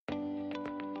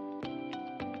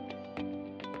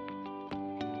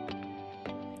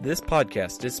This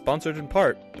podcast is sponsored in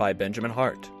part by Benjamin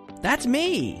Hart. That's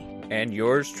me! And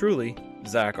yours truly,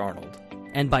 Zach Arnold.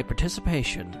 And by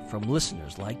participation from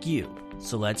listeners like you.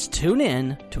 So let's tune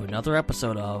in to another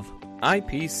episode of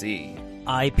IPC.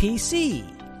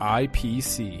 IPC.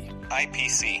 IPC.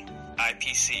 IPC.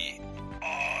 IPC.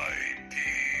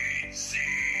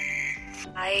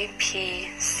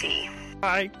 IPC.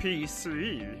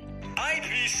 IPC.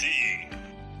 IPC.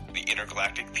 The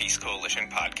Intergalactic Peace Coalition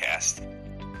podcast.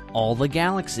 All the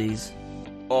galaxies.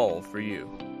 All for you.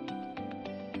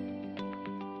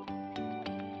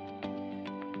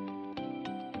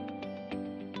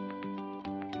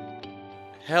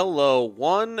 Hello,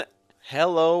 one.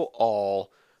 Hello,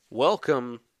 all.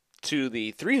 Welcome to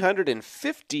the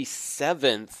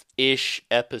 357th-ish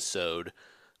episode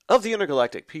of the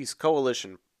Intergalactic Peace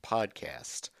Coalition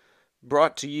podcast.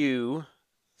 Brought to you,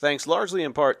 thanks largely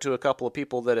in part to a couple of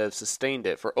people that have sustained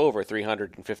it for over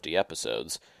 350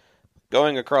 episodes.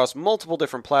 Going across multiple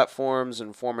different platforms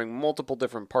and forming multiple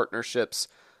different partnerships.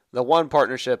 The one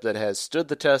partnership that has stood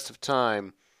the test of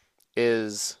time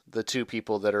is the two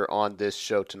people that are on this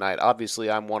show tonight.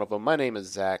 Obviously, I'm one of them. My name is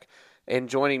Zach, and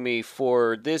joining me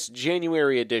for this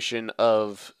January edition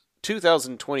of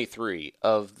 2023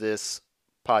 of this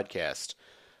podcast,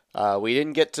 we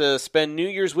didn't get to spend New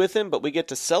Year's with him, but we get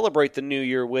to celebrate the New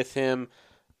Year with him.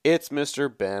 It's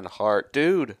Mr. Ben Hart.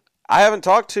 Dude, I haven't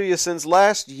talked to you since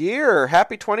last year.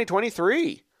 Happy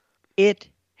 2023. It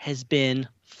has been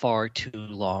far too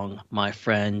long, my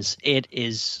friends. It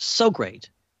is so great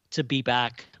to be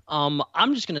back. I'm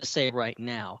just going to say it right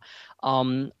now.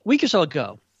 A week or so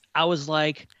ago, I was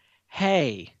like,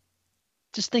 hey,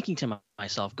 just thinking to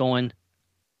myself, going,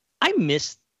 I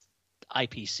miss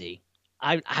IPC.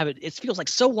 I have it. It feels like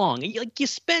so long.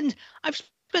 I've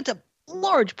spent a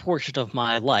large portion of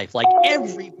my life, like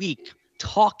every week,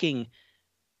 talking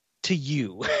to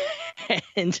you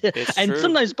and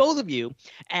sometimes both of you.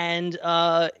 And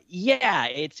yeah,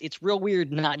 it's real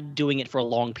weird not doing it for a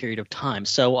long period of time.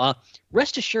 So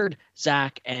rest assured,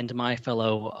 Zach and my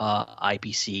fellow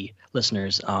IPC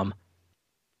listeners,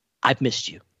 I've missed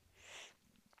you.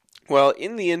 Well,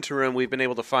 in the interim, we've been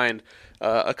able to find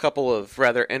a couple of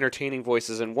rather entertaining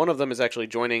voices, and one of them is actually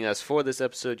joining us for this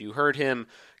episode. You heard him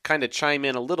kind of chime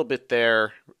in a little bit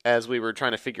there as we were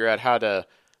trying to figure out how to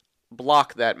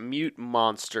block that mute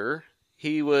monster.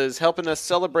 He was helping us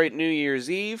celebrate New Year's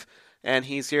Eve, and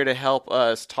he's here to help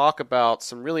us talk about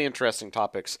some really interesting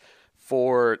topics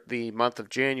for the month of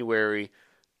January.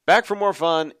 Back for more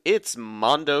fun, it's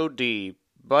Mondo D.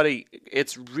 Buddy,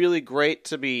 it's really great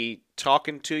to be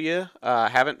talking to you.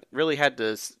 Haven't really had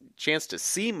the chance to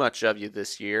see much of you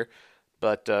this year,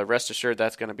 but rest assured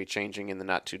that's going to be changing in the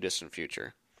not-too-distant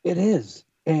future. It is,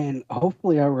 and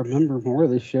hopefully I remember more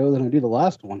of this show than I do the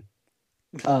last one.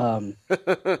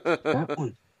 That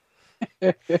one.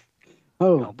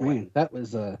 Oh man, that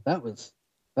was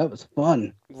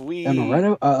fun. Am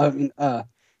I right?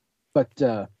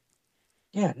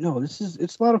 Yeah, no, it's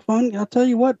a lot of fun. I'll tell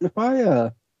you what, if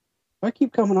I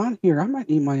keep coming on here, I might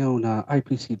need my own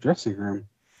IPC dressing room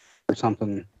or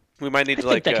something. We might need to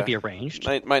that could be arranged.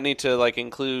 Might need to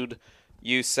include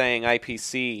you saying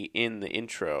IPC in the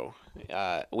intro.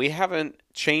 We haven't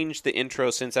changed the intro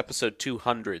since episode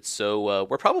 200, so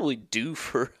we're probably due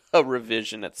for a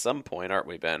revision at some point, aren't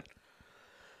we, Ben?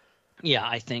 Yeah,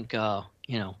 I think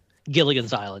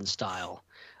Gilligan's Island style.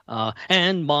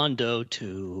 And Mondo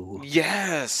too.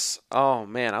 Yes. Oh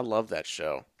man, I love that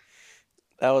show.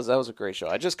 That was a great show.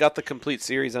 I just got the complete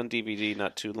series on DVD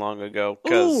not too long ago.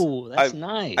 Ooh, that's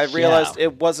nice. I realized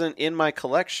it wasn't in my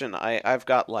collection. I've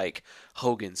got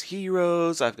Hogan's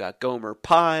Heroes. I've got Gomer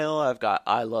Pyle. I've got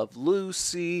I Love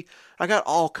Lucy. I got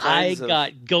all kinds I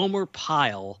got Gomer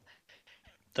Pyle,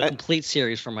 the complete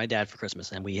series from my dad for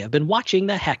Christmas, and we have been watching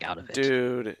the heck out of it.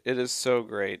 Dude, it is so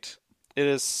great. It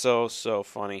is so, so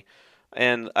funny.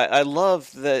 And I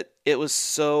love that it was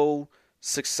so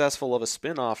successful of a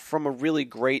spin-off from a really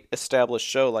great established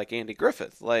show like Andy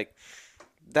Griffith.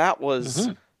 That was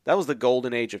the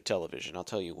golden age of television, I'll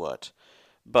tell you what.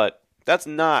 But that's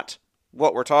not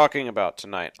what we're talking about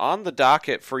tonight. On the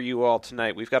docket for you all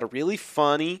tonight, we've got a really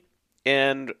funny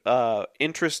and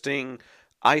interesting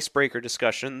icebreaker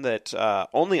discussion that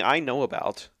only I know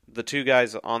about. The two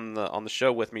guys on the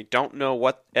show with me don't know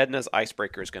what Edna's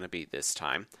icebreaker is going to be this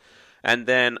time. And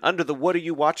then under the What Are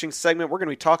You Watching segment, we're going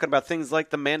to be talking about things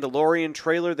like the Mandalorian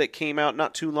trailer that came out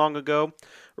not too long ago.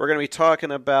 We're going to be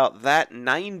talking about that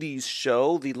 90s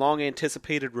show, the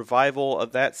long-anticipated revival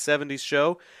of that 70s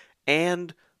show,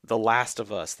 and The Last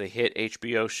of Us, the hit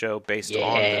HBO show based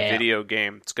on the video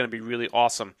game. It's going to be really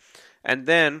awesome. And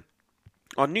then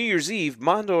On New Year's Eve,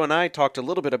 Mondo and I talked a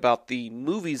little bit about the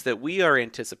movies that we are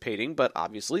anticipating, but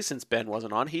obviously, since Ben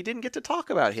wasn't on, he didn't get to talk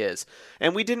about his.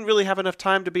 And we didn't really have enough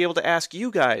time to be able to ask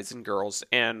you guys and girls,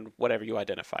 and whatever you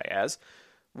identify as,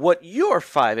 what your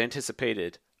 5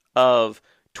 anticipated of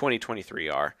 2023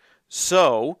 are.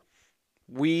 So,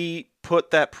 we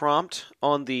put that prompt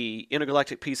on the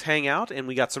Intergalactic Peace Hangout, and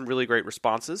we got some really great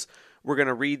responses. We're going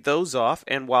to read those off,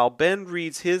 and while Ben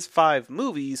reads his 5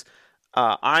 movies,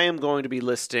 I am going to be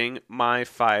listing my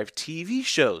 5 TV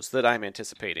shows that I'm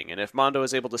anticipating. And if Mondo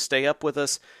is able to stay up with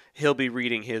us, he'll be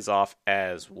reading his off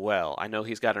as well. I know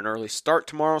he's got an early start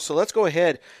tomorrow, so let's go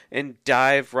ahead and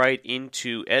dive right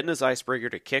into Edna's Icebreaker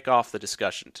to kick off the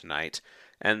discussion tonight.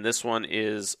 And this one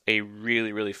is a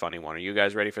really, really funny one. Are you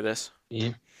guys ready for this?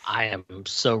 Yeah, I am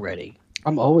so ready.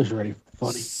 I'm always ready for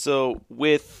funny. So,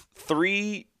 with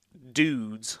 3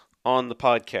 dudes on the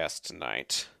podcast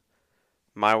tonight,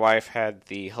 my wife had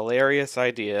the hilarious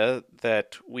idea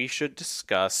that we should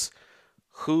discuss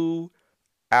who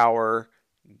our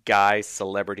guy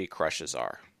celebrity crushes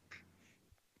are.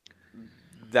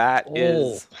 That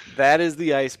is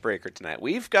the icebreaker tonight.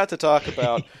 We've got to talk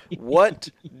about what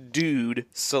dude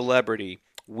celebrity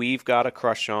we've got a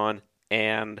crush on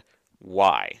and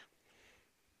why.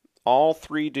 All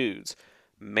 3 dudes,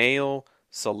 male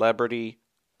celebrity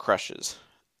crushes.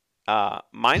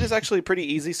 Mine is actually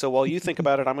pretty easy, so while you think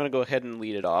about it, I'm going to go ahead and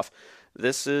lead it off.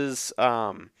 This is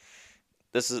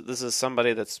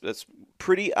somebody that's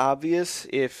pretty obvious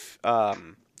if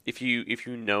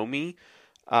you know me,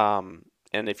 and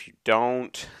if you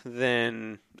don't,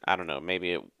 then I don't know,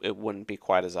 maybe it wouldn't be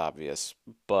quite as obvious.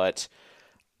 But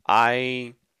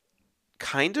I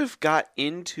kind of got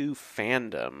into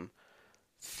fandom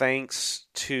thanks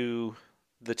to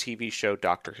the TV show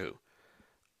Doctor Who.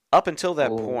 Up until that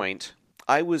point,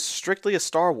 I was strictly a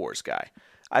Star Wars guy.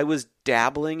 I was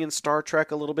dabbling in Star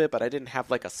Trek a little bit, but I didn't have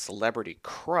like a celebrity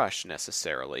crush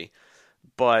necessarily.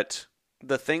 But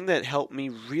the thing that helped me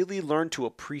really learn to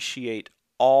appreciate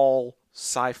all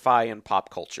sci-fi and pop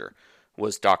culture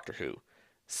was Doctor Who,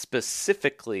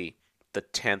 specifically the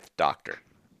 10th Doctor.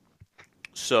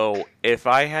 So if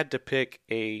I had to pick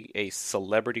a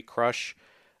celebrity crush,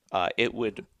 it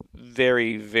would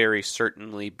very, very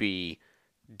certainly be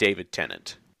David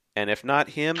Tennant. And if not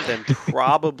him, then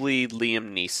probably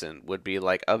Liam Neeson would be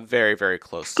like a very, very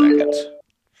close second.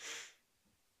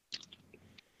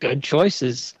 Good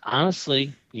choices.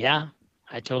 Honestly,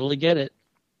 I totally get it.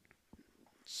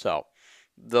 So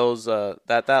those are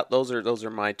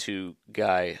my 2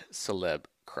 guy celeb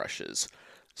crushes.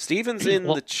 Steven's in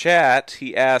the chat.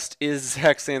 He asked, is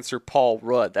Zach's answer Paul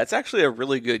Rudd? That's actually a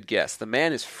really good guess. The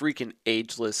man is freaking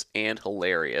ageless and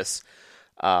hilarious.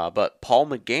 But Paul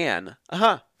McGann,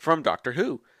 from Doctor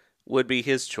Who, would be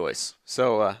his choice.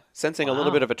 So, sensing a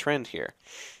little bit of a trend here.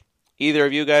 Either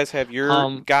of you guys have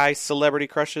your guy celebrity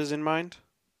crushes in mind?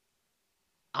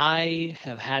 I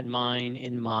have had mine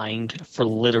in mind for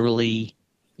literally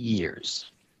years.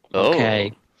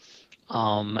 Okay.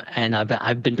 And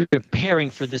I've been preparing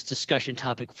for this discussion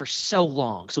topic for so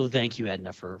long. So thank you,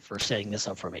 Edna, for setting this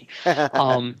up for me.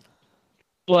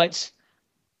 But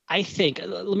I think,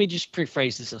 let me just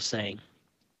rephrase this of saying,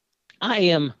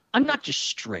 I'm not just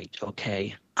straight,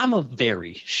 okay? I'm a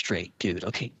very straight dude,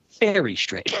 okay? Very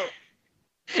straight.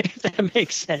 If that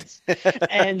makes sense.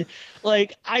 And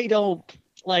like, I don't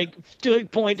like to a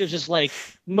point of just like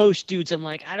most dudes, I'm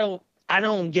like, I don't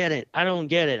get it. I don't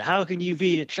get it. How can you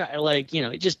be like,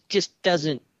 it just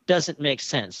doesn't make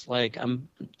sense. Like I'm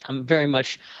very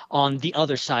much on the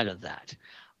other side of that.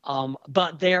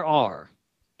 But there are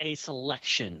a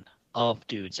selection of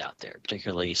dudes out there,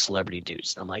 particularly celebrity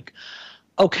dudes. And I'm like,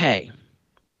 okay,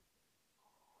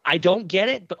 I don't get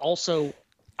it, but also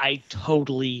I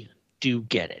totally do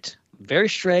get it. I'm very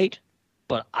straight,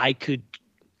 but I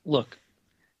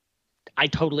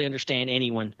totally understand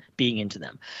anyone being into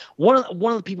them. One of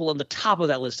the people on the top of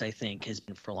that list, I think, has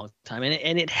been for a long time,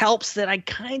 and it helps that I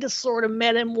kind of sort of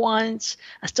met him once.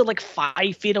 I stood like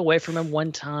 5 feet away from him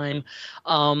one time,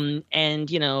 and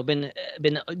been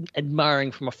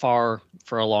admiring from afar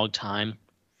for a long time.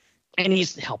 And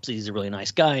he's a really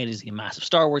nice guy, and he's a massive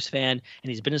Star Wars fan, and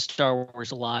he's been in Star Wars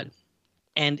a lot.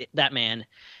 And that man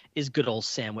is good old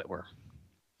Sam Witwer.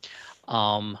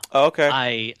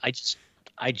 Okay.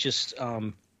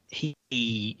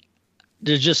 He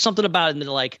there's just something about him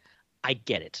that like, I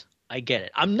get it.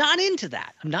 I'm not into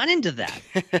that.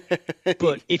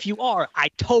 But if you are, I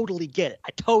totally get it. I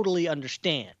totally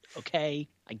understand. Okay.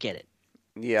 I get it.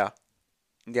 Yeah,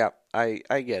 I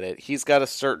get it. He's got a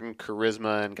certain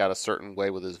charisma and got a certain way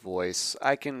with his voice.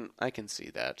 I can see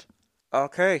that.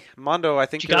 Okay, Mondo, I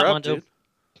think you're up, Mondo. Dude.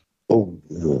 Oh,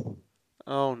 yeah.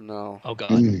 Oh no. Oh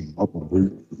God, I've been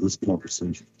waiting for this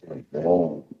conversation for a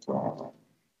long time.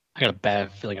 I got a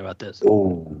bad feeling about this.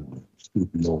 Oh, it's going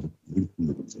to be all the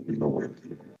influence and you know what?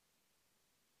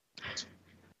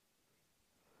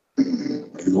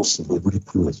 Your celebrity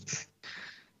crush.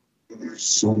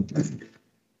 So big.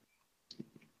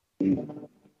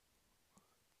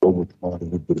 I would try to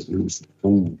look at Harrison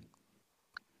Ford.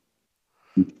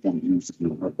 20 years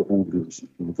ago, not the old Harrison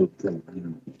Ford, but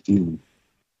the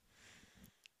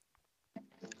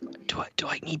Do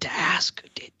I need to ask?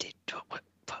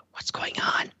 What's going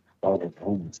on? I don't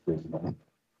know what's going on.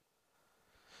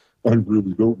 I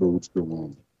really don't know what's going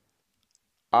on.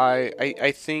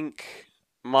 I think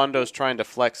Mondo's trying to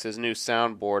flex his new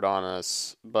soundboard on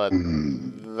us, but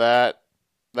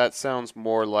that sounds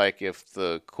more like if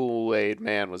the Kool-Aid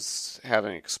Man was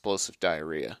having explosive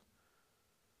diarrhea.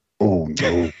 Oh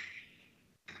no,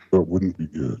 that wouldn't be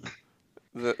good.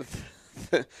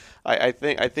 I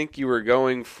think you were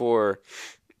going for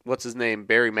what's his name,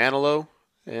 Barry Manilow,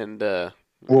 and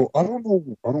Well, I don't know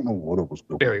what I was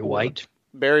going Barry for. White.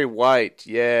 Barry White.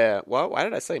 Yeah. Well, why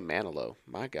did I say Manilow?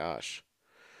 My gosh.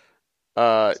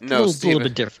 It's a No, little Steven.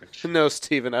 bit different. No,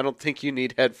 Steven, I don't think you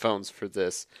need headphones for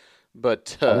this.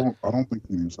 But I don't think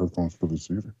you use headphones for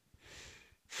this either.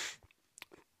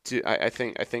 I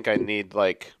think I need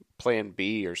like Plan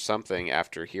B or something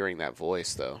after hearing that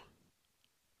voice, though.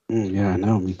 Yeah, I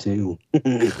know. Me too.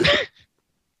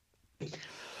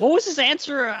 What was his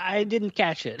answer? I didn't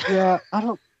catch it. Yeah, I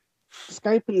don't.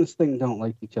 Skype and this thing don't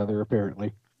like each other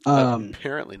apparently.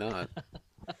 Apparently not.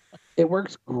 It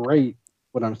works great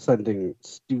when I'm sending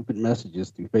stupid messages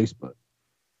through Facebook.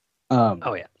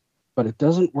 Oh yeah. But it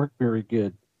doesn't work very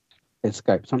good at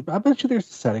Skype. So I bet you there's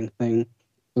a setting thing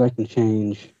that I can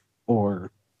change,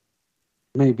 or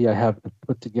maybe I have it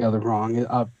put together wrong.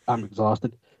 I'm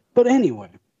exhausted. But anyway,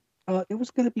 it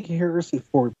was going to be Harrison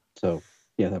Ford. So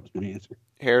yeah, that was my answer.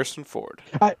 Harrison Ford.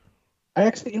 I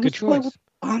actually, Good choice.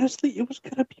 Honestly, it was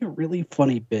going to be a really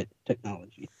funny bit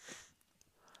technology.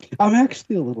 I'm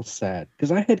actually a little sad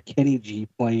because I had Kenny G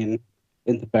playing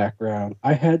in the background.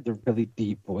 I had the really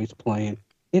deep voice playing.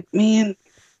 Man,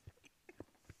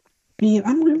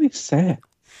 I'm really sad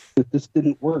that this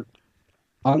didn't work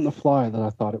on the fly that I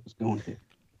thought it was going to.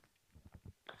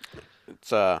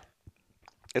 It's a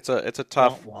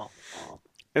tough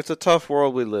it's a tough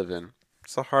world we live in.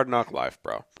 It's a hard knock life,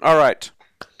 bro. All right,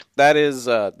 that is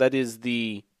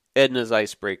the Edna's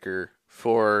icebreaker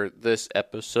for this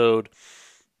episode.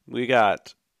 We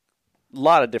got a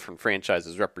lot of different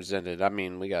franchises represented. I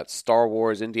mean, we got Star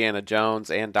Wars, Indiana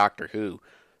Jones, and Doctor Who,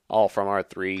 all from our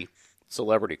 3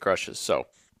 celebrity crushes. So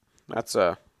that's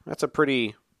a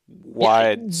pretty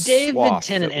wide David swath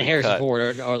Tennant that and we Harrison cut.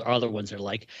 Ford are other ones that are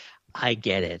like, I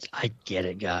get it,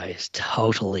 guys,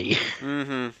 totally.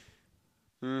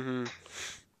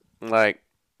 Like,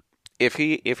 if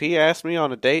he asked me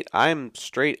on a date, I'm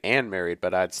straight and married,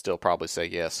 but I'd still probably say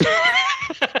yes.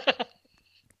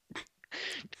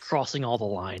 Crossing all the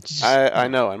lines. I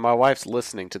know, and my wife's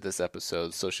listening to this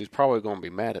episode, so she's probably going to be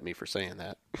mad at me for saying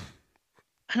that.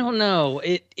 I don't know.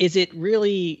 Is it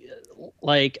really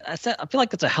like I feel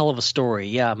like that's a hell of a story.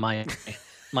 Yeah, my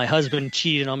husband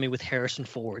cheated on me with Harrison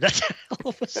Ford. That's a hell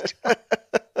of a story.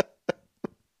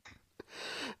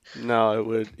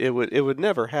 No, it would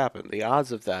never happen. The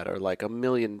odds of that are like 1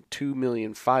 million, 2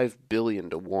 million, 5 billion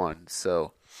to 1.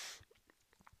 So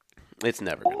it's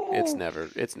never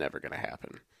gonna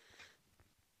happen.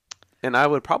 And I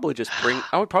would probably just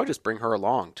bring her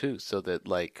along too, so that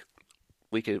like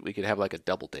we could have like a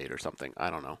double date or something. I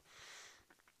don't know.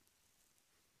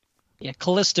 Yeah,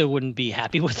 Callista wouldn't be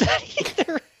happy with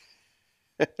that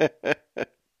either.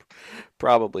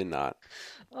 Probably not.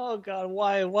 Oh God,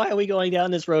 why are we going down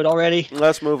this road already?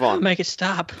 Let's move on. Make it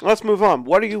stop. Let's move on.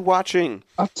 What are you watching?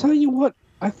 I'll tell you what.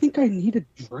 I think I need a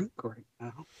drink right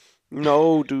now.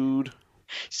 No, dude.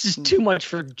 This is too much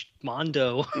for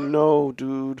Mondo. No,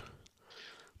 dude.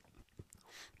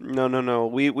 No.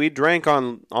 We drank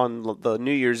on the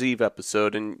New Year's Eve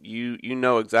episode, and you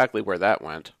know exactly where that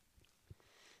went.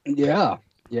 Yeah.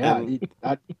 And-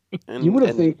 You would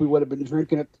have think we would have been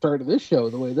drinking at the start of this show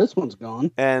the way this one's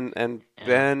gone. And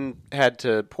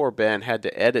poor Ben had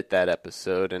to edit that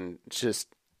episode and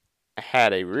just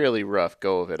had a really rough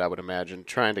go of it, I would imagine,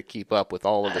 trying to keep up with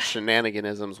all of the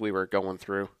shenaniganisms we were going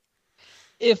through.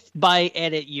 If by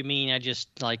edit you mean I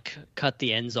just like cut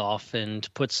the ends off and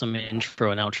put some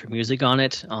intro and outro music on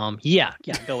it, yeah,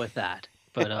 go with that.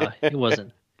 But it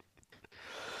wasn't.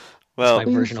 Well, My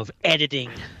version of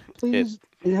editing. Please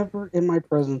never in my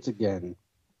presence again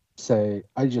say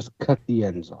I just cut the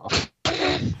ends off.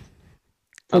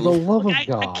 For the love Look, of I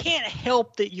God. can't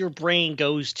help that your brain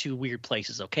goes to weird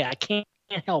places. Okay, I can't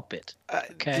help it.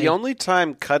 Okay. The only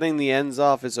time cutting the ends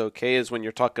off is okay is when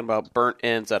you're talking about burnt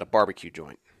ends at a barbecue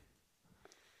joint.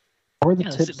 Or the Yeah,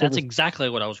 tips that's of exactly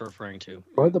what I was referring to.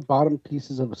 or the bottom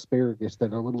pieces of asparagus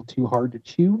that are a little too hard to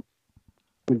chew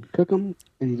when you cook them,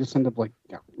 and you just end up like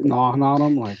gnawing on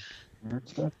them like weird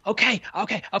stuff. Okay.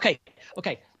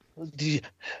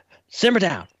 Simmer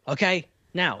down. Okay.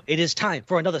 Now it is time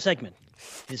for another segment.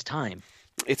 It is time.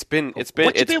 It's been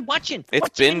What you been watching?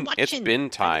 It's been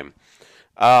time.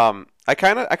 I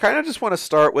kind of just want to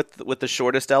start with the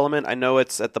shortest element. I know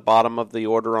it's at the bottom of the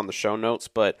order on the show notes,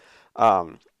 but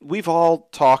we've all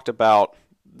talked about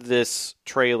this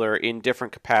trailer in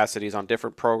different capacities on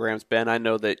different programs. Ben, I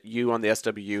know that you on the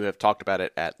SWU have talked about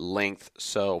it at length,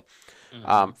 so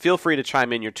feel free to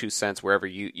chime in your 2 cents wherever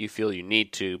you feel you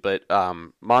need to. But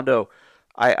Mondo,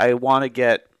 I want to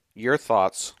get your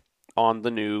thoughts on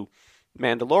the new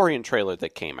Mandalorian trailer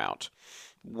that came out.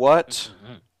 What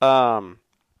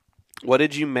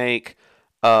did you make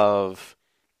of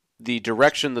the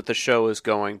direction that the show is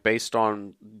going based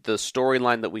on the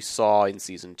storyline that we saw in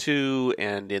Season 2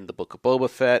 and in the Book of Boba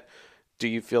Fett? Do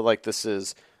you feel like this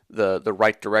is the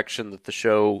right direction that the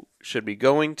show should be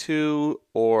going to,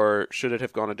 or should it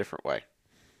have gone a different way?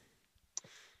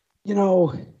 You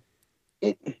know,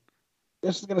 this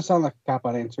is going to sound like a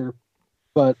cop-out answer,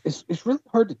 but it's really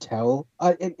hard to tell.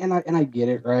 And I get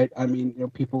it, right? I mean,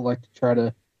 people like to try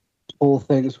to pull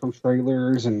things from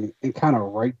trailers and kind of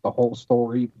write the whole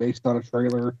story based on a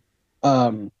trailer.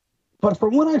 But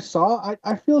from what I saw,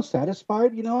 I feel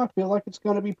satisfied. I feel like it's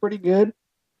going to be pretty good.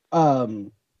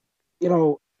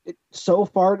 So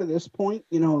far to this point,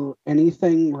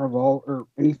 anything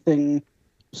anything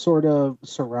sort of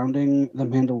surrounding the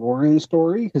Mandalorian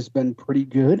story has been pretty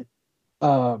good.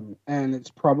 And it's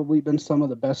probably been some of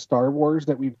the best Star Wars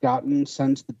that we've gotten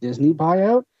since the Disney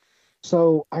buyout.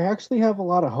 So I actually have a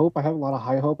lot of hope. I have a lot of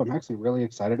high hope. I'm actually really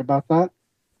excited about that.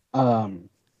 And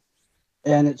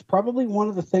it's probably one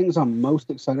of the things I'm most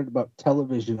excited about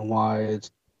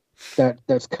television-wise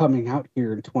that's coming out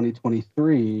here in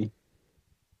 2023.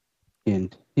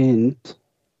 Hint, hint.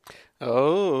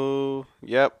 Oh,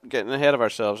 yep, getting ahead of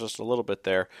ourselves just a little bit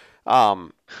there. I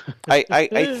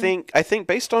think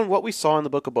based on what we saw in the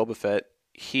Book of Boba Fett,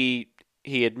 he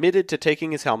admitted to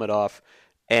taking his helmet off,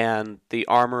 and the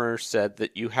armorer said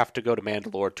that you have to go to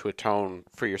Mandalore to atone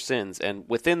for your sins. And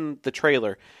within the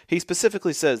trailer, he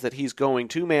specifically says that he's going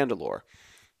to Mandalore.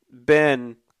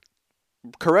 Ben,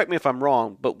 correct me if I'm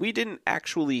wrong, but we didn't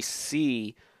actually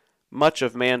see much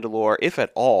of Mandalore, if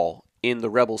at all, in the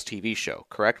Rebels TV show,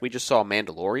 correct? We just saw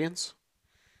Mandalorians?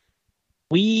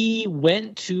 We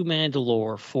went to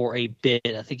Mandalore for a bit.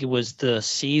 I think it was the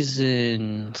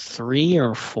season 3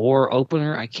 or 4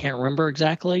 opener. I can't remember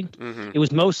exactly. Mm-hmm. It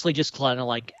was mostly just kind of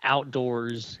like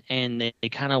outdoors, and they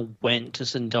kind of went to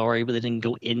Sundari, but they didn't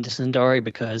go into Sundari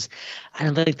because I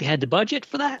don't think they had the budget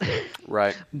for that.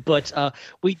 Right. But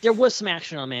there was some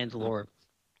action on Mandalore,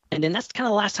 and then that's kind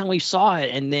of the last time we saw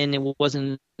it. And then it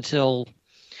wasn't until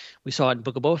we saw it in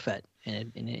Book of Boba Fett,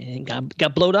 and it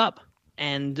got blowed up.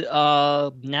 And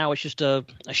now it's just a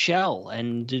shell,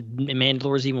 and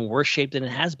Mandalore is even worse shape than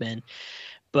it has been.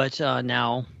 But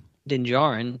now Din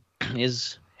Djarin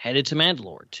is headed to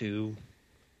Mandalore to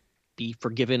be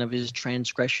forgiven of his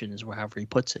transgressions, or however he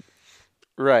puts it.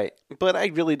 Right. But I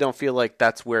really don't feel like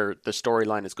that's where the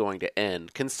storyline is going to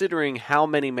end. Considering how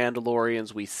many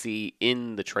Mandalorians we see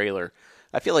in the trailer,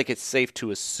 I feel like it's safe to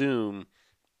assume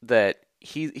that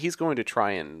he's going to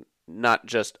try and not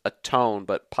just atone,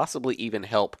 but possibly even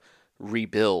help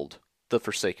rebuild the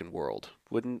Forsaken World.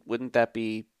 Wouldn't that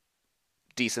be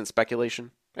decent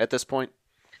speculation at this point?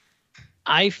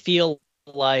 I feel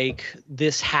like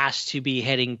this has to be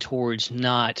heading towards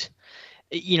not,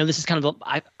 this is kind of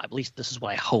at least this is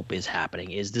what I hope is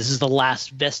happening, is this is the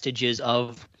last vestiges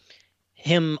of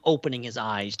him opening his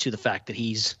eyes to the fact that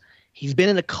he's been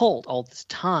in a cult all this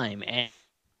time,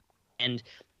 and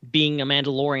being a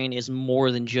Mandalorian is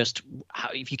more than just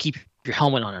if you keep your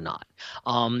helmet on or not.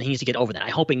 He needs to get over that. I'm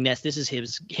hoping this is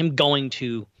him going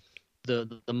to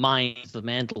the mines of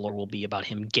Mandalore will be about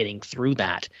him getting through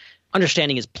that,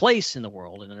 understanding his place in the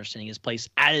world and understanding his place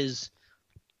as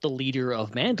the leader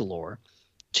of Mandalore,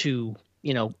 to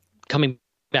coming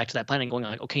back to that planet and going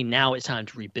like, okay, now it's time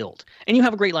to rebuild. And you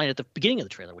have a great line at the beginning of the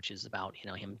trailer, which is about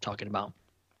him talking about,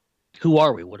 who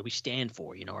are we? What do we stand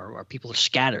for? Our people are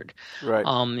scattered. Right.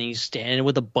 He's standing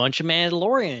with a bunch of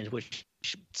Mandalorians, which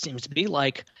seems to be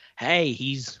like, hey,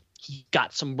 he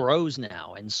got some bros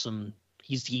now, and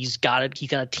he's got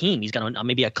a team. He's got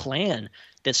maybe a clan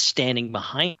that's standing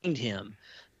behind him,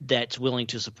 that's willing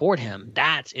to support him.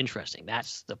 That's interesting.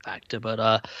 That's the factor. But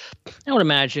I would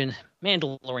imagine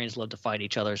Mandalorians love to fight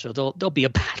each other, so there'll be a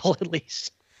battle at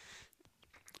least.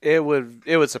 It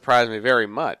would surprise me very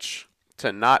much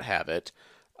to not have it.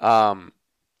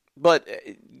 But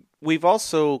we've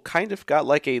also kind of got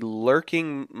like a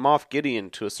lurking Moff Gideon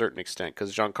to a certain extent,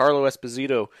 because Giancarlo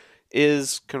Esposito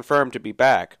is confirmed to be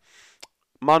back.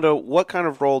 Mondo, what kind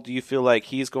of role do you feel like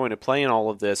he's going to play in all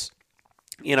of this,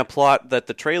 in a plot that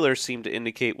the trailers seem to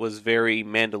indicate was very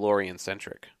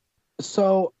Mandalorian-centric?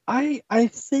 So I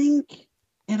think,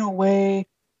 in a way,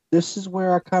 this is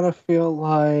where I kind of feel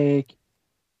like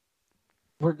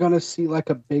we're going to see like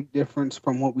a big difference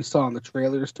from what we saw in the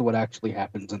trailers to what actually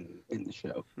happens in the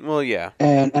show. Well, yeah.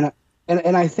 And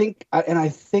I think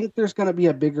there's going to be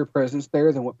a bigger presence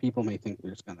there than what people may think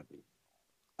there's going to be.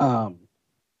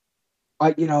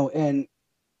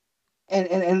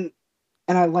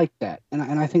 And I like that, and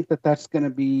I think that's going to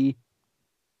be,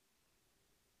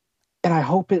 and I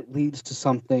hope it leads to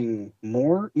something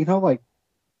more. Like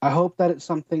I hope that it's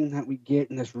something that we get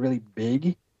and that's really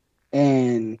big,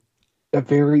 and a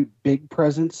very big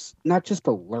presence, not just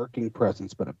a lurking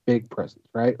presence, but a big presence,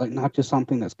 right? Like not just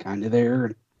something that's kind of there.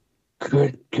 And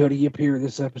could he appear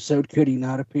this episode? Could he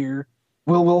not appear?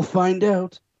 Well, we'll find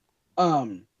out.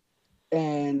 And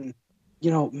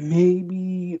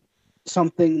maybe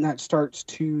something that starts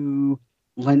to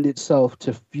lend itself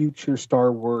to future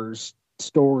Star Wars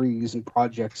stories and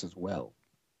projects as well,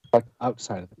 like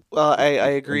outside of it. Well, I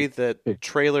agree that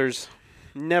trailers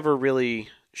never really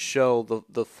show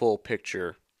the full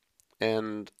picture,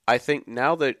 and I think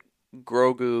now that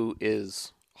Grogu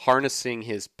is harnessing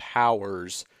his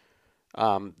powers,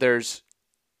 there's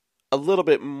a little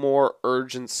bit more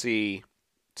urgency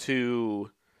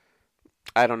to,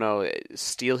 I don't know,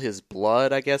 steal his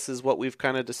blood, I guess is what we've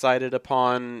kind of decided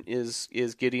upon is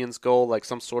Gideon's goal, like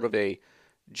some sort of a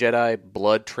Jedi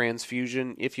blood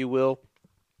transfusion, if you will.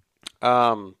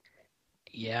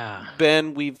 Yeah.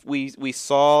 Ben, we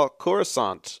saw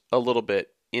Coruscant a little bit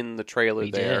in the trailer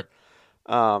there.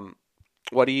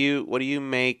 What do you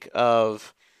make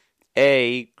of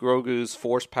A, Grogu's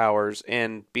force powers,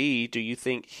 and B, do you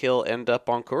think he'll end up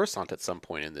on Coruscant at some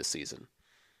point in this season?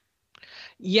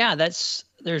 Yeah, there's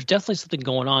definitely something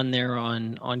going on there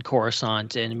on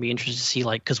Coruscant, and it'd be interesting to see,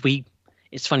 like, because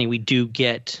it's funny, we do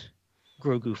get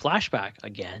Grogu flashback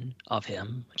again of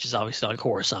him, which is obviously on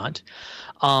Coruscant.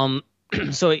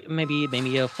 So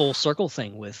maybe a full circle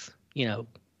thing with,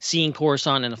 seeing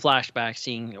Coruscant in a flashback,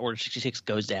 seeing Order 66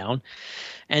 goes down,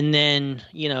 and then,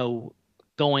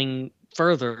 going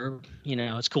further,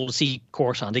 it's cool to see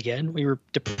Coruscant again. We were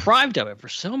deprived of it for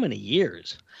so many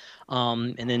years.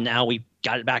 And then now we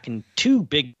got it back in two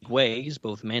big ways,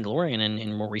 both Mandalorian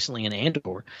and more recently in Andor.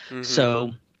 Mm-hmm.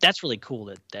 So that's really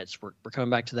cool that we're coming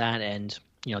back to that, and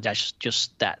that's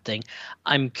just that thing.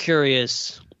 I'm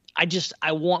curious.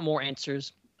 I want more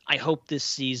answers. I hope this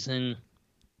season.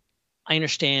 I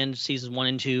understand seasons 1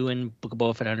 and 2 and Book of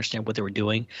Boba Fett. I understand what they were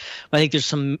doing, but I think there's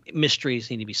some mysteries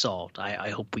need to be solved. I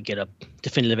hope we get a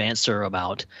definitive answer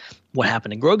about what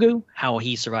happened to Grogu, how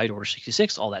he survived Order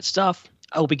 66, all that stuff.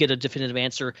 I hope we get a definitive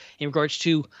answer in regards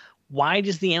to why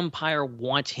does the Empire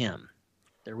want him?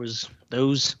 There was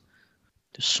those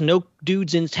Snoke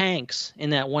dudes in tanks in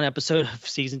that one episode of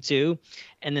season 2,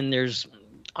 and then there's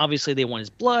obviously they want his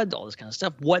blood, all this kind of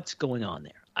stuff. What's going on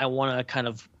there? I want a kind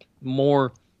of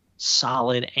more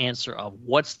solid answer of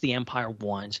what's the Empire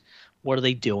want, what are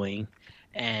they doing,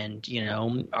 and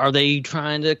are they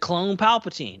trying to clone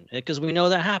Palpatine? Because we know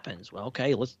that happens. Well,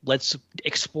 okay, let's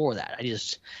explore that.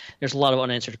 There's a lot of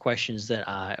unanswered questions that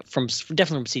definitely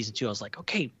from season 2 I was like,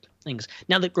 okay, things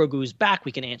now that Grogu is back,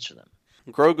 we can answer them.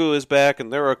 Grogu is back,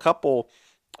 and there are a couple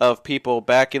of people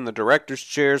back in the director's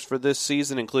chairs for this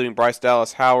season, including Bryce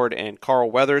Dallas Howard and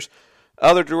Carl Weathers.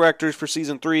 Other directors for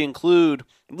season 3 include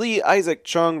Lee Isaac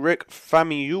Chung, Rick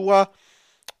Famuyiwa,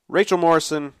 Rachel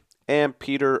Morrison, and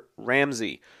Peter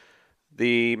Ramsey.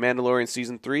 The Mandalorian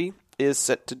season 3 is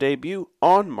set to debut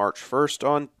on March 1st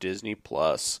on Disney+.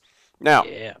 Now,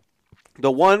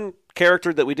 the one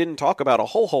character that we didn't talk about a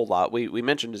whole lot, we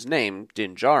mentioned his name,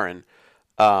 Din Djarin.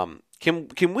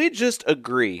 Can we just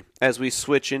agree, as we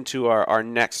switch into our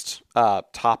next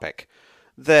topic,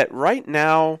 that right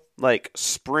now, like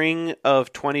spring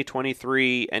of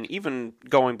 2023, and even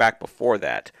going back before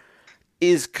that,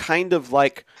 is kind of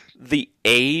like the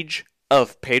age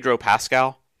of Pedro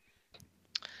Pascal?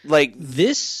 Like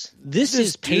this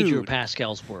is Pedro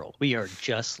Pascal's world. We are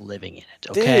just living in it.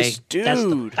 Okay, this dude, that's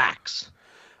the facts.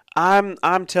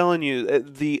 I'm telling you,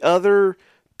 the other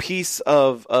piece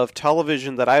of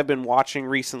television that I've been watching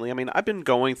recently. I mean, I've been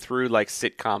going through like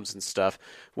sitcoms and stuff.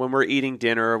 When we're eating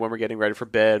dinner, when we're getting ready for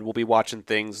bed, we'll be watching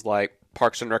things like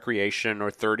Parks and Recreation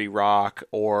or 30 Rock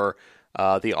or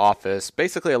The Office.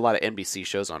 Basically, a lot of NBC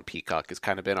shows on Peacock has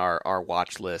kind of been our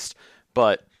watch list.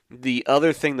 But the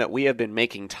other thing that we have been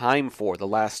making time for the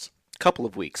last couple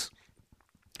of weeks,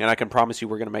 and I can promise you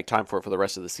we're going to make time for it for the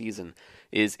rest of the season,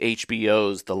 is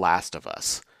HBO's The Last of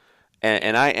Us.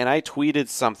 And I tweeted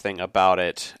something about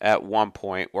it at one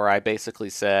point where I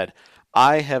basically said,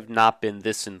 I have not been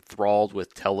this enthralled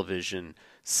with television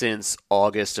since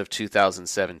August of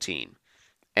 2017.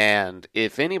 And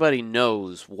if anybody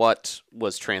knows what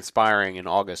was transpiring in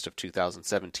August of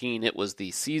 2017, it was the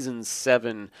season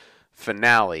 7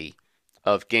 finale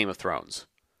of Game of Thrones.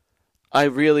 I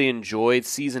really enjoyed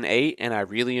season 8 and I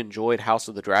really enjoyed House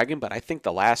of the Dragon, but I think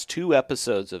the last 2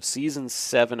 episodes of season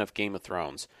 7 of Game of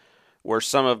Thrones were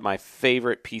some of my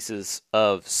favorite pieces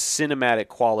of cinematic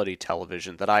quality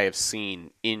television that I have seen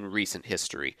in recent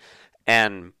history.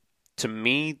 And to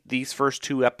me, these first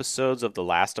 2 episodes of The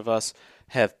Last of Us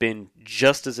have been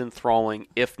just as enthralling,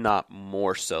 if not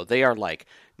more so. They are like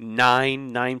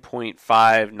 9.5,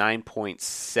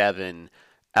 9.7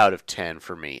 out of 10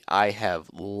 for me. I have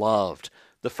loved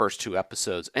the first 2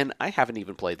 episodes, and I haven't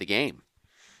even played the game.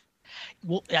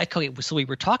 Well, so we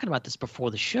were talking about this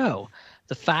before the show.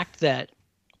 The fact that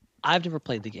I've never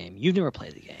played the game, you've never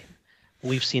played the game.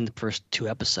 We've seen the first 2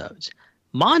 episodes.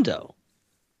 Mondo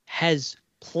has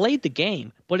played the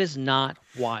game, but has not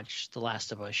watched the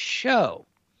Last of Us show.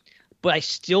 But I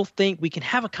still think we can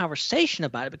have a conversation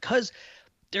about it because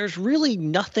there's really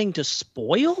nothing to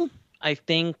spoil. I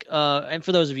think, and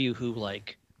for those of you who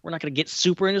like, we're not going to get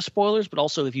super into spoilers, but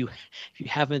also if you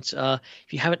haven't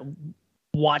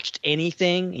watched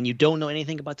anything and you don't know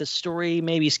anything about this story,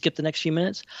 maybe skip the next few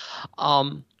minutes.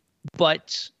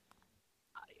 But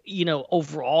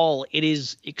overall, it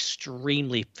is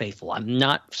extremely faithful. I'm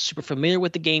not super familiar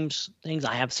with the game's things.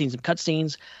 I have seen some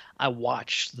cutscenes. I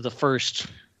watched the first,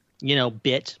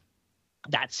 bit.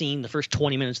 That scene, the first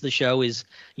 20 minutes of the show is,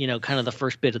 kind of the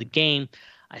first bit of the game.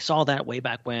 I saw that way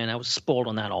back when. I was spoiled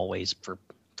on that always for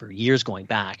years going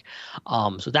back.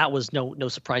 So that was no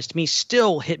surprise to me.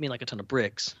 Still hit me like a ton of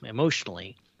bricks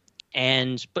emotionally.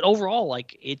 But overall,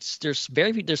 like there's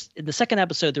in the second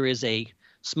episode, there is a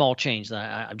small change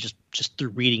that I'm just through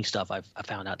reading stuff, I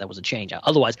found out that was a change.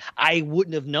 Otherwise, I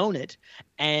wouldn't have known it.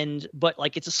 But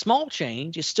like it's a small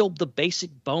change. It's still the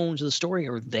basic bones of the story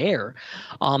are there,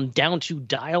 down to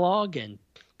dialogue and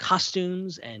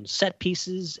costumes and set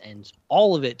pieces and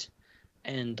all of it.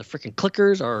 And the freaking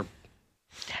clickers are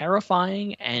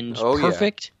terrifying and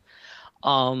perfect.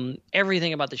 Yeah.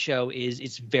 Everything about the show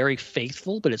it's very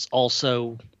faithful, but it's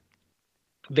also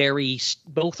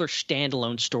both are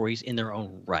standalone stories in their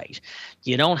own right.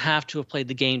 You don't have to have played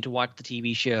the game to watch the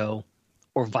TV show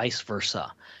or vice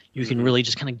versa. You can really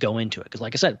just kind of go into it. Because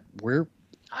like I said,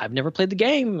 I've never played the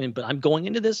game, but I'm going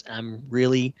into this and I'm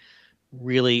really,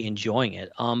 really enjoying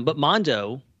it. But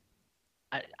Mondo,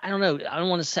 I don't know. I don't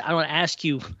want to ask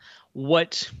you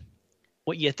what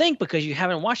you think because you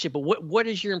haven't watched it, but what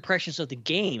is your impressions of the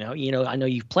game? I know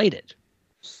you've played it.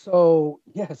 So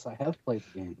yes, I have played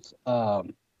the games.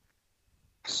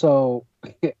 So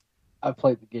I've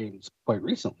played the games quite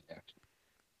recently, actually.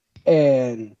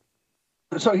 And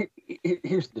so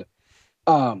here's the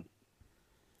deal.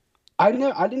 I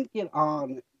didn't get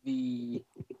on the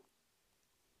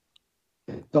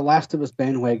Last of Us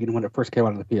bandwagon when it first came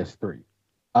out on the PS3.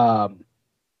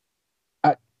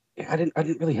 I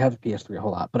didn't really have a PS3 a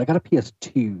whole lot, but I got a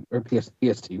PS2 or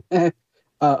PS2, a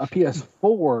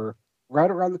PS4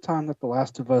 right around the time that The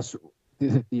Last of Us,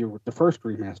 the first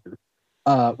remaster,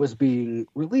 was being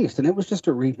released, and it was just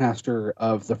a remaster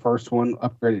of the first one,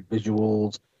 upgraded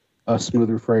visuals,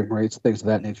 smoother frame rates, things of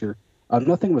that nature.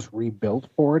 Nothing was rebuilt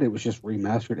for it; it was just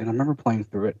remastered. And I remember playing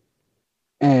through it,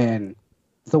 and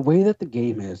the way that the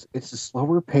game is, it's a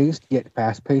slower paced yet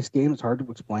fast paced game. It's hard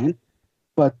to explain.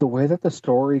 But the way that the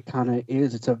story kind of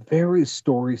is, it's a very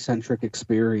story-centric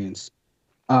experience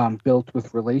built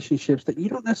with relationships that you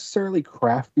don't necessarily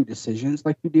craft through decisions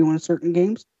like you do in certain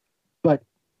games, but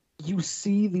you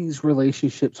see these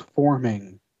relationships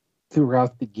forming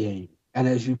throughout the game and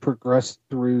as you progress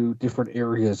through different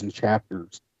areas and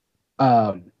chapters.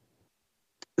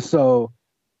 So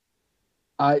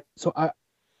I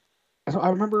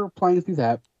remember playing through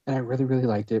that, and I really, really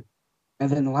liked it. And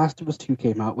then The Last of Us 2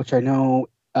 came out, which I know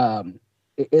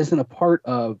it isn't a part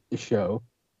of the show,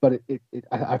 but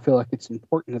I feel like it's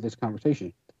important to this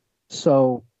conversation.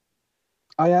 So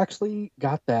I actually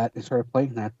got that and started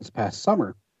playing that this past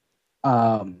summer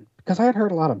because because I had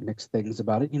heard a lot of mixed things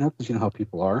about it, because you know how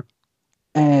people are,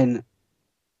 and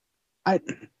I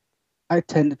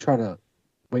tend to try to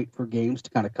wait for games to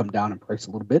kind of come down in price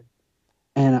a little bit,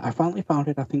 and I finally found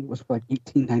it. I think it was for like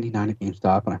 $18.99 at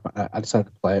GameStop, and I decided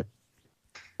to play it,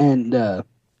 and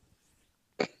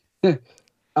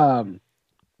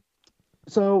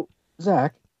so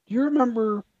Zach, do you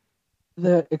remember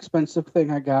the expensive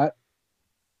thing I got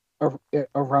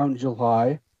around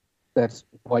July? That's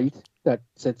white that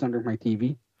sits under my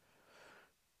TV.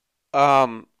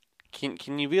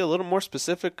 Can you be a little more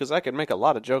specific? Because I could make a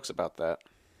lot of jokes about that.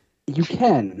 You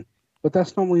can, but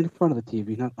that's normally in front of the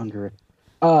TV, not under it.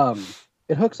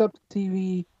 It hooks up to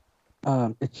the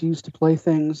TV. It's used to play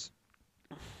things,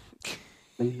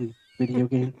 mainly video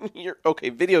games. Okay,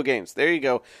 video games. There you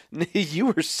go. You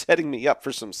were setting me up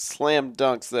for some slam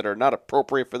dunks that are not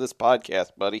appropriate for this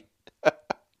podcast, buddy.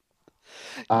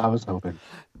 I was hoping.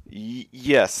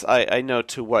 Yes, I know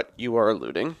to what you are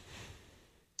alluding.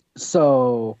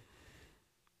 So,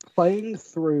 playing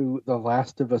through The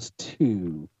Last of Us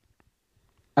 2,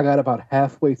 I got about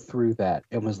halfway through that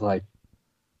and was like,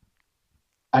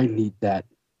 I need that.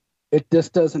 It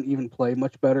just doesn't even play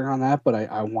much better on that, but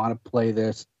I want to play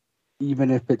this,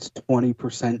 even if it's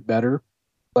 20% better,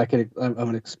 like of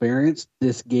an experience.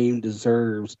 This game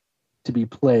deserves to be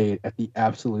played at the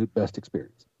absolute best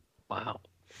experience. Wow.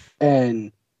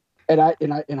 And I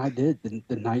did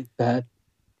the night that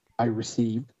I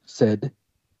received said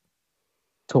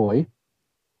toy.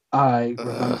 I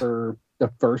remember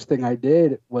the first thing I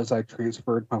did was I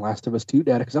transferred my Last of Us 2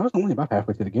 data because I was only about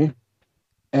halfway through the game.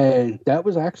 And that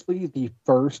was actually the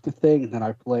first thing that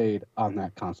I played on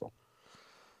that console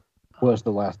was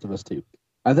The Last of Us 2.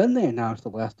 And then they announced The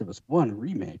Last of Us 1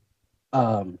 remake,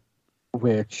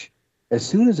 which as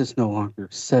soon as it's no longer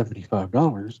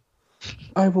 $75,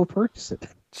 I will purchase it.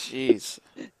 Jeez.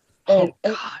 And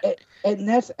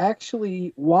that's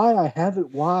actually why I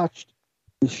haven't watched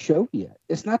the show yet.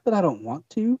 It's not that I don't want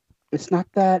to. It's not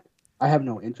that I have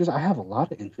no interest. I have a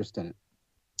lot of interest in it.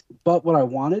 But what I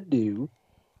want to do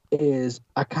is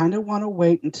I kind of want to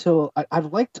wait until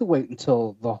I'd like to wait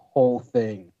until the whole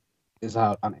thing is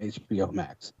out on HBO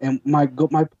Max. And my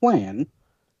plan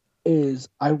is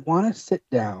I want to sit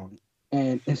down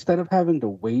and instead of having to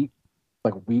wait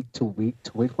like week to week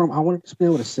to wait for them, I want to just be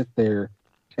able to sit there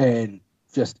and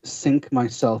just sink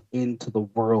myself into the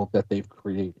world that they've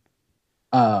created.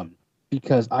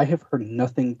 Because I have heard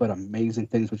nothing but amazing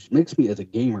things, which makes me as a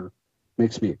gamer,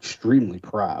 makes me extremely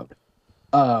proud.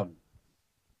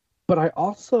 But I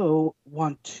also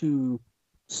want to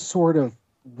sort of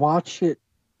watch it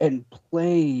and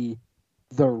play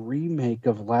the remake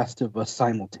of Last of Us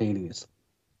simultaneously.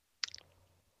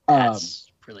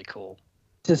 That's really cool.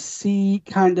 To see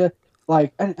kind of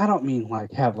like, and I don't mean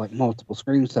like have like multiple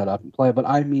screens set up and play, but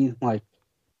I mean like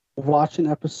watch an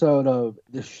episode of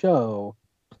the show,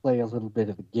 play a little bit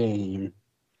of the game,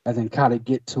 and then kind of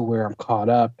get to where I'm caught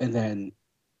up and then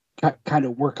kind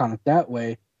of work on it that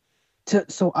way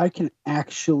so I can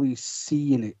actually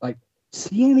see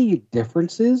any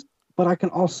differences, but I can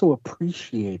also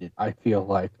appreciate it, I feel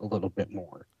like, a little bit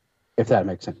more, if that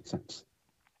makes any sense.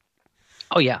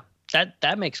 Oh, yeah.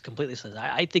 That makes completely sense.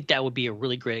 I think that would be a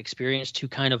really great experience to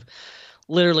kind of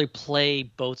literally play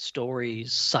both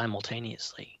stories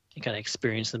simultaneously and kind of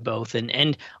experience them both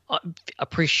and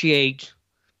appreciate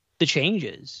the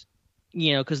changes,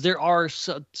 because there are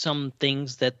some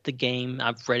things that the game,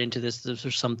 I've read into this,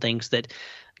 there's some things that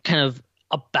kind of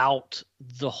about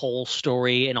the whole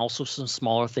story and also some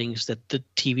smaller things that the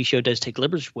TV show does take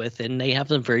liberties with, and they have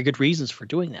some very good reasons for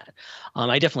doing that.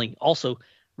 I definitely also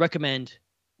recommend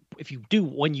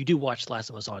when you do watch The Last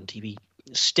of Us on TV,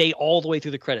 stay all the way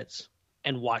through the credits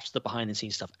and watch the behind the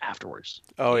scenes stuff afterwards.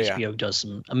 Oh, yeah. HBO does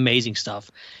some amazing stuff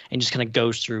and just kind of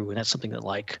goes through, and that's something that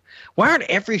why aren't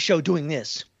every show doing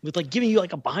this with giving you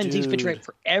a behind the scenes picture right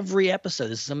for every episode?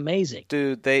 This is amazing.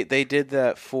 Dude, they did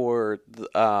that for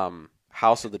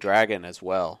House of the Dragon as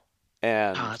well.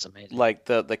 And that's amazing.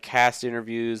 The cast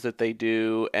interviews that they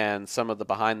do and some of the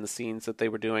behind the scenes that they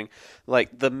were doing,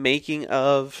 the making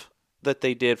of that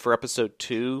they did for episode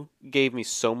 2 gave me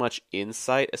so much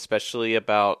insight, especially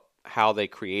about how they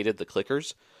created the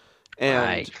clickers.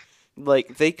 And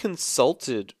they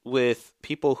consulted with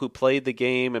people who played the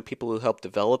game and people who helped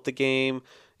develop the game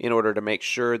in order to make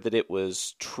sure that it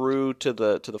was true to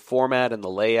the format and the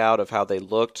layout of how they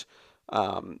looked.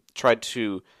 Tried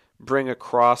to bring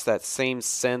across that same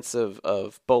sense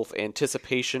of both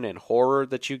anticipation and horror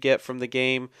that you get from the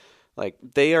game.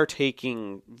 They are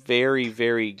taking very,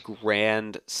 very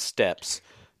grand steps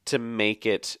to make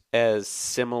it as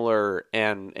similar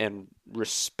and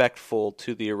respectful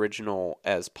to the original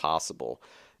as possible.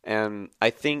 And I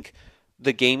think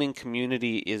the gaming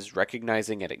community is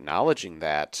recognizing and acknowledging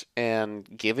that and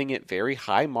giving it very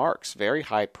high marks, very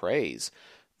high praise,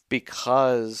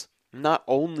 because not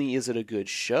only is it a good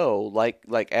show, like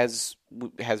as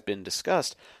has been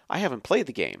discussed, I haven't played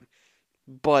the game,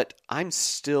 but I'm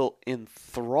still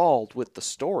enthralled with the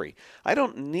story. I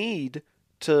don't need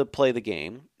to play the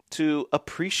game to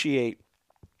appreciate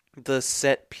the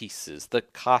set pieces, the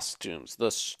costumes, the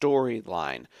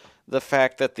storyline, the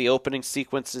fact that the opening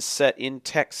sequence is set in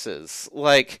Texas.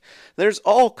 Like, there's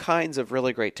all kinds of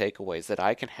really great takeaways that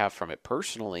I can have from it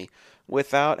personally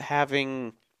without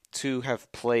having to have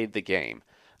played the game.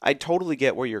 I totally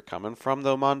get where you're coming from,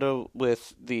 though, Mondo,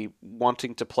 with the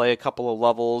wanting to play a couple of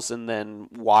levels and then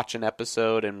watch an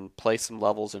episode and play some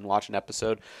levels and watch an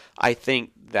episode. I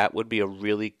think that would be a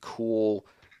really cool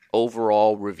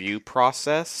overall review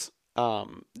process,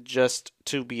 just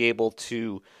to be able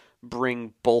to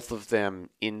bring both of them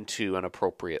into an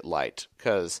appropriate light.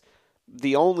 Because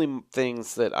the only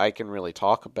things that I can really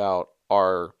talk about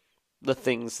are the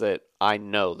things that I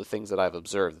know, the things that I've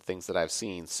observed, the things that I've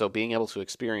seen. So being able to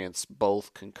experience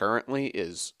both concurrently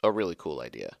is a really cool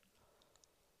idea.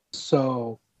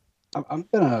 So I'm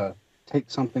going to take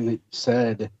something that you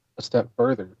said a step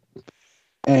further.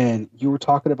 And you were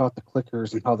talking about the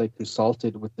clickers and how they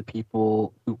consulted with the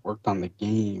people who worked on the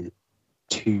game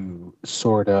to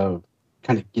sort of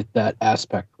kind of get that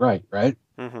aspect right?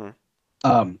 Mm-hmm.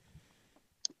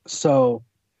 So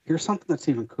here's something that's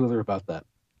even cooler about that.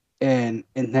 And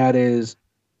that is,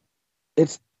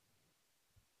 it's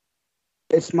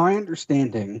my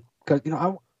understanding, because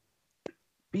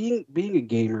being a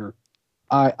gamer,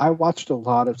 I watched a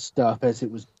lot of stuff as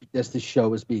the show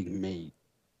was being made,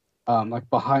 like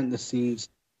behind the scenes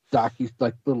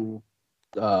like little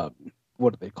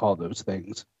what do they call those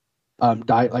things?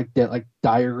 Like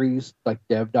diaries, like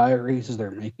dev diaries as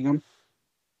they're making them,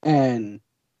 and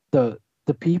the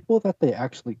people that they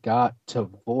actually got to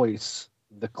voice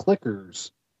the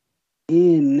clickers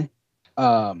in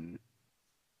the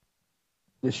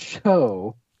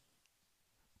show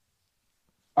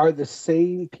are the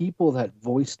same people that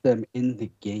voiced them in the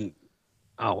game.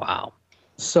 Oh wow.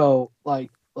 So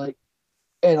like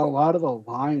and a lot of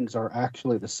the lines are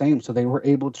actually the same, so they were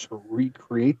able to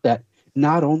recreate that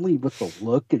not only with the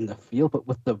look and the feel, but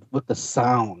with the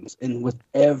sounds and with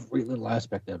every little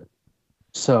aspect of it.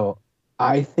 So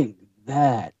I think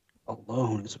that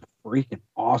alone is freaking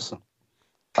awesome.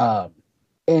 And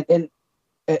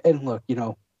look,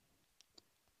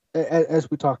 as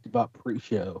we talked about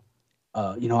pre-show,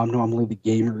 I'm normally the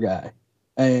gamer guy,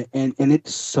 and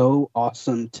it's so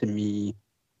awesome to me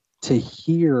to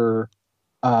hear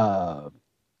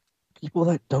people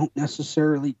that don't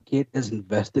necessarily get as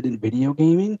invested in video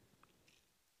gaming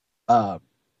to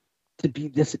be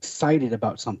this excited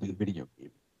about something video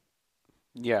game.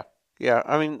 Yeah.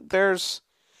 I mean, there's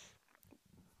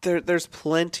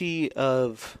plenty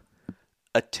of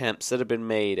attempts that have been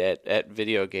made at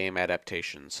video game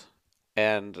adaptations,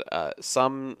 and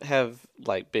some have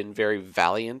been very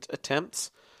valiant attempts,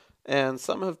 and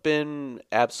some have been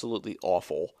absolutely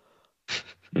awful.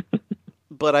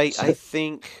 But I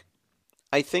think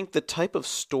the type of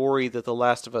story that The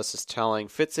Last of Us is telling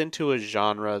fits into a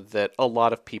genre that a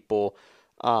lot of people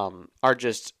are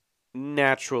just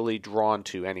naturally drawn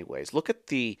to anyways. Look at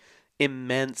the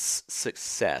immense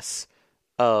success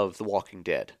of The Walking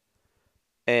Dead,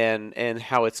 and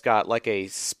how it's got a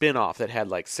spin-off that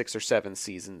had 6 or 7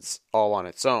 seasons all on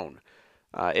its own.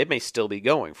 It may still be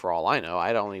going for all I know.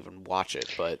 I don't even watch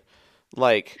it, but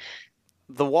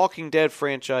The Walking Dead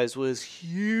franchise was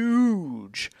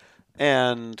huge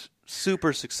and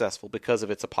super successful because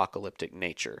of its apocalyptic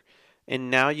nature.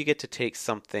 And now you get to take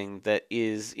something that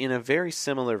is in a very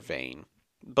similar vein,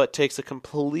 but takes a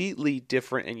completely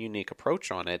different and unique approach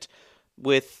on it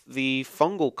with the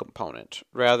fungal component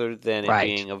rather than it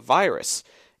being a virus.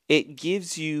 It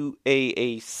gives you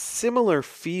a similar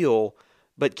feel,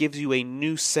 but gives you a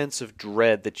new sense of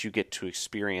dread that you get to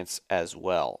experience as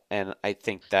well. And I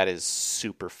think that is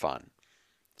super fun.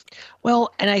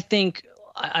 Well, and I think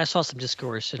I saw some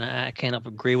discourse, and I kind of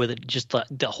agree with it. Just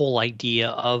the whole idea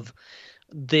of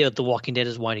the Walking Dead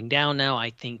is winding down now.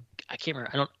 I think I can't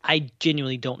remember. I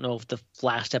genuinely don't know if the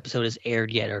last episode has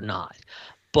aired yet or not,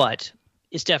 but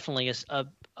it's definitely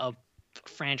a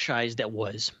franchise that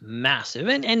was massive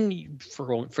and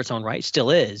for its own right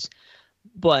still is,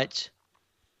 but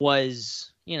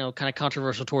was kind of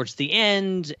controversial towards the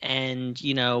end, and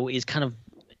is kind of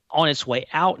on its way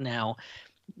out now.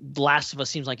 The Last of Us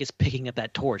seems like it's picking up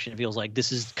that torch, and it feels like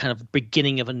this is kind of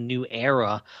beginning of a new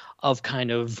era of kind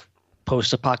of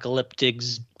post-apocalyptic,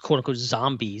 quote-unquote,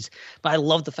 zombies. But I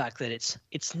love the fact that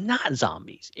it's not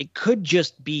zombies. It could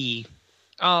just be,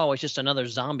 oh, it's just another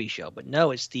zombie show. But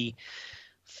no, it's the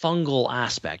fungal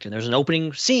aspect. And there's an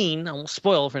opening scene. I won't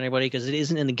spoil it for anybody because it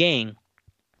isn't in the game.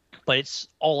 But it's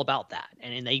all about that.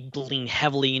 And they lean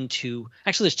heavily into –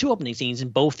 actually, there's 2 opening scenes in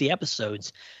both the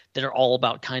episodes that are all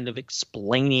about kind of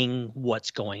explaining what's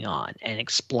going on and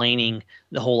explaining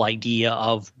the whole idea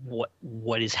of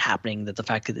what is happening, that the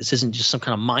fact that this isn't just some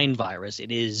kind of mind virus.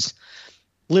 It is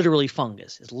literally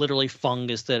fungus. It's literally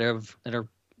fungus that are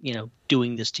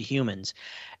doing this to humans.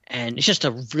 And it's just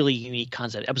a really unique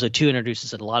concept. Episode 2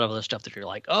 introduces a lot of other stuff that you're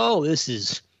like, oh, this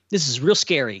is real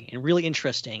scary and really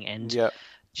interesting. And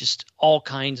just all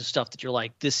kinds of stuff that you're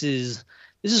like, this is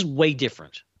way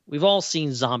different. We've all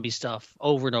seen zombie stuff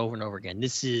over and over and over again.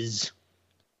 This is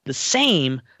the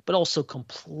same, but also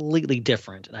completely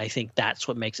different. And I think that's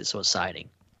what makes it so exciting.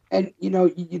 And,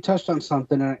 you touched on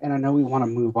something, and I know we want to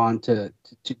move on to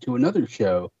another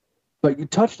show, but you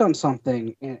touched on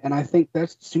something, and I think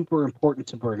that's super important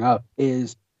to bring up,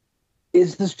 is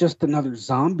this just another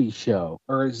zombie show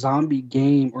or a zombie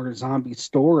game or a zombie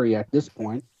story at this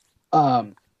point?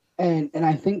 And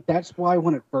I think that's why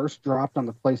when it first dropped on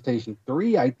the PlayStation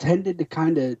 3, I tended to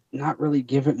kind of not really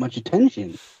give it much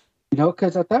attention,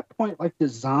 because at that point, like the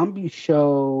zombie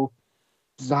show,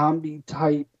 zombie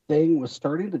type thing was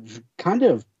starting to kind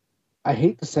of, I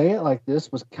hate to say it like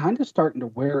this, was kind of starting to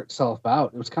wear itself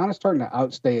out. It was kind of starting to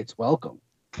outstay its welcome.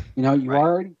 You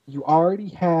already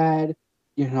had,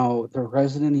 the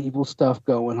Resident Evil stuff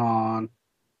going on.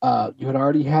 You had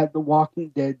already had the Walking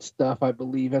Dead stuff, I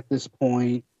believe, at this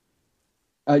point.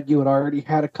 You had already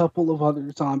had a couple of other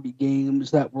zombie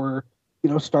games that were,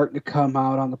 starting to come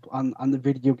out on the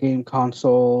video game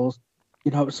consoles.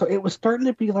 So it was starting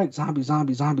to be like zombie.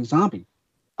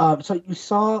 So you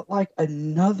saw like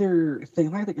another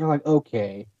thing like that. You're like,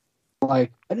 okay,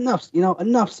 like enough's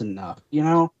enough.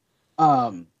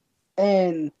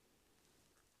 And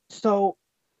so,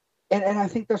 and I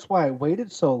think that's why I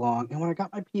waited so long. And when I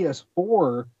got my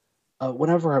PS4,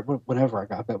 whenever I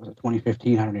got that, was it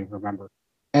 2015? I don't even remember.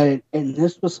 And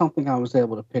this was something I was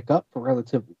able to pick up for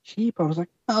relatively cheap. I was like,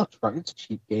 I'll try. It's a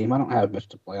cheap game. I don't have much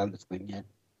to play on this thing yet.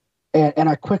 And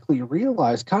I quickly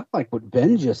realized, kind of like what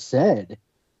Ben just said,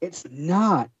 it's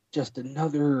not just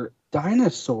another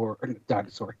dinosaur.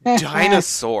 Dinosaur.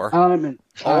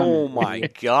 Oh my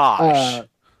gosh.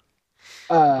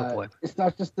 Oh boy. It's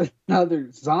not just another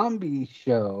zombie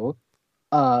show.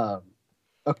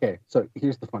 Okay, so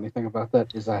here's the funny thing about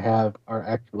that is I have our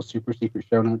actual super secret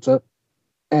show notes up.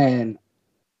 And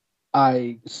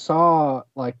I saw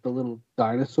like the little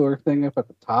dinosaur thing up at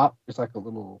the top. It's like a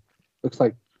little, looks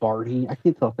like Barney. I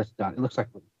can't tell if that's done. It looks like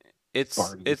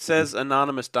Barney. It says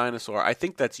anonymous dinosaur. I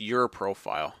think that's your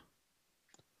profile.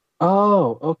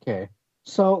 Oh, okay.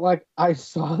 So like I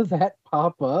saw that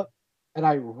pop up and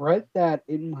I read that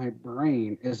in my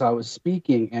brain as I was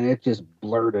speaking and it just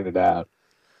blurted it out.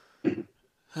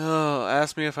 Oh,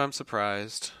 ask me if I'm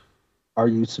surprised. Are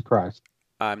you surprised?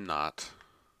 I'm not.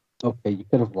 Okay, you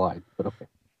could have lied, but okay.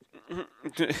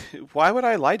 Why would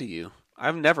I lie to you?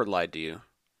 I've never lied to you.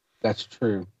 That's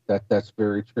true. That's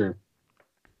very true.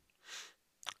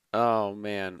 Oh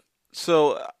man.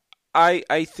 So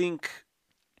I think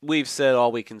we've said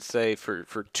all we can say for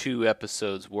 2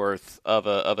 episodes worth of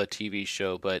a TV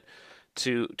show, but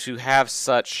to have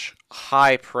such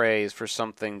high praise for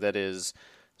something that is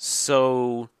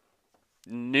so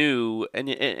new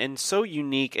and so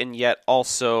unique, and yet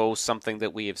also something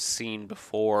that we have seen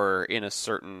before in a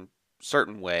certain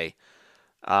way.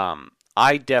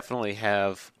 I definitely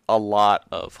have a lot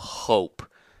of hope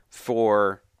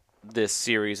for this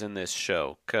series and this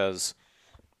show because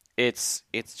it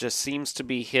just seems to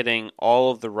be hitting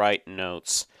all of the right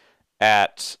notes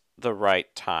at the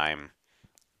right time.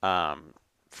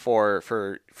 For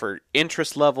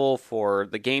interest level, for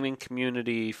the gaming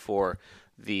community, for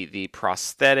the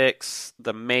prosthetics,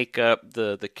 the makeup,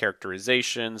 the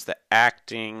characterizations, the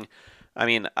acting. I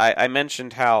mean, I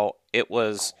mentioned how it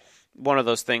was one of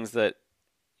those things that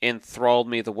enthralled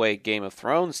me the way Game of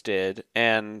Thrones did,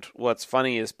 and what's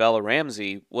funny is Bella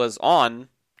Ramsey was on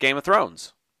Game of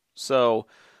Thrones. So,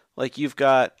 like, you've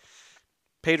got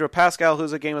Pedro Pascal,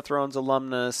 who's a Game of Thrones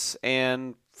alumnus,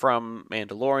 and from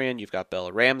Mandalorian, you've got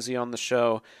Bella Ramsey on the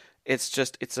show.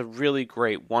 It's a really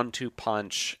great 1-2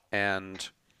 punch, and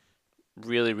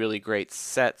really, really great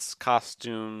sets,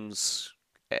 costumes,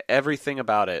 everything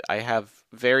about it. I have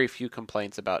very few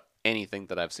complaints about anything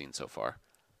that I've seen so far.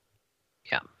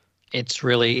 Yeah. It's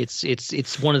really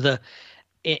it's one of the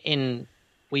in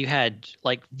we had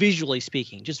like visually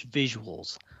speaking, just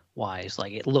visuals wise,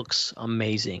 like it looks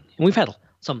amazing, and we've had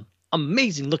some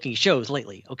amazing looking shows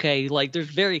lately. Okay, like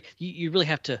there's you really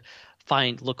have to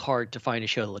look hard to find a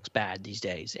show that looks bad these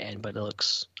days, but it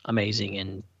looks amazing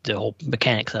and the whole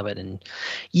mechanics of it. And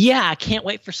yeah, I can't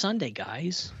wait for Sunday,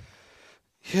 guys.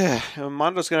 Yeah,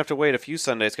 Mondo's gonna have to wait a few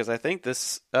Sundays because I think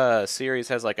this series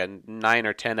has like a 9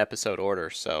 or 10 episode order,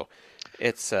 so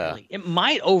it's Really. It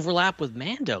might overlap with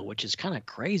Mando, which is kind of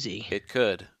crazy. It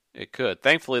could.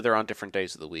 Thankfully, they're on different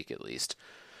days of the week at least.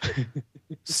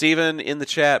 Steven in the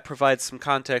chat provides some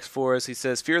context for us. He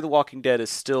says, Fear the Walking Dead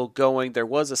is still going. There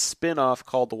was a spin-off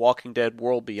called The Walking Dead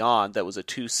World Beyond that was a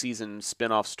 2-season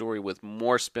spin-off story with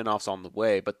more spin-offs on the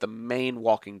way, but the main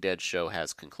Walking Dead show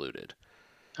has concluded.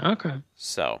 Okay.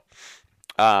 So,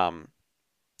 I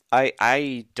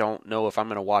don't know if I'm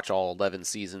going to watch all 11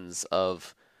 seasons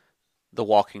of The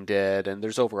Walking Dead, and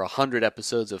there's over 100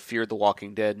 episodes of Fear the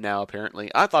Walking Dead now,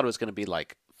 apparently. I thought it was going to be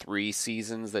like 3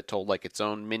 seasons that told like its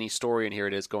own mini story, and here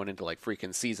it is going into like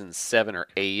freaking season 7 or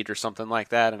 8 or something like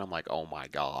that, and I'm like, oh my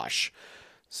gosh.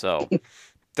 So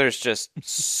there's just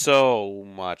so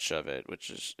much of it,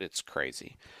 it's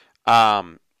crazy.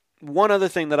 One other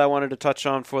thing that I wanted to touch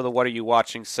on for the What Are You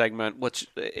Watching segment, which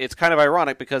it's kind of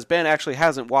ironic because Ben actually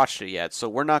hasn't watched it yet, so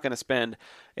we're not going to spend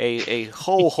a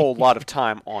whole lot of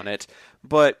time on it,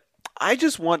 but I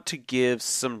just want to give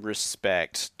some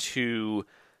respect to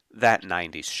that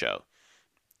 90s show.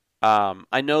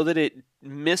 I know that it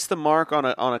missed the mark on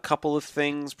a couple of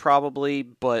things probably,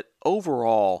 but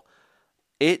overall,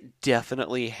 it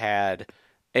definitely had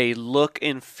a look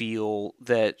and feel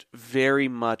that very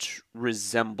much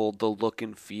resembled the look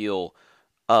and feel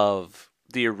of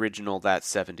the original That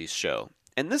 70s Show.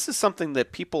 And this is something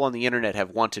that people on the internet have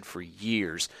wanted for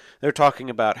years. They're talking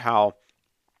about how,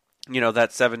 That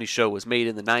 70s Show was made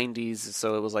in the 90s,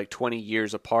 so it was like 20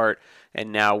 years apart,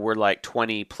 and now we're like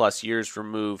 20 plus years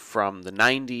removed from the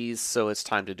 90s, so it's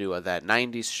time to do a That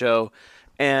 90s Show.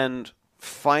 And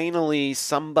finally,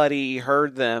 somebody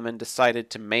heard them and decided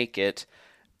to make it.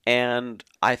 And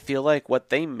I feel like what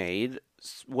they made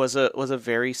was a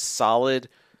very solid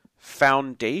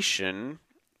foundation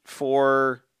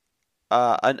for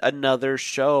another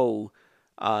show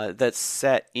that's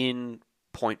set in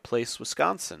Point Place,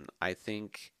 Wisconsin. I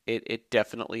think it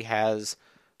definitely has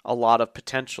a lot of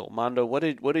potential. Mondo, what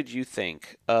did you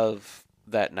think of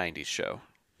that 90s show?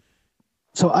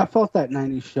 So I felt that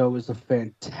 90s show was a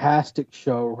fantastic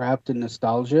show wrapped in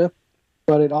nostalgia.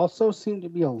 But it also seemed to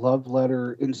be a love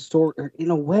letter in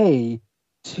a way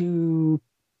to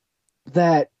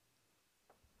that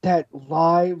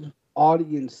live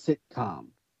audience sitcom.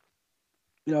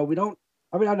 I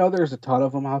know there's a ton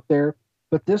of them out there,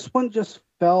 but this one just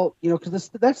felt, because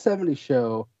that 70s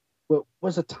show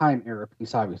was a time era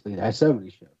piece, obviously. That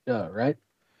 70s show, right?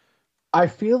 I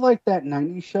feel like that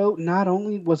 90s show, not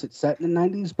only was it set in the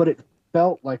 90s, but it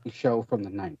felt like a show from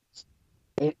the 90s.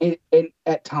 It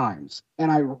at times,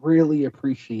 and I really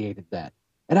appreciated that.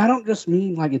 And I don't just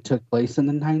mean like it took place in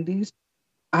the 90s.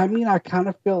 I mean, I kind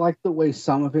of feel like the way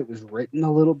some of it was written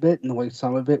a little bit and the way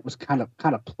some of it was kind of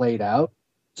played out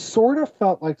sort of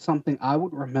felt like something I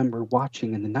would remember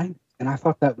watching in the 90s. And I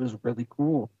thought that was really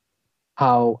cool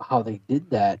how they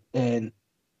did that. And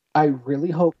I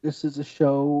really hope this is a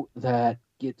show that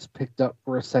gets picked up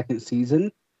for a second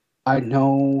season. I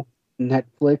know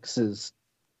Netflix is,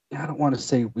 I don't want to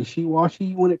say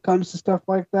wishy-washy when it comes to stuff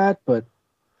like that, but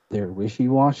they're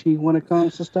wishy-washy when it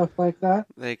comes to stuff like that.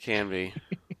 They can be.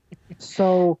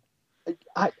 So,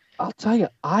 I'll tell you,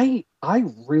 I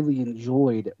really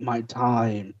enjoyed my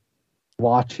time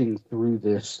watching through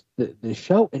this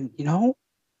show, and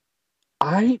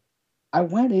I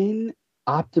went in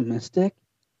optimistic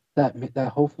that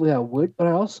hopefully I would, but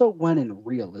I also went in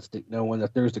realistic, knowing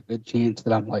that there's a good chance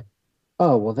that I'm like,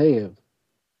 oh well, they have,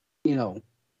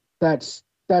 that's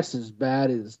as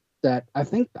bad as that. I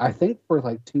think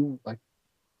for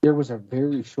there was a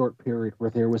very short period where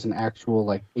there was an actual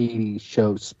 80s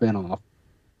show spinoff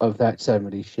of that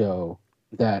 70s show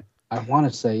that I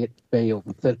want to say it failed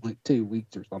within 2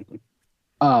 weeks or something.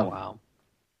 Oh wow.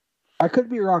 I could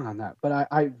be wrong on that, but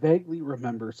I vaguely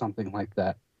remember something like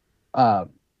that. I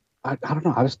don't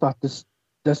know. I just thought this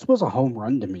was a home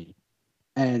run to me,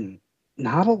 and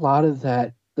not a lot of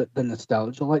the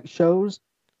nostalgia shows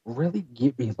really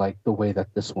get me like the way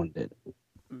that this one did.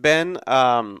 Ben,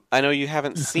 I know you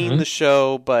haven't seen the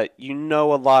show, but you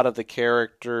know a lot of the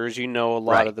characters, you know a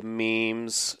lot of the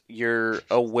memes, you're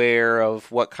aware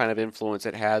of what kind of influence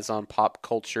it has on pop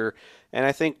culture, and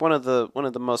I think one of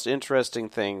the most interesting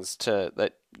things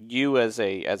that you as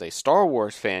a Star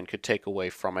Wars fan could take away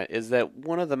from it is that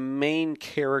one of the main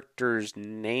characters'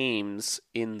 names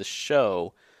in the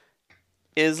show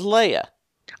is Leia.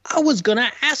 I was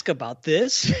gonna ask about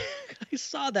this. I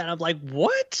saw that. I'm like,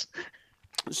 what?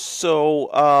 So,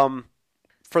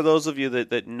 for those of you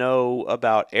that know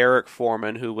about Eric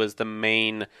Foreman, who was the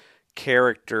main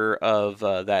character of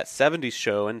that 70s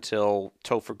show until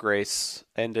Topher Grace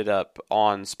ended up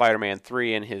on Spider-Man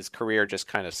 3 and his career just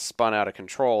kind of spun out of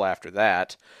control after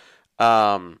that,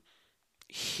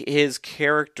 his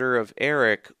character of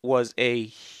Eric was a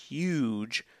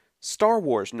huge Star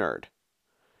Wars nerd.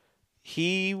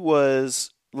 He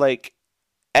was like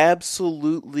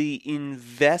absolutely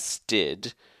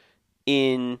invested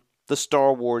in the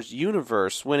Star Wars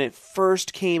universe when it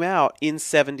first came out in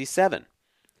 77.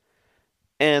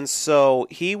 And so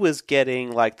he was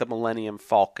getting like the Millennium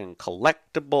Falcon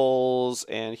collectibles,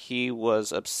 and he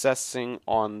was obsessing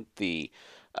on the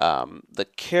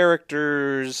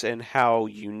characters and how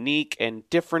unique and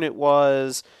different it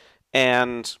was.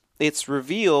 And it's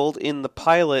revealed in the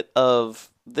pilot of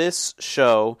this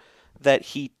show that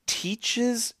he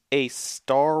teaches a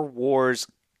Star Wars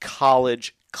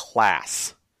college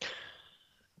class.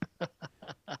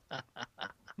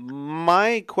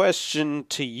 My question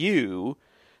to you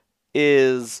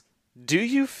is, do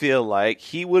you feel like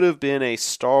he would have been a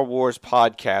Star Wars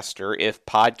podcaster if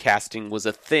podcasting was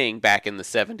a thing back in the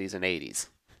 70s and 80s?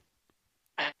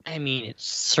 I mean, it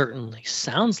certainly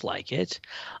sounds like it.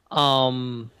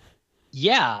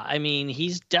 Yeah, I mean,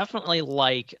 he's definitely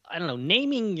like, I don't know,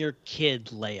 naming your kid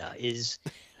Leia is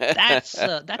that's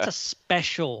a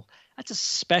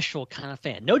special kind of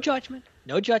fan. No judgment.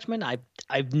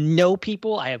 I know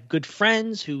people. I have good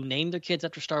friends who name their kids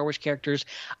after Star Wars characters.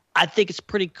 I think it's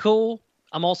pretty cool.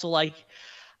 I'm also like,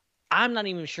 I'm not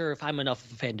even sure if I'm enough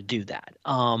of a fan to do that.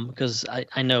 Because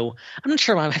I know I'm not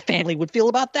sure how my family would feel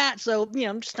about that. So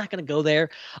I'm just not going to go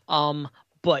there.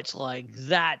 But like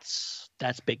that's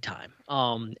big time.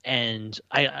 And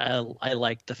I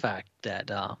like the fact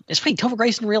that it's funny. Topher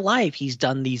Grace in real life, he's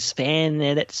done these fan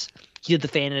edits. He did the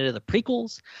fan edit of the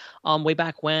prequels, way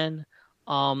back when.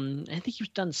 I think he's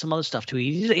done some other stuff too.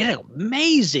 He had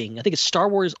amazing. I think it's Star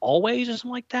Wars Always or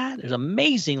something like that. There's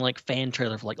amazing like fan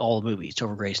trailer for like all the movies.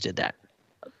 Topher Grace did that.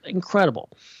 Incredible.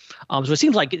 So it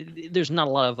seems like there's not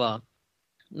a lot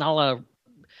of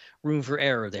room for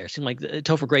error there. It seems like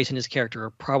Topher Grace and his character are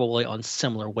probably on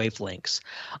similar wavelengths.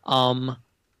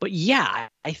 But yeah,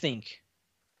 I think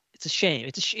it's a shame.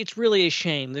 It's really a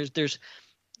shame. There's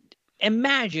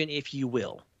imagine, if you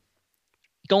will,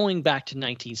 going back to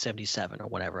 1977 or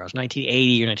whatever, it was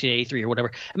 1980 or 1983 or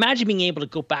whatever. Imagine being able to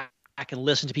go back and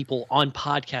listen to people on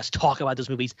podcasts talk about those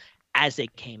movies as they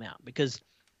came out, because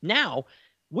now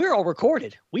we're all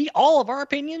recorded. All of our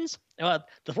opinions, The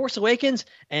Force Awakens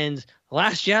and The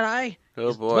Last Jedi,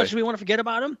 as much as we want to forget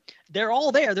about them, they're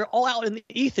all there. They're all out in the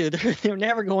ether. They're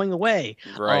never going away.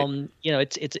 Right.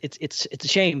 It's a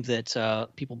shame that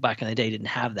people back in the day didn't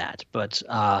have that. But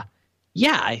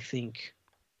yeah, I think.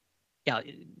 Yeah,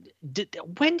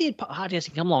 when did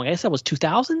podcasting come along? I guess that was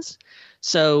 2000s.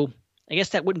 So I guess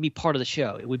that wouldn't be part of the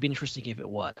show. It would be interesting if it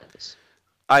was.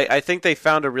 I think they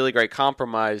found a really great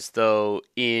compromise, though,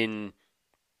 in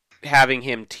having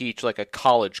him teach like a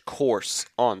college course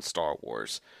on Star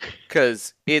Wars,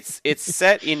 because it's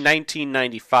set in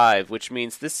 1995, which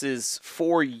means this is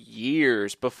 4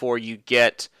 years before you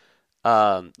get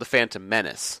the Phantom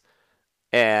Menace.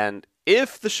 And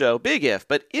if the show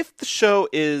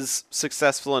is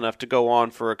successful enough to go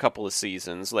on for a couple of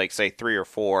seasons, like say 3 or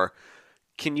 4,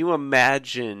 can you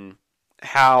imagine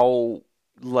how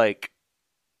like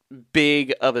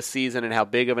big of a season and how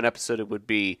big of an episode it would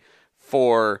be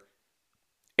for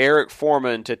Eric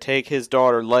Foreman to take his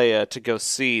daughter Leia to go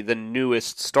see the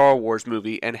newest Star Wars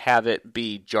movie and have it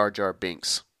be Jar Jar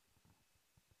Binks?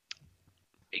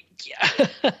 Yeah,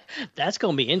 that's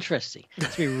going to be interesting.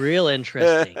 It's going to be real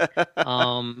interesting.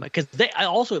 Because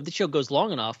if the show goes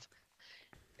long enough,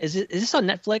 is this on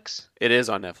Netflix? It is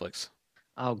on Netflix.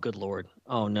 Oh, good Lord.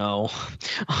 Oh, no.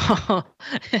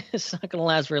 It's not going to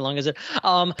last very long, is it?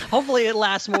 Hopefully it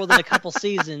lasts more than a couple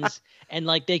seasons, and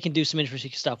like they can do some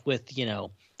interesting stuff with,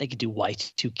 they could do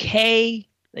Y2K,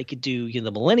 they could do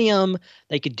the Millennium,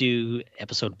 they could do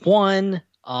Episode 1,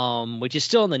 which is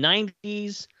still in the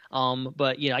 90s.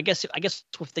 But I guess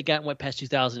if they went past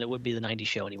 2000, it wouldn't be the 90s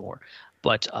show anymore.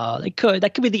 But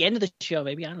that could be the end of the show,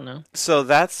 maybe. I don't know. So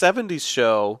that 70s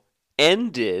show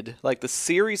ended, like the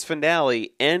series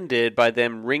finale ended by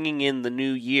them ringing in the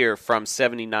new year from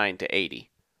 79 to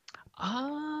 80.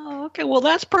 Oh, okay. Well,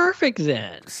 that's perfect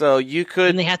then. So you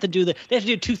could. And they have to do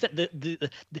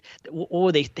what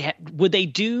would would they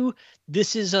do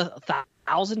this is a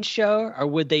 1,000 show, or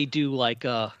would they do like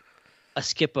a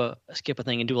skip a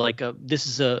thing and do like this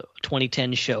is a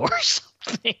 2010 show or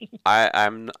something?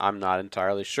 I'm not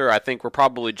entirely sure. I think we're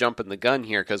probably jumping the gun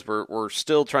here because we're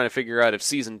still trying to figure out if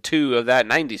season 2 of that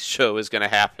 90s show is going to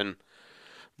happen.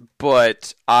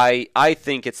 But I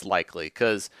think it's likely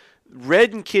because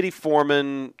Red and Kitty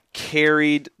Foreman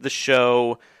carried the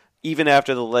show even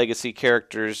after the legacy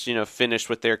characters, finished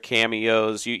with their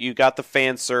cameos. You got the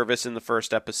fan service in the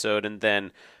first episode, and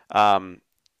then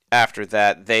after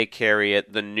that, they carry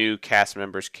it. The new cast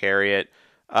members carry it.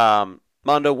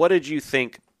 Mondo, what did you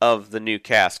think of the new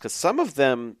cast? Because some of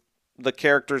them, the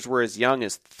characters were as young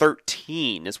as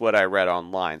 13, is what I read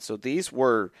online. So these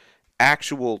were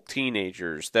actual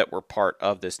teenagers that were part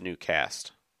of this new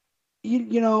cast.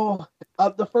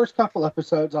 The first couple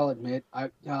episodes, I'll admit, I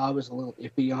was a little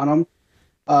iffy on them.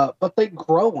 But they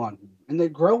grow on you. And they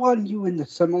grow on you in the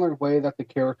similar way that the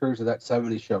characters of that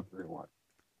 70s show grew on.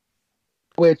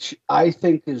 Which I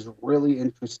think is really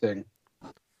interesting.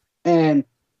 And,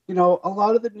 a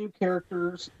lot of the new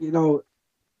characters,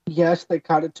 yes, they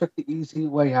kind of took the easy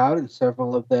way out, and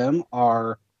several of them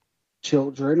are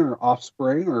children or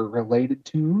offspring or related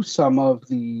to some of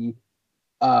the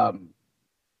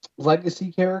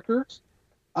legacy characters,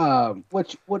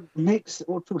 which would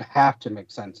have to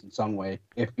make sense in some way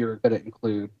if you're going to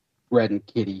include Red and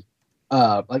Kitty.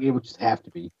 It would just have to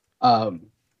be. But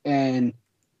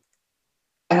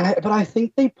I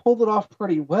think they pulled it off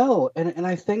pretty well, and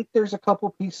I think there's a couple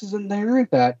pieces in there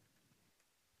that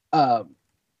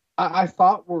I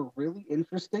thought were really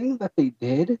interesting that they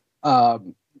did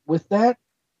with that,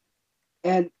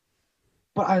 but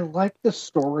I like the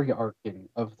story arcing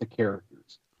of the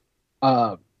characters.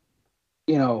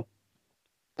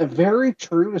 Very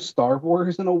true to Star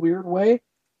Wars in a weird way,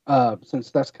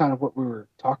 since that's kind of what we were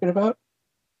talking about.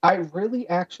 I really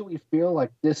actually feel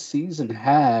like this season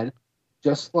had,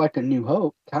 just like A New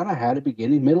Hope, kind of had a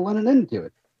beginning, middle, and an end to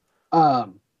it.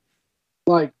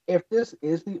 If this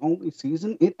is the only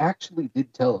season, it actually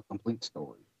did tell a complete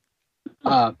story.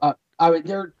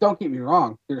 Don't get me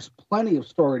wrong, there's plenty of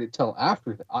story to tell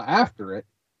after it,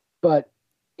 but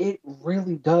it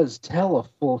really does tell a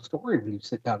full story when you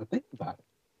sit down and think about it,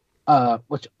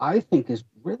 which I think is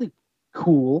really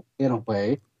cool in a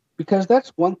way, because that's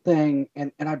one thing,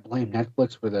 and I blame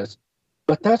Netflix for this,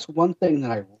 but that's one thing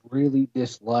that I really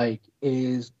dislike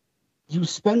is you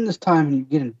spend this time and you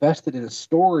get invested in a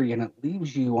story and it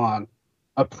leaves you on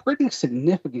a pretty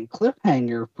significant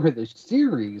cliffhanger for the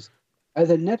series, and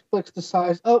then Netflix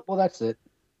decides, oh, well, that's it.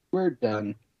 We're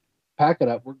done. Pack it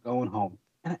up. We're going home.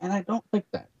 And I don't like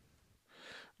that.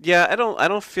 Yeah, I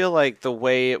don't feel like the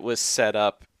way it was set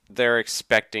up, they're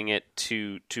expecting it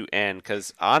to end.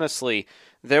 Because honestly,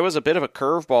 there was a bit of a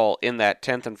curveball in that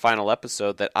 10th and final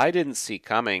episode that I didn't see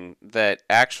coming that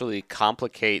actually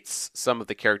complicates some of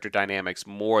the character dynamics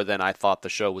more than I thought the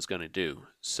show was going to do.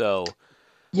 So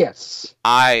yes,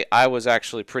 I was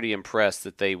actually pretty impressed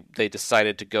that they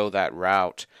decided to go that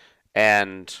route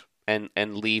and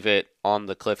leave it on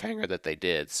the cliffhanger that they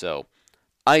did. So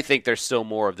I think there's still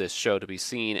more of this show to be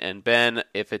seen. And Ben,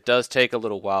 if it does take a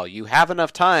little while, you have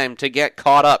enough time to get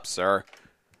caught up, sir.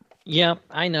 Yeah,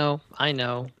 I know.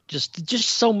 Just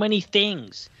so many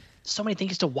things. So many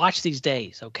things to watch these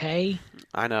days, okay?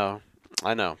 I know.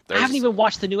 I haven't even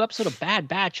watched the new episode of Bad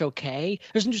Batch, okay?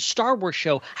 There's a new Star Wars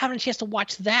show. I haven't had a chance to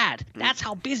watch that. That's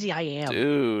how busy I am.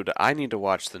 Dude, I need to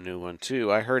watch the new one,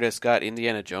 too. I heard it's got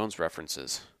Indiana Jones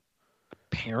references.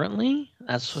 Apparently?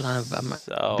 That's what I'm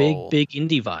so, big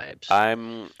indie vibes.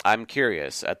 I'm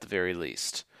curious, at the very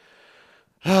least.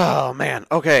 Oh, man.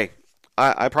 Okay.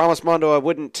 I promised Mondo I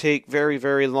wouldn't take very,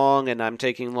 very long, and I'm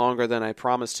taking longer than I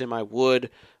promised him I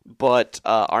would. But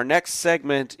our next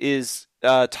segment is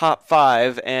top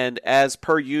 5, and as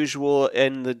per usual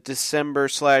in the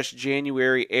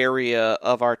December/January area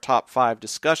of our top 5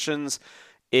 discussions,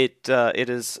 it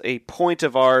is a point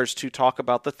of ours to talk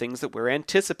about the things that we're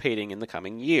anticipating in the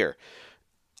coming year.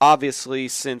 Obviously,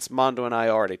 since Mondo and I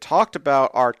already talked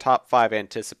about our top 5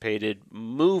 anticipated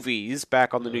movies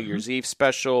back on the New Year's Eve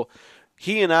special,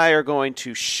 he and I are going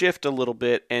to shift a little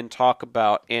bit and talk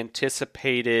about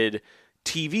anticipated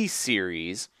TV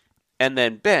series, and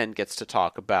then Ben gets to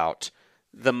talk about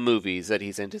the movies that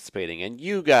he's anticipating, and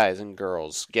you guys and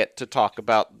girls get to talk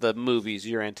about the movies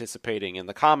you're anticipating in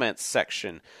the comments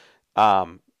section.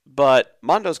 But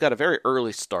Mondo's got a very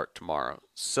early start tomorrow,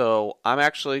 so I'm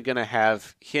actually going to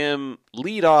have him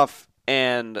lead off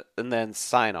and then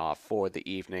sign off for the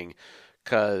evening,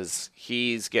 because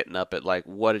he's getting up at, like,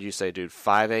 what did you say, dude?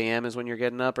 5 a.m. is when you're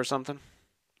getting up or something?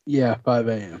 Yeah, 5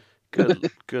 a.m.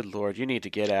 Good Lord, you need to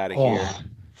get out of Oh. here.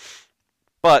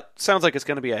 But sounds like it's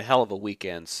going to be a hell of a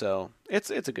weekend, so it's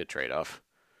a good trade-off.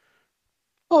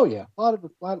 Oh yeah, a lot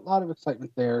of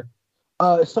excitement there.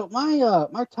 So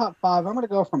my top five, I'm gonna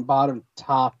go from bottom to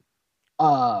top.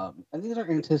 And these are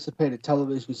anticipated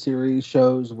television series,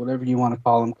 shows, whatever you want to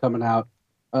call them, coming out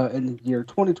in the year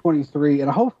 2023, and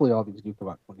hopefully all these do come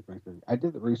out in 2023. I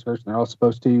did the research, and they're all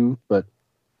supposed to, but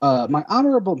my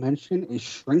honorable mention is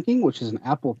Shrinking, which is an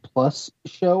Apple Plus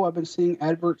show I've been seeing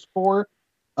adverts for,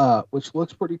 which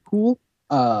looks pretty cool.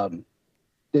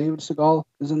 David Segal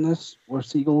is in this, or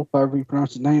Siegel, however you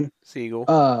pronounce his name.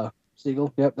 Siegel.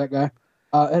 Siegel, yep, that guy.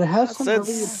 And it I has some said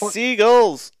really important.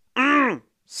 seagulls.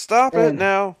 Stop it And-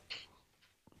 now.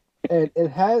 And it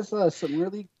has some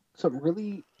really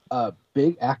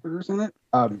big actors in it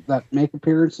that make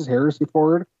appearances. Harrison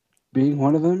Ford being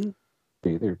one of them.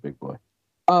 Hey there, big boy.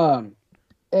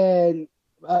 And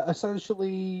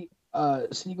essentially,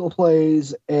 Siegel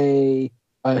plays a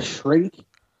shrink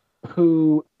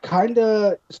who kind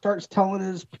of starts telling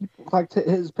his people, like to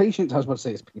his patients. I was about to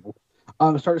say his people.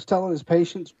 Starts telling his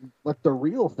patients like the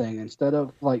real thing instead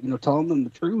of like telling them the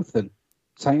truth and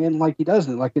saying like he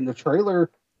doesn't. Like in the trailer,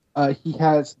 he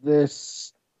has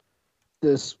this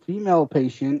female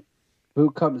patient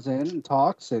who comes in and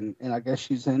talks, and I guess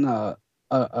she's in a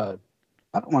I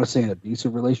don't want to say an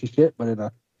abusive relationship,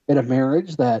 but in a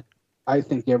marriage that I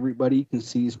think everybody can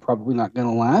see is probably not going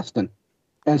to last. And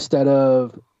instead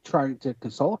of trying to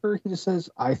console her, he just says,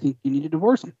 "I think you need to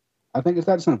divorce him." I think it's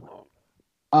that simple.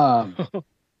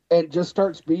 And just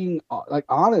starts being like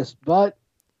honest, but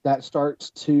that starts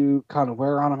to kind of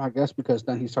wear on him, I guess, because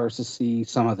then he starts to see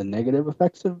some of the negative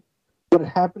effects of what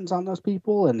happens on those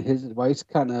people, and his advice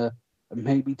kind of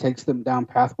maybe takes them down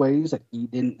pathways that he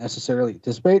didn't necessarily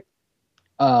anticipate.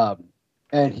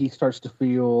 And he starts to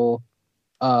feel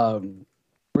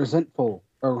resentful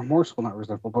or remorseful, not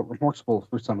resentful, but remorseful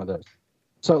for some of those.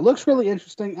 So it looks really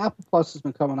interesting. Apple Plus has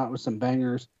been coming out with some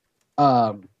bangers.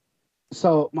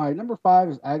 So my number 5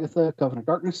 is Agatha, Covenant of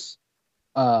Darkness.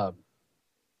 I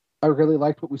really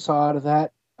liked what we saw out of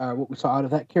that,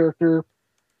 character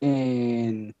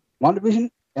in WandaVision,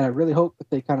 and I really hope that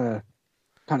they kind of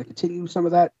continue some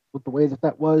of that with the way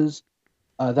that was.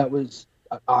 That was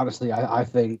honestly, I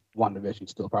think WandaVision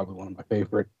is still probably one of my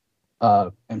favorite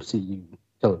MCU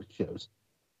television shows.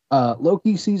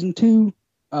 Loki season 2,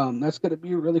 that's going to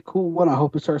be a really cool one. I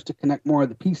hope it starts to connect more of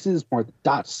the pieces, more of the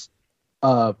dots.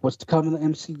 What's to come in the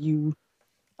MCU.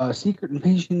 Secret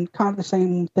Invasion, kind of the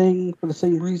same thing for the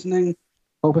same reasoning.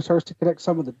 Hope it starts to connect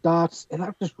some of the dots, and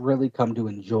I've just really come to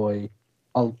enjoy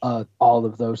all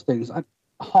of those things.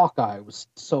 Hawkeye was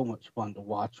so much fun to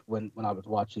watch when I was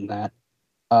watching that.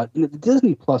 The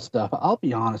Disney Plus stuff, I'll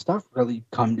be honest, I've really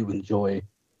come to enjoy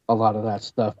a lot of that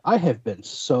stuff. I have been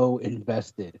so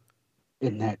invested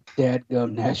in that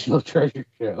dadgum National Treasure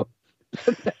show.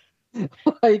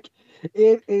 Like,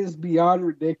 it is beyond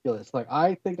ridiculous. Like,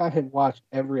 I think I had watched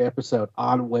every episode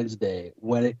on Wednesday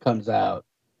when it comes out.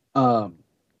 And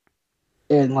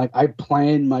like, I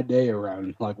planned my day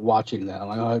around like watching that. I'm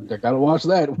like, oh, I gotta watch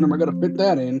that. When am I gonna fit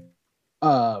that in?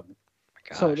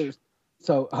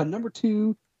 So number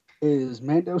 2 is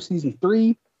Mando season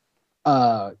 3.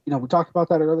 We talked about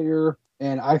that earlier,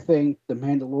 and I think the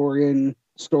Mandalorian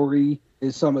story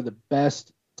is some of the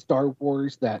best Star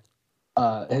Wars that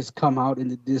has come out in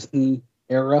the Disney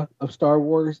era of Star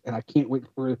Wars, and I can't wait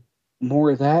for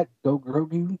more of that. Go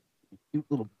Grogu, you cute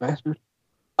little bastard.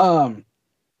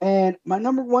 And my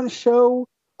number 1 show,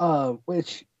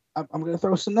 which I'm going to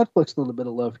throw some Netflix a little bit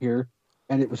of love here,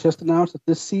 and it was just announced that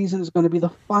this season is going to be the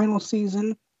final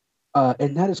season,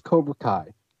 and that is Cobra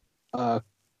Kai. I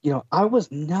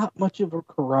was not much of a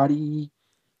karate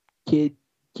kid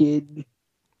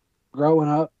growing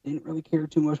up. Didn't really care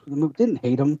too much for the movie. Didn't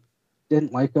hate him.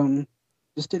 Didn't like him.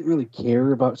 Just didn't really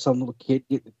care about some little kid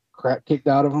getting the crap kicked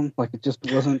out of him. Like, it just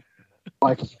wasn't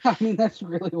like, I mean, that's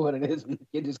really what it is when the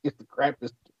kid just gets the crap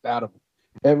just kicked out of him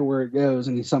everywhere it goes,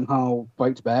 and he somehow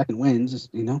fights back and wins,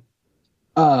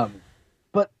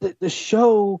 But the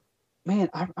show, man,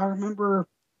 I remember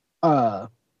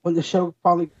when the show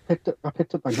finally picked up by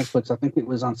Netflix. I think it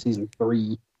was on season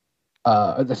 3.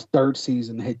 The 3rd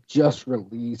season had just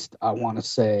released, I want to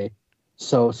say.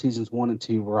 So seasons 1 and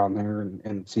 2 were on there,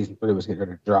 and season 3 was getting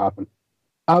ready to drop. And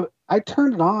I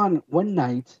turned it on one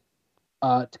night,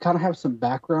 to kind of have some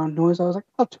background noise. I was like,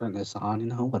 I'll turn this on,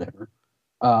 whatever.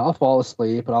 I'll fall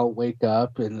asleep and I'll wake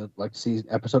up and like see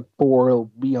episode 4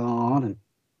 will be on, and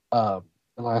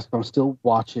last I'm still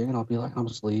watching and I'll be like, I'm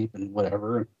asleep and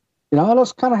whatever. And I'll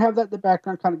just kind of have that in the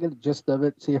background, kind of get the gist of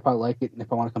it, see if I like it and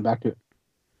if I want to come back to it.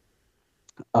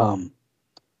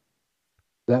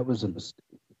 That was a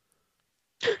mistake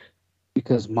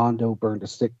because Mondo burned a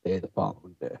sick day the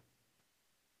following day.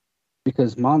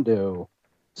 Because Mondo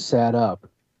sat up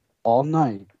all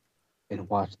night and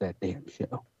watched that damn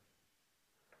show.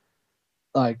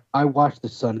 Like, I watched the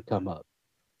sun come up.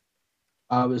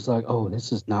 I was like, oh,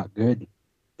 this is not good.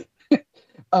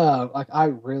 Like, I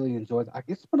really enjoyed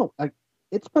it.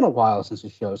 It's been a while since the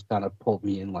show's kind of pulled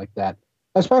me in like that.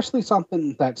 Especially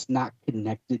something that's not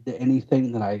connected to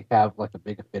anything that I have like a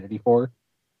big affinity for.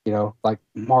 Like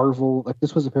Marvel. Like,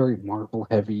 this was a very Marvel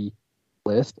heavy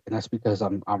list, and that's because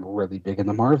I'm really big in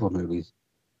the Marvel movies.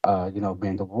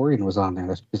 Mandalorian was on there.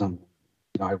 That's because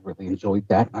I really enjoyed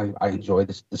that. I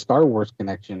enjoyed the Star Wars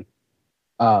connection.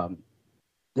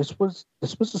 This was a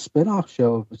spinoff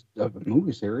show of a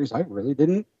movie series I really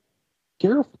didn't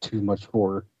care too much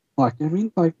for. Like I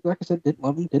said, didn't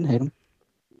love them, didn't hate them,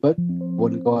 but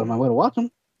wouldn't go out of my way to watch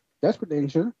them. Desperate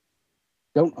Danger.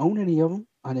 Don't own any of them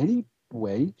on any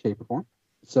way, shape, or form.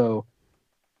 So,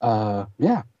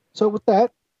 yeah. So with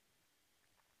that,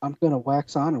 I'm gonna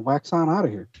wax on and wax on out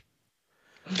of here.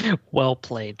 Well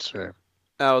played, sir.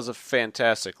 That was a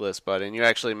fantastic list, bud. And you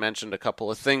actually mentioned a couple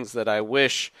of things that I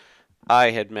wish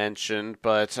I had mentioned,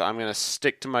 but I'm going to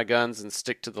stick to my guns and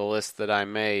stick to the list that I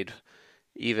made,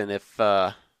 even if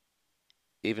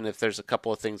there's a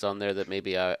couple of things on there that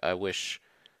maybe I wish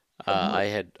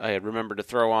I had remembered to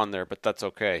throw on there, but that's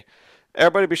okay.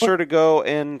 Everybody be sure to go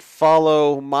and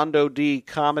follow Mondo D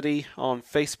Comedy on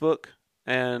Facebook.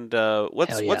 And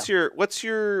what's your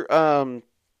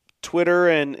Twitter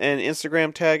and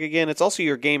Instagram tag again? It's also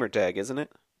your gamer tag, isn't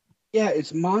it? Yeah,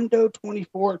 it's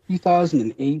Mondo24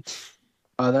 2008.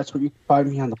 That's where you can find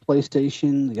me on the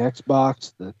PlayStation, the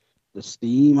Xbox, the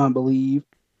Steam, I believe.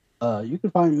 You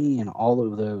can find me in all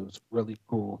of those really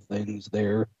cool things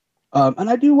there. And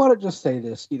I do want to just say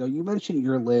this. You mentioned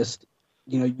your list.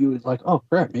 You was like, oh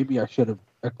crap, maybe I should have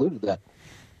included that.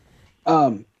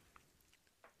 And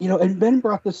Ben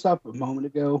brought this up a moment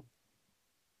ago,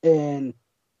 and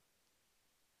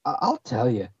I'll tell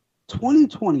you,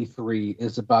 2023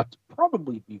 is about to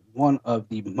probably be one of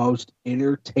the most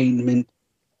entertainment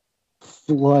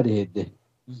flooded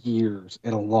years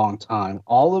in a long time.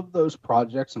 All of those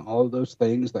projects and all of those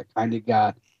things that kind of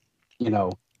got,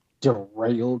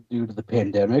 derailed due to the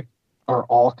pandemic are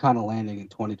all kind of landing in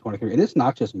 2023. And it's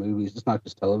not just movies, it's not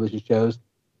just television shows,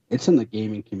 it's in the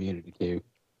gaming community too.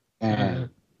 And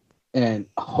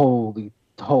holy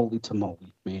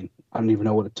tamale, man. I don't even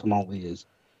know what a tamale is.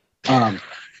 I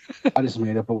just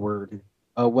made up a word.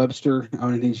 Webster, I'm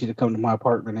gonna need you to come to my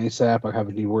apartment ASAP. I have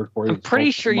a new word for you. I'm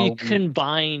pretty sure you can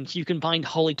bind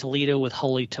Holy Toledo with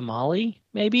Holy Tamale,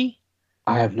 maybe?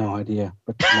 I have no idea.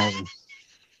 But tamale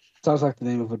sounds like the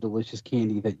name of a delicious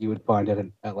candy that you would find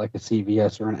at like a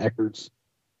CVS or an Eckerd's.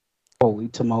 Holy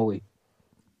Tamale.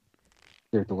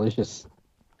 They're delicious.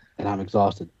 And I'm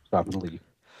exhausted, so I'm gonna leave.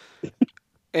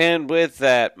 And with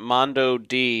that, Mondo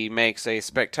D makes a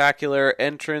spectacular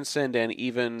entrance and an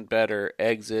even better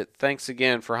exit. Thanks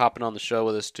again for hopping on the show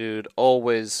with us, dude.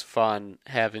 Always fun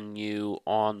having you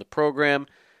on the program.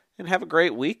 And have a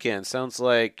great weekend. Sounds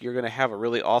like you're going to have a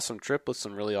really awesome trip with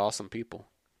some really awesome people.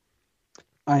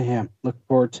 I am. Looking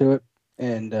forward to it.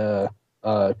 And if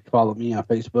you follow me on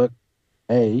Facebook,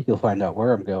 A, you'll find out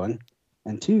where I'm going.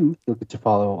 And 2, you'll get to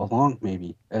follow along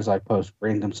maybe as I post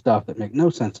random stuff that make no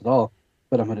sense at all.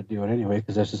 But I'm going to do it anyway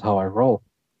because that's just how I roll.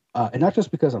 And not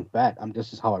just because I'm fat.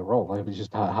 This is how I roll. Like, it's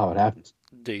just how it happens.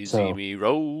 They see me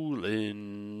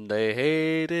rolling. They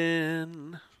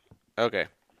hating. Okay.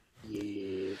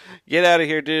 Yeah. Get out of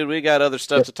here, dude. We got other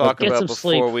stuff to talk about before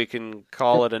sleep. We can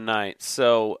call it a night.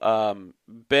 So,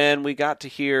 Ben, we got to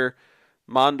hear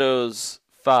Mondo's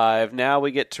 5. Now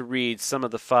we get to read some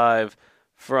of the 5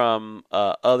 from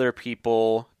other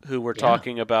people who were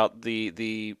talking about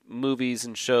the movies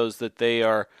and shows that they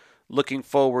are looking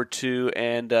forward to.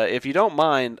 And if you don't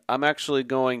mind, I'm actually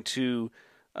going to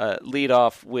lead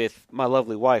off with my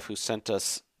lovely wife, who sent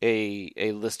us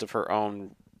a list of her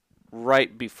own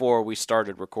right before we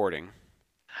started recording.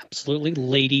 Absolutely,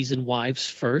 ladies and wives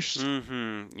first.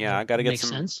 Mm-hmm. Yeah, I got to get some.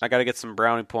 Sense. I got to get some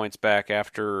brownie points back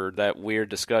after that weird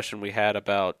discussion we had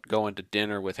about going to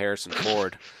dinner with Harrison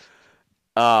Ford.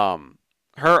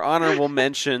 Her honorable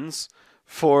mentions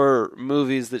for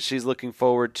movies that she's looking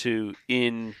forward to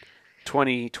in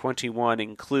 2021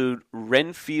 include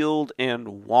Renfield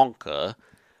and Wonka.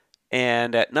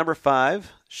 And at number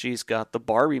 5, she's got the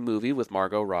Barbie movie with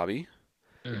Margot Robbie.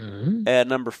 Mm-hmm. At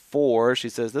number 4, she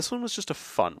says this one was just a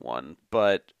fun one,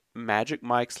 but Magic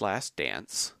Mike's Last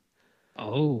Dance.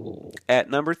 Oh. At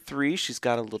number 3, she's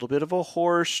got a little bit of a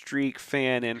horror streak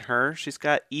fan in her. She's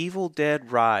got Evil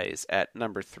Dead Rise at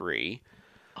number 3.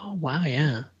 Oh, wow,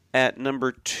 yeah. At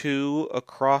number 2,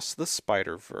 Across the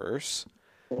Spider-Verse.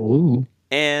 Ooh.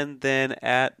 And then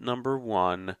at number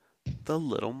 1, The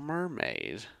Little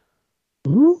Mermaid.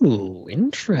 Ooh,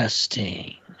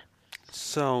 interesting.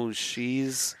 So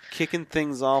she's kicking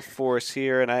things off for us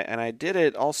here, and I did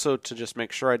it also to just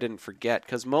make sure I didn't forget,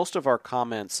 because most of our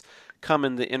comments come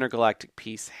in the Intergalactic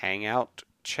Peace Hangout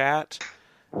chat.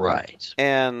 Right.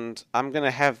 And I'm going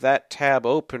to have that tab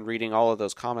open reading all of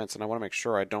those comments, and I want to make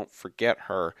sure I don't forget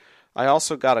her. I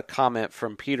also got a comment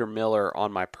from Peter Miller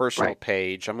on my personal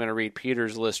page. I'm going to read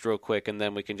Peter's list real quick, and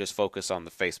then we can just focus on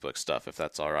the Facebook stuff, if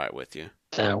that's all right with you.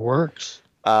 That works.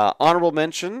 Honorable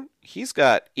mention, he's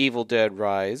got Evil Dead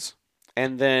Rise,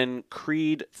 and then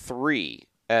Creed 3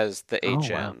 as the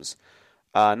HMs.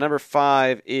 Wow. Number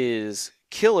 5 is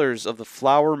Killers of the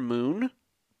Flower Moon.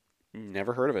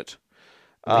 Never heard of it.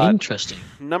 Interesting.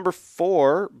 Number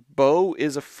 4, Beau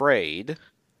is Afraid.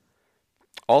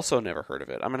 Also never heard of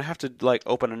it. I'm gonna have to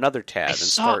open another tab and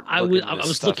start looking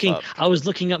this stuff up. I was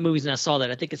looking up movies and I saw that.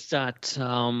 I think it's that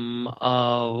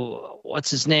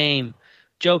what's his name?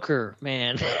 Joker,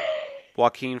 man.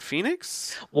 Joaquin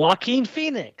Phoenix? Joaquin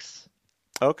Phoenix.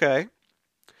 Okay.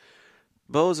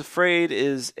 Beau is Afraid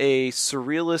is a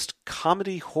surrealist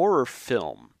comedy horror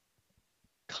film.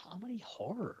 Comedy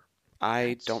horror.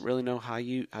 I don't really know how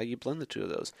you blend the two of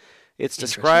those. It's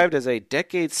described as a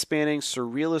decade-spanning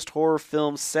surrealist horror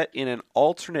film set in an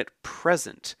alternate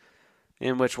present,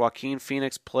 in which Joaquin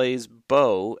Phoenix plays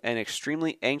Beau, an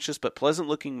extremely anxious but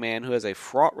pleasant-looking man who has a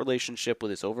fraught relationship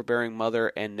with his overbearing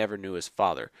mother and never knew his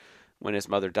father. When his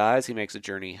mother dies, he makes a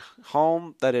journey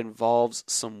home that involves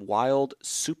some wild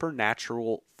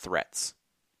supernatural threats.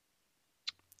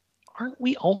 Aren't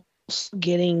we also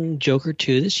getting Joker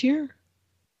 2 this year?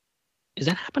 Is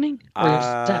that happening? Or is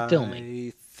that filming?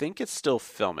 I think it's still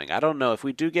filming. I don't know. If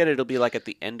we do get it, it'll be at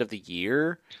the end of the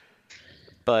year.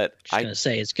 But I was going to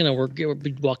say, it's going to work.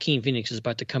 Joaquin Phoenix is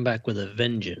about to come back with a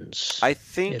vengeance. I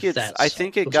think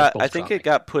it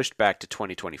got pushed back to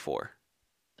 2024.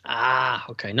 Ah,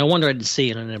 okay. No wonder I didn't see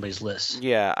it on anybody's list.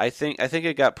 Yeah, I think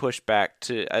it got pushed back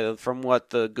to, from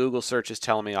what the Google search is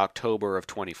telling me, October of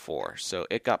 24. So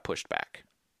it got pushed back.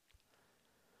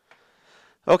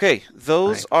 Okay,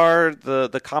 those are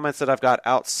the comments that I've got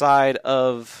outside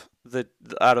of the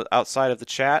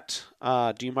chat.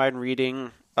 Do you mind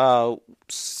reading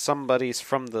somebody's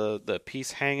from the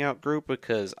Peace Hangout group,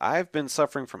 because I've been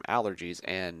suffering from allergies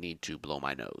and need to blow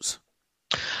my nose.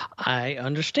 I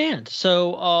understand.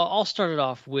 So I'll start it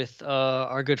off with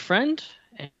our good friend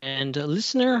and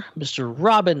listener, Mr.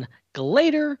 Robin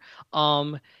Glader.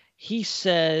 He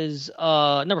says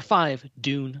number 5,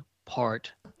 Dune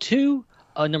Part 2.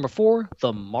 Number 4,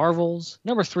 The Marvels.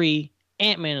 Number 3,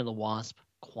 Ant-Man and the Wasp,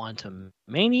 Quantum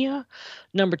Mania.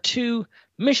 Number 2,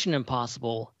 Mission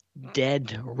Impossible,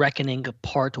 Dead Reckoning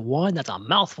Part 1. That's a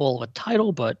mouthful of a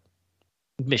title, but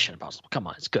Mission Impossible. Come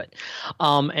on, it's good.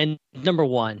 And number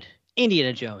 1,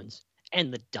 Indiana Jones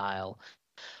and the Dial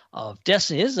of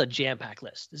Destiny. This is a jam-packed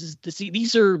list. This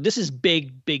is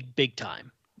big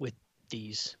time with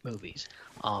these movies.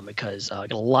 Because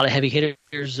got a lot of heavy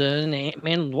hitters, and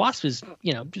Ant-Man and the Wasp is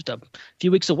just a few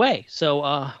weeks away.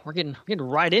 So we're getting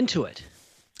right into it.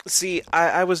 See,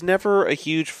 I was never a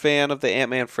huge fan of the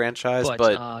Ant-Man franchise,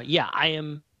 but yeah, I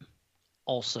am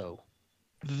also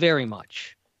very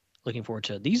much looking forward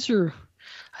to. These are,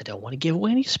 I don't want to give away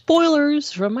any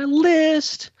spoilers from my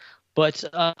list, but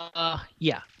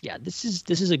yeah, this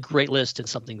is a great list and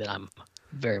something that I'm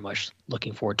very much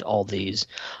looking forward to all these.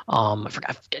 I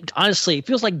forgot. Honestly, it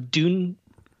feels like Dune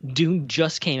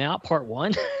just came out, Part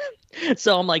 1.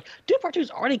 So I'm like, Dune Part 2 is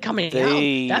already coming out.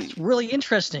 That's really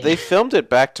interesting. They filmed it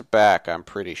back to back, I'm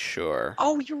pretty sure.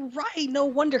 Oh, you're right. No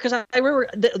wonder, because I remember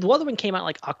the other one came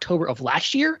out October of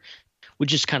last year,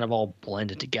 which is kind of all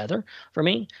blended together for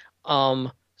me.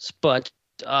 But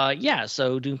yeah,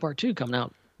 so Dune Part 2 coming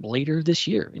out later this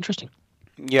year. Interesting.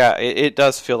 Yeah, it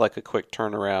does feel like a quick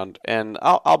turnaround, and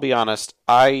I'll be honest,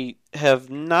 I have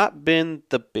not been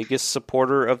the biggest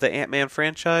supporter of the Ant-Man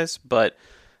franchise, but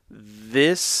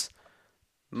this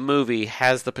movie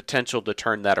has the potential to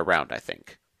turn that around, I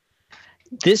think.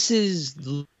 This is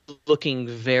looking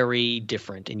very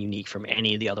different and unique from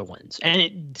any of the other ones. And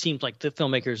it seems like the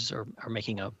filmmakers are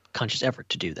making a conscious effort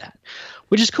to do that,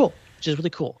 which is cool, which is really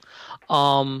cool.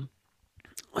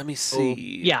 Let me see.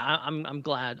 Yeah, I'm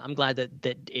glad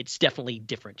that it's definitely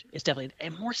different. It's definitely a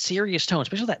more serious tone,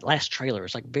 especially that last trailer.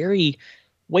 It's like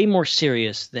way more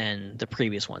serious than the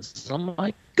previous ones. So I'm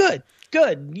like, good.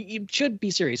 You should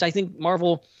be serious. I think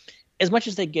Marvel, as much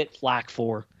as they get flack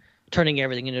for turning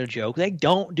everything into a joke, they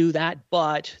don't do that,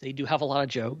 but they do have a lot of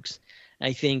jokes. And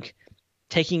I think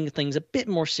taking things a bit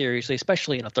more seriously,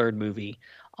 especially in a third movie,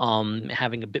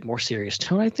 having a bit more serious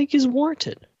tone, I think is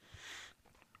warranted.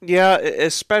 Yeah,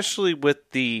 especially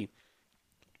with the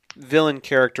villain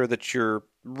character that you're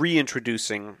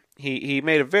reintroducing. He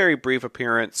made a very brief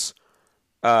appearance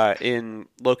in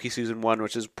Loki Season 1,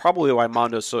 which is probably why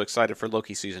Mondo's so excited for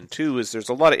Loki Season 2, is there's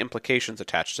a lot of implications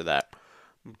attached to that.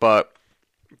 But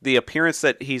the appearance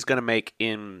that he's going to make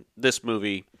in this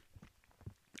movie,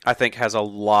 I think, has a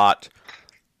lot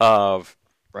of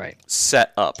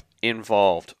setup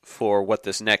involved for what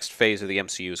this next phase of the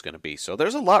MCU is going to be. So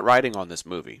there's a lot riding on this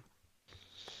movie.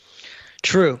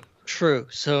 True.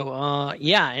 So,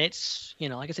 yeah, it's,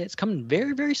 like I said, it's coming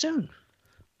very, very soon.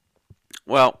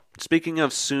 Well, speaking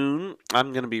of soon,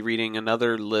 I'm going to be reading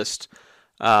another list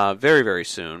very, very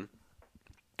soon.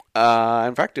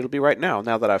 In fact, it'll be right now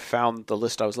that I've found the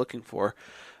list I was looking for.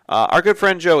 Our good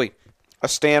friend Joey, a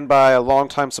standby, a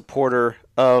longtime supporter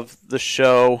of the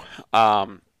show,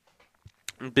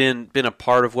 been a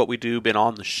part of what we do, been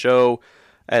on the show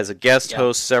as a guest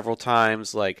host several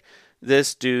times. Like,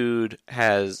 this dude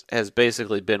has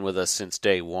basically been with us since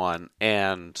day one,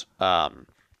 and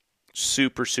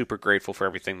super, super grateful for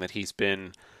everything that he's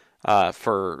been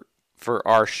for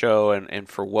our show and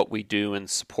for what we do and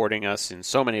supporting us in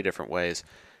so many different ways.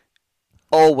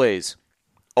 Always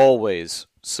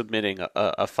submitting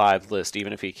a 5 list,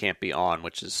 even if he can't be on,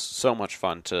 which is so much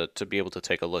fun to be able to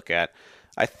take a look at.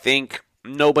 I think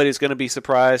nobody's going to be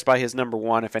surprised by his number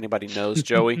 1 if anybody knows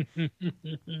Joey.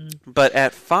 But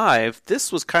at 5,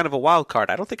 this was kind of a wild card.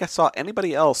 I don't think I saw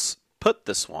anybody else put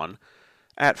this one.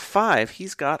 At 5,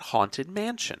 he's got Haunted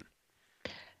Mansion.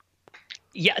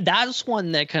 Yeah, that's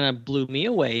one that kind of blew me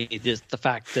away, is the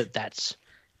fact that that's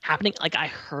happening. Like, I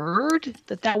heard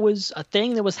that was a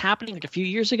thing that was happening like a few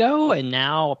years ago, and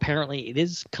now apparently it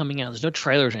is coming out. There's no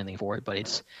trailers or anything for it, but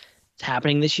it's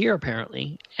happening this year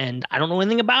apparently. And I don't know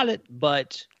anything about it,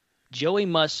 but Joey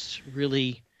must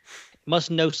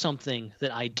know something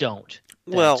that I don't.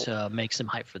 That makes him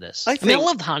hype for this. I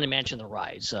love the Haunted Mansion, the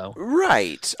ride. So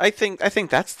right, I think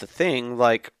that's the thing.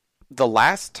 Like, the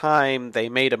last time they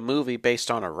made a movie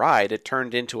based on a ride, it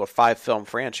turned into a 5-film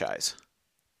franchise.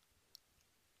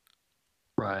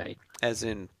 Right. As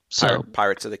in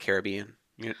Pirates of the Caribbean,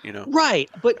 you know. Right,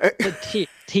 but see,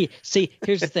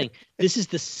 here's the thing. This is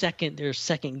their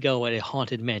second go at a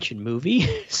Haunted Mansion movie.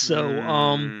 So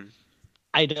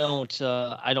I don't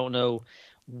know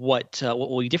what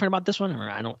will be different about this one,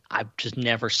 or I've just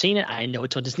never seen it. I know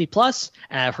it's on Disney Plus,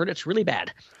 and I've heard it's really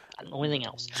bad. I don't know anything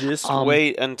else. Just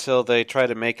wait until they try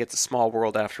to make it a small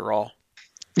world after all.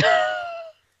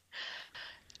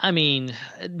 I mean,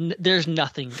 there's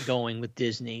nothing going with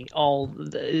Disney.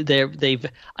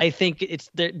 I think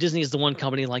Disney is the one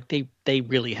company, like, they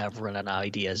really have run out of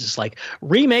ideas. It's like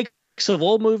remakes of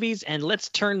old movies, and let's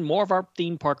turn more of our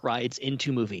theme park rides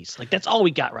into movies. Like, that's all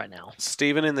we got right now.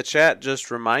 Steven in the chat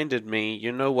just reminded me,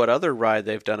 you know what other ride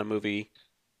they've done a movie?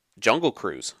 Jungle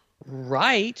Cruise.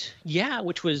 Right. Yeah,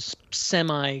 which was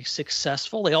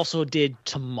semi-successful. They also did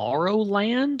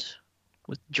Tomorrowland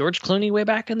with George Clooney way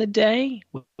back in the day,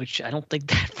 which I don't think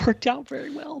that worked out very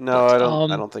well. No, I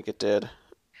don't think it did.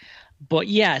 But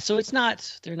yeah, so it's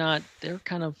not. They're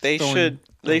kind of. They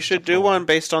should do one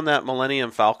based on that Millennium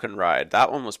Falcon ride.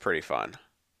 That one was pretty fun.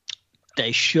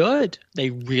 They should. They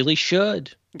really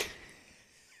should.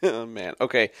 Oh, man.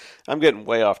 Okay, I'm getting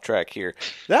way off track here.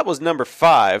 That was number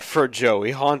 5 for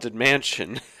Joey, Haunted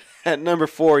Mansion. At number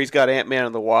 4, he's got Ant-Man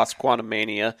and the Wasp,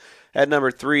 Quantumania. At number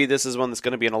 3, this is one that's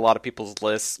going to be in a lot of people's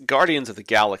lists. Guardians of the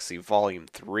Galaxy Volume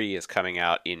 3 is coming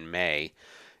out in May.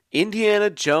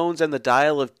 Indiana Jones and the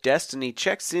Dial of Destiny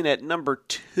checks in at number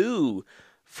 2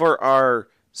 for our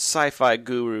sci-fi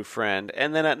guru friend.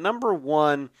 And then at number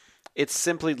 1, it's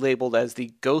simply labeled as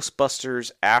the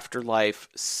Ghostbusters Afterlife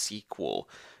sequel.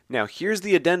 Now, here's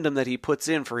the addendum that he puts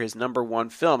in for his number 1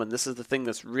 film, and this is the thing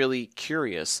that's really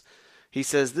curious. He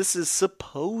says this is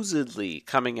supposedly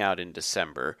coming out in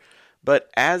December,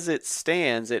 but as it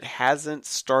stands, it hasn't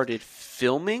started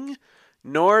filming,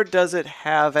 nor does it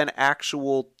have an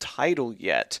actual title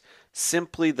yet,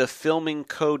 simply the filming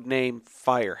codename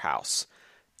Firehouse.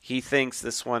 he thinks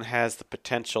this one has the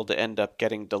potential to end up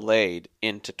getting delayed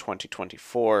into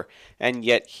 2024, and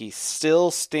yet he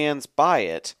still stands by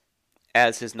it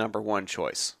as his number one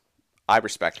choice. I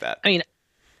respect that. I mean,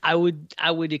 I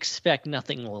would expect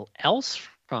nothing else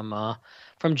from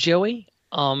Joey.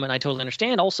 And I totally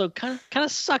understand. Also, kind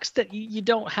of sucks that you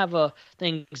don't have a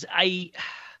thing.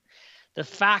 The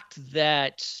fact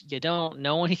that you don't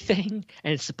know anything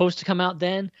and it's supposed to come out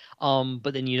then,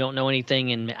 but then you don't know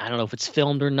anything, and I don't know if it's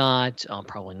filmed or not.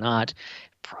 Probably not.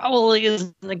 Probably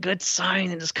isn't a good sign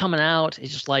that it's coming out.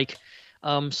 It's just like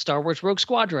Star Wars Rogue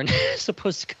Squadron is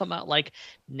supposed to come out like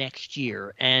next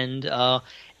year, and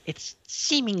it's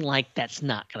seeming like that's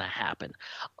not going to happen.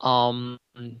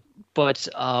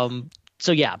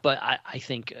 So yeah, but I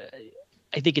think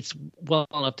it's well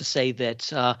enough to say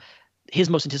that his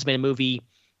most anticipated movie,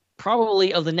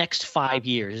 probably of the next 5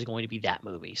 years, is going to be that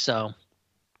movie. So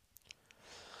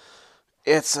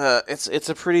it's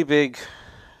a pretty big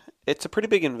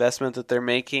investment that they're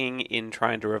making in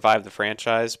trying to revive the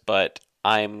franchise. But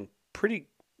I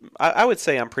would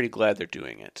say I'm pretty glad they're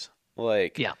doing it.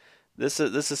 Like, yeah. This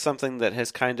is something that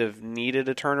has kind of needed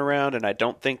a turnaround, and I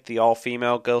don't think the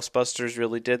all-female Ghostbusters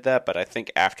really did that, but I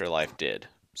think Afterlife did.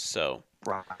 So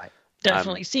right,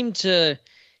 definitely seemed to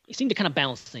kind of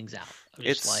balance things out.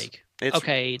 It's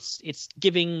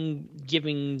giving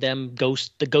them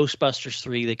the Ghostbusters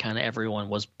 3 that kind of everyone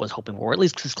was hoping for, or at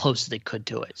least as close as they could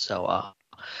to it. So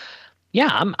yeah,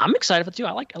 I'm excited for it too.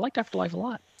 I liked Afterlife a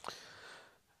lot.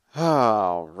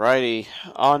 Alrighty,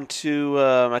 on to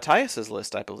Matthias's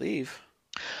list, I believe.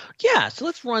 Yeah, so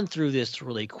let's run through this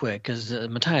really quick because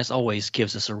Matthias always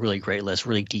gives us a really great list,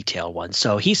 really detailed one.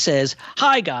 So he says,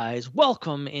 "Hi guys,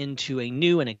 welcome into a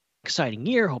new and exciting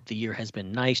year. Hope the year has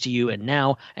been nice to you and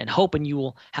now, and hoping you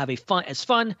will have fun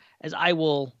as I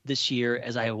will this year,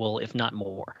 as I will, if not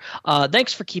more.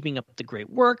 Thanks for keeping up the great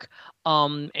work."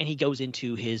 And he goes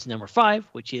into his number 5,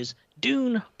 which is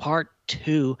Dune Part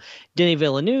 2. Denis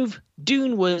Villeneuve.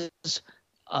 Dune was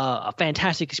a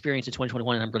fantastic experience in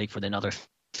 2021, and I'm ready for another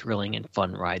thrilling and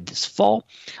fun ride this fall.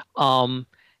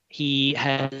 He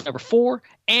has number 4,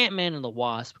 Ant-Man and the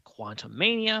Wasp: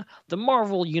 Quantumania. The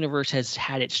Marvel Universe has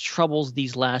had its troubles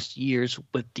these last years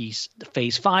with the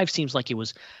Phase 5. Seems like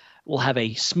will have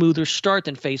a smoother start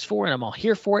than Phase 4, and I'm all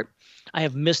here for it. I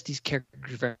have missed these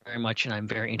characters very, very much, and I'm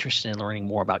very interested in learning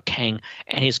more about Kang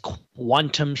and his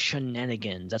quantum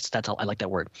shenanigans. That's how I like that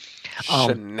word.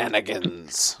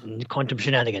 Shenanigans. Quantum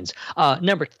shenanigans.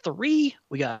 Number 3,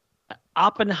 we got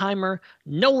Oppenheimer.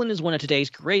 Nolan is one of today's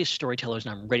greatest storytellers,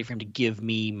 and I'm ready for him to give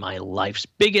me my life's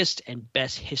biggest and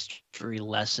best history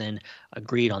lesson.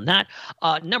 Agreed on that.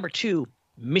 Number 2,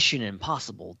 Mission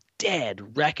Impossible: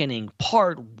 Dead Reckoning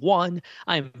Part 1.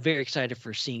 I'm very excited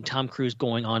for seeing Tom Cruise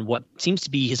going on what seems to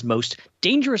be his most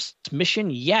dangerous mission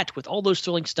yet, with all those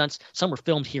thrilling stunts. Some were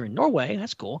filmed here in Norway.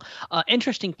 That's cool.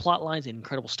 Interesting plot lines and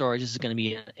incredible stories. This is going to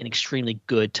be an extremely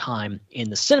good time in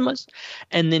the cinemas.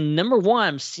 And then number 1,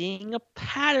 I'm seeing a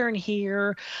pattern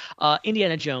here.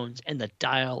 Indiana Jones and the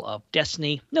Dial of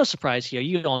Destiny. No surprise here.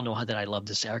 You all know that I love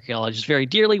this archaeologist very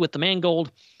dearly with the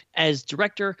Mangold. As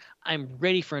director, I'm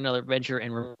ready for another adventure,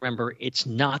 and remember, it's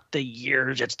not the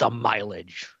years, it's the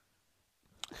mileage.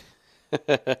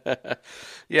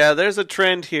 Yeah, there's a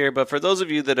trend here, but for those of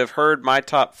you that have heard my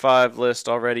top 5 list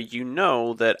already, you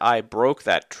know that I broke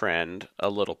that trend a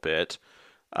little bit.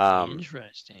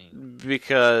 Interesting.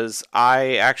 Because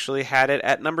I actually had it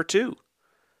at number 2.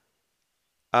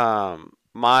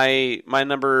 My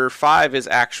number 5 is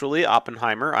actually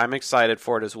Oppenheimer. I'm excited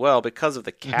for it as well because of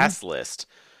the cast list.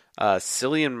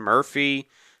 Cillian Murphy,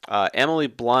 Emily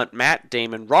Blunt, Matt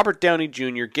Damon, Robert Downey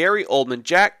Jr., Gary Oldman,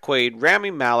 Jack Quaid, Rami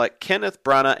Malek, Kenneth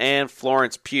Branagh, and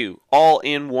Florence Pugh, all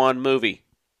in one movie.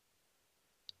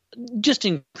 Just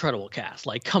incredible cast.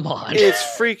 Like, come on. It's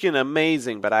freaking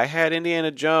amazing, but I had Indiana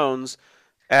Jones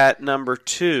at number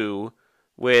 2,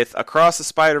 with Across the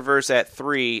Spider-Verse at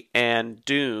 3, and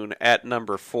Dune at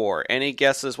number 4. Any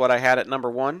guesses what I had at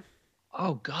number 1?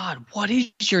 Oh, God. What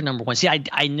is your number 1? See,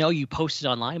 I know you posted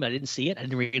online, but I didn't see it. I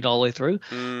didn't read it all the way through.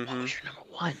 Mm-hmm. What was your number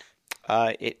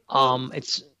 1?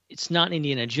 It's not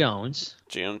Indiana Jones.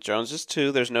 Jones is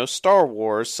 2. There's no Star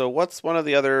Wars. So what's one of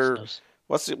the other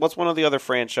what's one of the other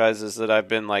franchises that I've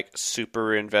been like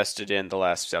super invested in the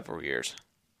last several years?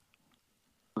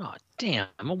 Oh, damn.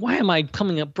 Why am I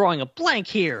drawing a blank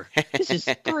here? This is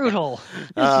brutal.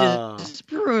 This is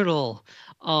brutal.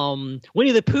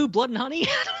 Winnie the Pooh, Blood and Honey?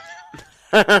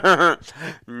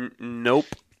 Nope.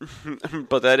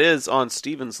 But that is on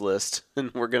Steven's list,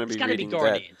 and we're going to be reading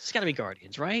that. It's got to be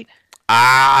Guardians, right?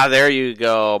 There you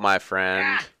go, my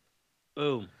friend.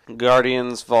 Boom.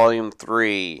 Guardians Volume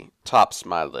 3 tops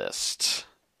my list.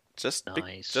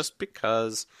 Nice. Just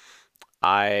because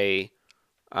I've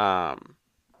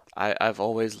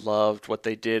always loved what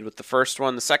they did with the first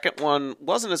one. The second one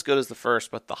wasn't as good as the first,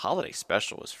 but the holiday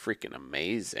special was freaking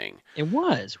amazing. It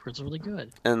was. It was really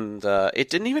good. And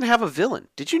it didn't even have a villain.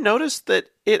 Did you notice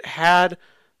that it had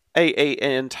an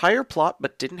entire plot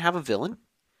but didn't have a villain?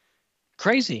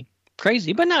 Crazy.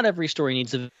 But not every story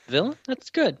needs a villain.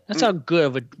 That's good. That's how good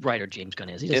of a writer James Gunn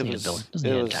is. He doesn't need a villain. Doesn't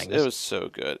need an antagonist. It was so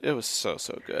good. It was so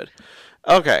good.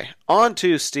 Okay, on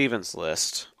to Steven's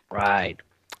list. Right.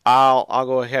 I'll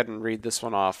go ahead and read this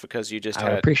one off because you just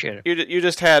I appreciate it. You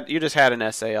just had an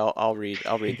essay. I'll read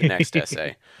the next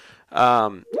essay.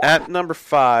 At number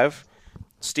 5,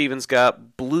 Steven's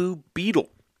got Blue Beetle.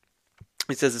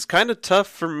 He says it's kind of tough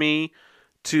for me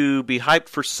to be hyped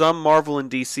for some Marvel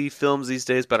and DC films these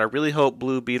days, but I really hope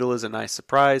Blue Beetle is a nice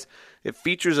surprise. It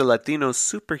features a Latino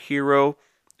superhero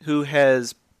who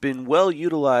has been well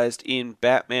utilized in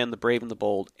Batman, the Brave and the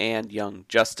Bold, and Young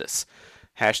Justice.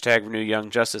 Hashtag Renew Young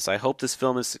Justice. I hope this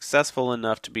film is successful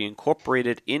enough to be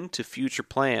incorporated into future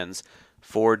plans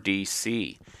for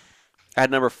DC.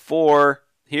 At number 4,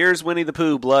 here's Winnie the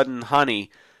Pooh, Blood and Honey.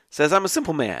 Says, I'm a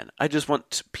simple man. I just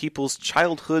want people's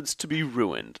childhoods to be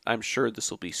ruined. I'm sure this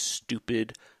will be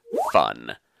stupid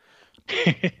fun.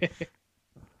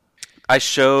 I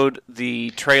showed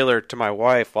the trailer to my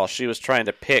wife while she was trying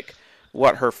to pick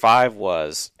what her 5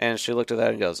 was, and she looked at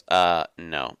that and goes,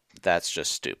 no, that's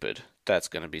just stupid. That's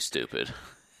going to be stupid.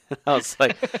 I was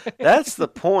like, that's the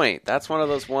point. That's one of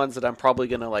those ones that I'm probably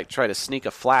going to try to sneak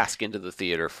a flask into the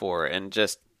theater for and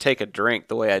just take a drink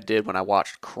the way I did when I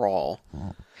watched Crawl.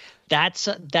 That's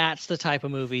the type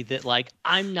of movie that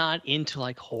I'm not into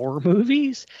horror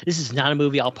movies. This is not a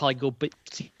movie I'll probably go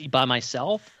see by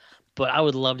myself, but I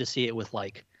would love to see it with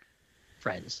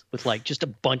friends, with just a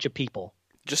bunch of people.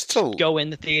 Just to go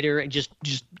in the theater and just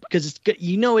because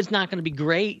it's not going to be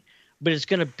great, but it's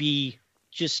going to be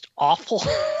just awful.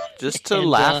 Just to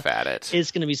laugh at it.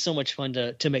 It's going to be so much fun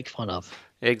to make fun of.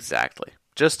 Exactly.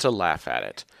 Just to laugh at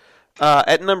it.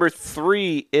 At number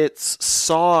 3, it's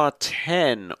Saw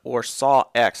 10 or Saw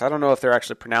X. I don't know if they're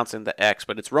actually pronouncing the X,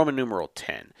 but it's Roman numeral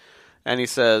 10. And he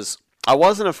says, I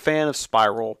wasn't a fan of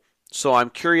Spiral, so I'm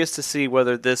curious to see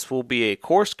whether this will be a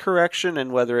course correction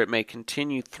and whether it may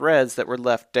continue threads that were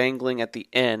left dangling at the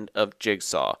end of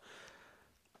Jigsaw.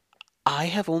 I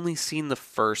have only seen the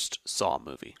first Saw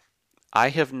movie. I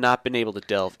have not been able to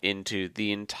delve into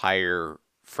the entire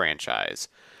franchise.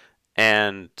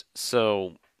 And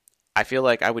so I feel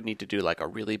like I would need to do a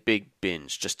really big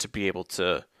binge just to be able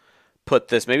to put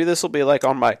this. Maybe this will be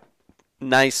on my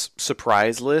nice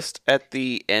surprise list at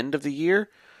the end of the year,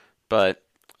 but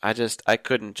I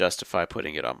couldn't justify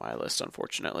putting it on my list,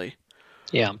 unfortunately.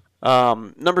 Yeah.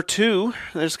 Number 2,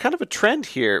 there's kind of a trend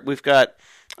here. We've got,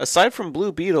 aside from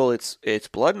Blue Beetle, it's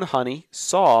Blood and Honey,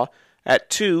 Saw.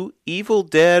 At 2, Evil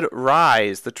Dead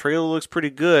Rise. The trailer looks pretty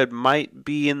good. Might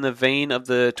be in the vein of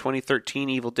the 2013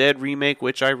 Evil Dead remake,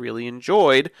 which I really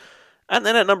enjoyed. And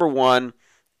then at number 1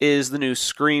 is the new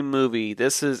Scream movie.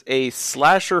 This is a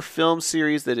slasher film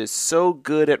series that is so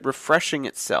good at refreshing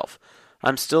itself.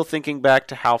 I'm still thinking back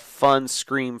to how fun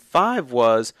Scream 5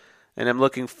 was, and I'm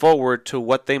looking forward to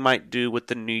what they might do with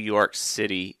the New York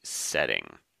City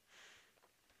setting.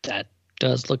 That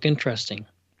does look interesting.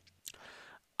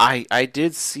 I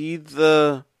did see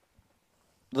the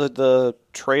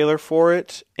trailer for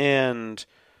it, and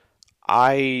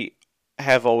I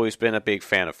have always been a big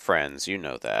fan of Friends, you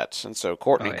know that, and so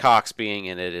Courtney Cox being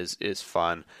in it is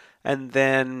fun. And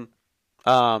then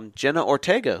Jenna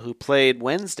Ortega, who played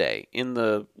Wednesday in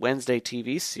the Wednesday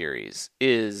TV series,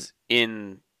 is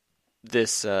in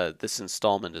this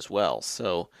installment as well.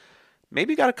 So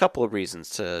maybe got a couple of reasons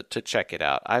to check it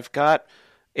out. I've got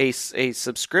a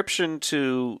subscription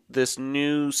to this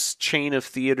new chain of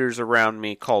theaters around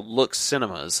me called Look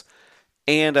Cinemas,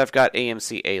 and I've got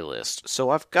AMC A-List. So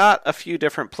I've got a few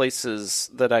different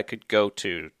places that I could go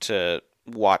to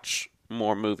watch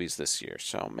more movies this year.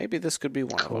 So maybe this could be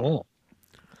one of them.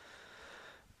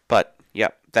 But, yeah,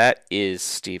 that is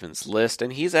Steven's list,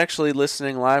 and he's actually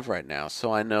listening live right now,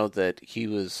 so I know that he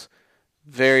was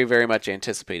very, very much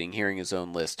anticipating hearing his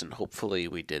own list, and hopefully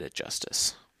we did it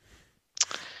justice.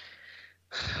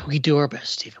 We do our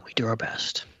best, Stephen. We do our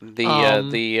best.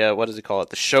 The what does he call it?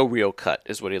 The showreel cut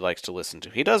is what he likes to listen to.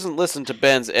 He doesn't listen to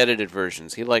Ben's edited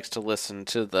versions. He likes to listen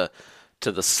to the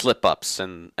slip ups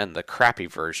and the crappy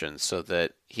versions so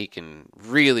that he can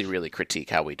really, really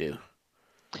critique how we do.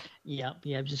 Yeah.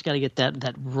 I've just got to get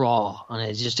that raw on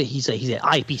it. It's just he's an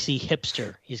IPC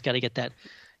hipster. He's got to get that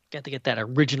Got to get that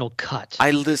original cut.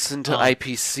 I listened to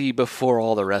IPC before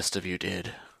all the rest of you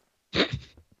did.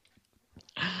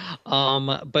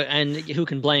 But who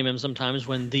can blame him sometimes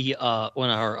when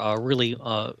our really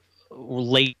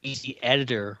lazy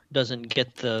editor doesn't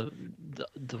get the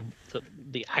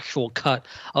actual cut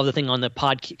of the thing on the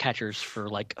podcatchers for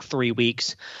like 3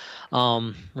 weeks.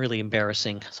 Really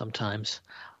embarrassing sometimes.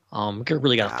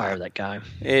 Really got to fire that guy.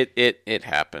 It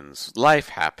happens. Life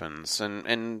happens,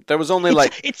 and there was only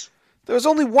there was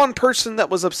only one person that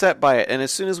was upset by it, and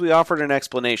as soon as we offered an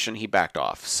explanation, he backed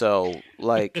off. So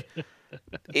like,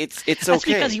 it's That's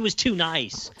okay. because he was too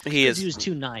nice. He was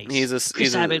too nice.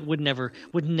 Chris Abbott would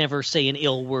never say an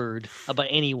ill word about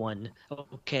anyone.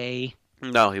 Okay.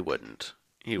 No, he wouldn't.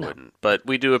 He wouldn't. But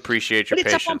we do appreciate your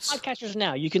patience. It's up on podcasters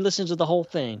now. You can listen to the whole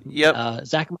thing. Yep.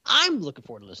 Zach, I'm looking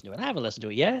forward to listening to it. I haven't listened to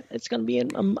it yet. It's going to be.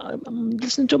 I'm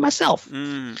listening to it myself.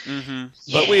 Mm-hmm.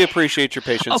 Yeah. But we appreciate your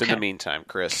patience in the meantime,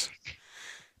 Chris.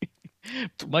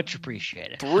 Much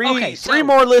appreciated. Three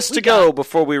more lists to go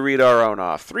before we read our own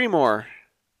off. 3 more.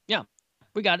 Yeah,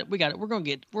 we got it. We're gonna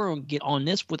get on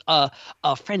this with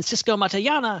Francisco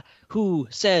Matallana, who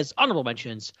says honorable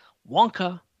mentions: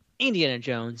 Wonka, Indiana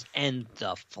Jones, and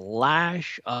The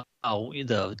Flash.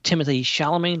 The Timothy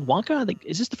Chalamet Wonka. I think,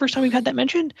 is this the first time we've had that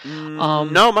mentioned?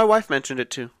 No, my wife mentioned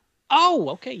it too. Oh,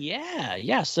 okay,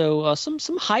 yeah. So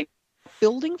some hype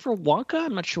building for Wonka.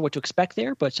 I'm not sure what to expect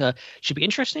there, but should be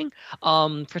interesting.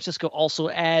 Francisco also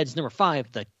adds number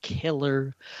 5, The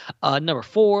Killer. Number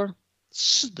 4,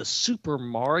 the Super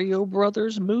Mario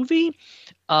Brothers movie.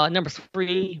 Number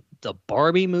 3, the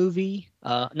Barbie movie.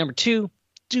 Number 2,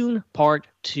 Dune Part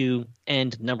 2,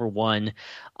 and number 1,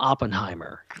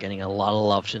 Oppenheimer. Getting a lot of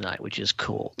love tonight, which is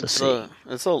cool to see.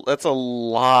 That's a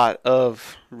lot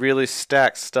of really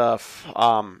stacked stuff.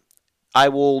 I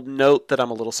will note that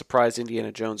I'm a little surprised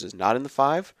Indiana Jones is not in the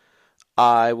 5.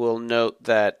 I will note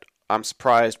that I'm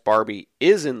surprised Barbie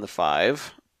is in the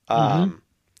 5,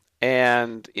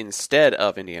 and instead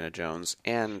of Indiana Jones,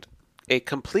 and a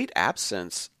complete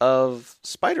absence of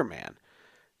Spider-Man.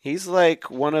 He's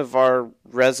like one of our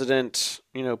resident,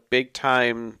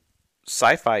 big-time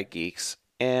sci-fi geeks,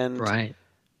 and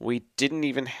we didn't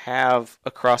even have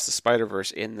Across the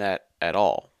Spider-Verse in that at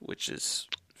all, which is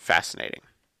fascinating.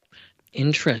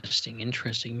 Interesting.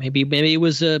 Maybe it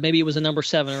was a number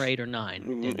 7 or 8 or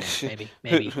 9.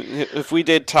 Maybe. If we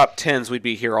did top 10s, we'd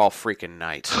be here all freaking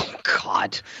night. Oh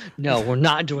God, no, we're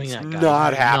not doing that. Guys.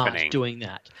 Not happening. Not doing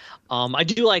that. I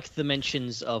do like the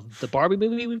mentions of the Barbie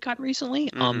movie we've got recently.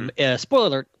 Spoiler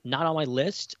alert, not on my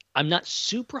list. I'm not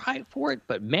super hyped for it,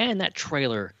 but man, that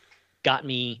trailer got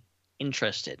me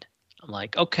interested. I'm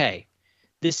like, okay,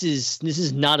 this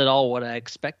is not at all what I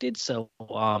expected. So,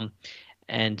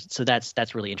 and so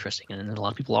that's really interesting, and a lot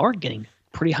of people are getting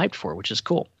pretty hyped for it, which is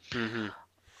cool.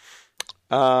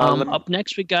 Up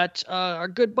next, we got our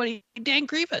good buddy Dan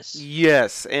Grievous.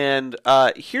 Yes, and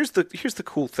here's the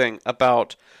cool thing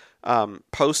about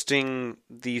posting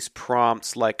these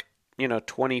prompts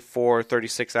 24,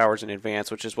 36 hours in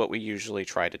advance, which is what we usually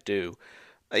try to do.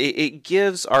 It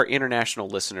gives our international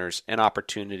listeners an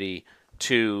opportunity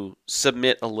to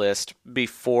submit a list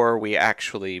before we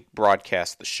actually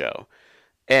broadcast the show.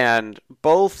 And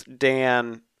both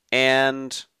Dan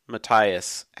and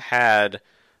Matthias had,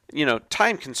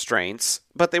 time constraints,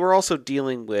 but they were also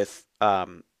dealing with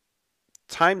time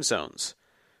zones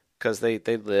because they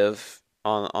live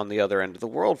on the other end of the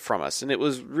world from us. And it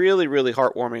was really, really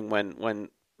heartwarming when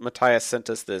Matthias sent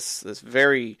us this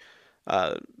very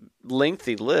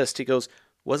lengthy list. He goes,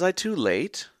 was I too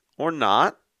late or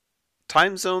not?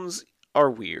 Time zones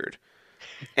are weird.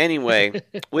 Anyway,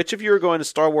 which of you are going to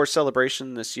Star Wars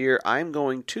Celebration this year? I'm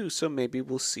going too, so maybe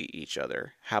we'll see each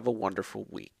other. Have a wonderful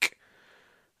week.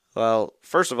 Well,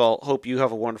 first of all, hope you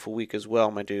have a wonderful week as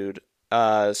well, my dude.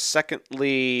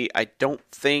 Secondly, I don't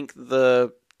think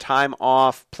the time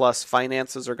off plus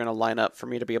finances are going to line up for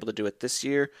me to be able to do it this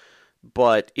year,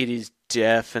 but it is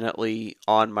definitely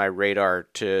on my radar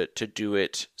to do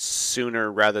it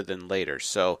sooner rather than later.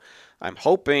 So I'm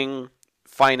hoping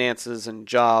finances and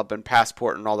job and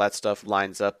passport and all that stuff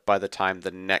lines up by the time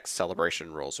the next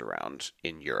celebration rolls around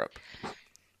in Europe.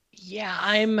 Yeah,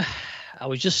 I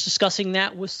was just discussing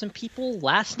that with some people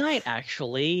last night,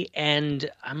 actually, and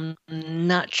I'm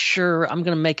not sure I'm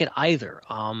going to make it either.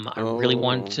 I really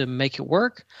want to make it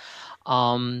work,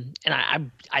 and I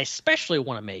especially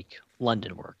want to make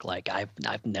London work. Like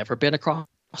I've never been across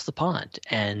the pond,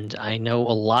 and I know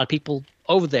a lot of people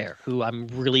over there who I'm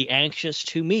really anxious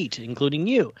to meet, including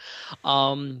you,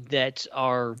 that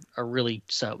are really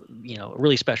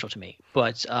really special to me.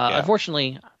 But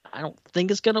unfortunately, I don't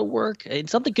think it's going to work. And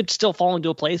something could still fall into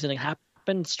a place and happen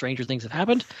happened. Stranger things have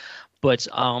happened, but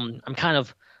I'm kind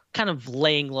of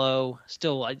laying low.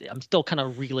 Still, I'm still kind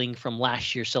of reeling from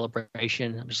last year's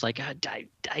celebration. I'm just like,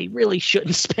 I really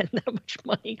shouldn't spend that much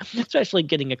money, especially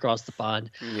getting across the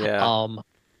pond. Yeah.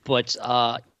 But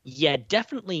yeah,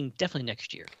 definitely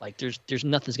next year. Like, there's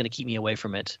nothing's going to keep me away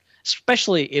from it,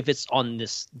 especially if it's on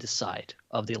this side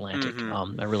of the Atlantic.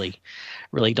 I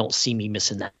really don't see me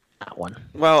missing that one.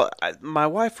 Well, my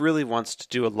wife really wants to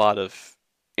do a lot of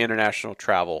international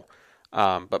travel,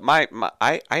 but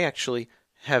I actually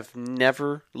have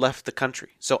never left the country,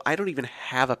 so I don't even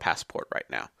have a passport right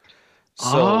now.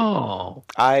 So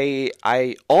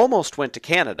I almost went to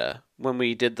Canada when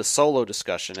we did the solo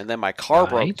discussion, and then my car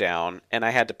broke down, and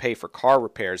I had to pay for car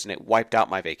repairs, and it wiped out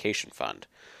my vacation fund.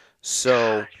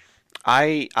 So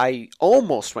I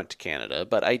almost went to Canada,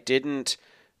 but I didn't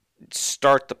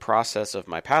start the process of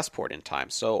my passport in time.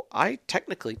 So I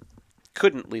technically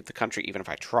couldn't leave the country even if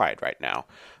I tried right now.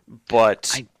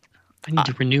 But I need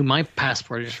to renew my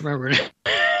passport. I just remembered.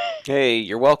 Hey,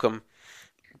 you're welcome.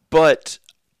 But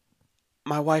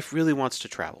my wife really wants to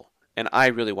travel, and I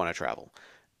really want to travel.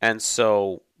 And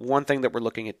so one thing that we're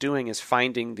looking at doing is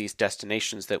finding these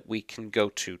destinations that we can go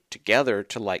to together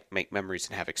to like make memories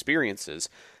and have experiences.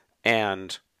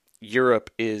 And Europe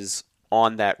is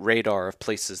on that radar of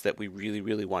places that we really,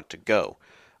 really want to go.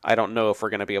 I don't know if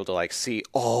we're going to be able to like see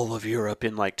all of Europe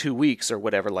in like 2 weeks or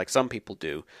whatever, like some people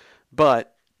do.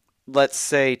 But let's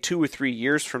say 2 or 3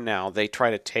 years from now, they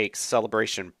try to take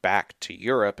Celebration back to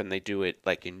Europe and they do it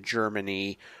like in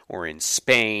Germany or in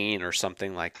Spain or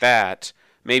something like that.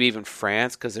 Maybe even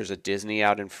France, because there's a Disney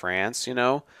out in France, you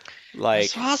know? Like,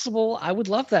 it's possible. I would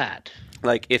love that.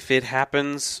 Like, if it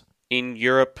happens in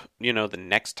Europe, you know, the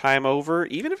next time over,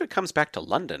 even if it comes back to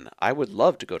London, I would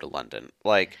love to go to London.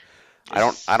 Like, I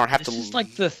don't have to. This is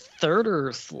like the third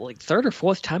or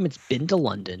fourth time it's been to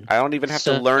London. I don't even have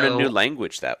to learn a new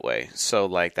language that way. So,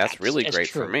 like, that's really great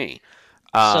for me.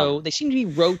 So they seem to be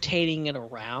rotating it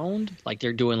around. Like,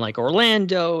 they're doing like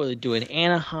Orlando, they're doing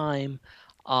Anaheim.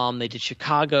 They did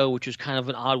Chicago, which was kind of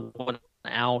an odd one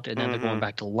out, and then they're going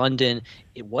back to London.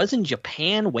 It was in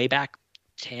Japan way back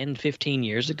 10, 15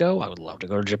 years ago. I would love to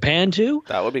go to Japan too.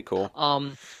 That would be cool.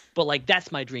 But like,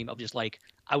 that's my dream of just like,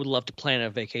 I would love to plan a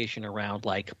vacation around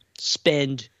like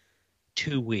spend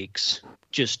 2 weeks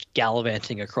just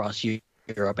gallivanting across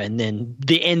Europe, and then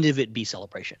the end of it be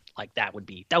Celebration. Like, that would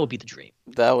be the dream.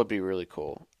 That would be really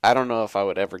cool. I don't know if I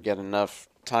would ever get enough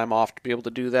time off to be able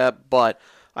to do that, but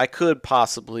I could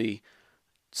possibly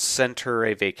center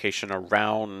a vacation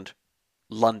around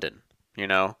London, you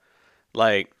know?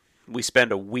 Like, we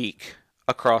spend a week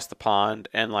across the pond,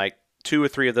 and like 2 or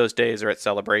 3 of those days are at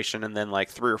Celebration, and then like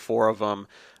 3 or 4 of them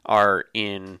are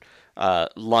in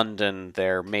London.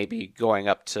 They're maybe going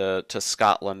up to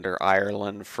Scotland or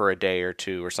Ireland for a day or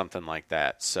 2 or something like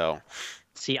that. So,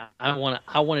 see, I want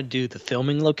to do the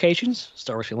filming locations,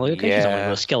 Star Wars filming locations. I want to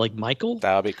go to Skellig Michael.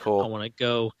 That would be cool.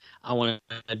 I want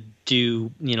to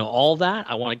do, you know, all that.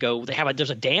 I want to go.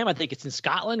 There's a dam. I think it's in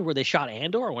Scotland where they shot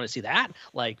Andor. I want to see that.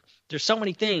 Like, there's so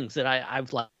many things that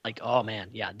I've like. Oh man,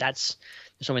 yeah, there's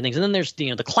so many things. And then there's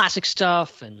the classic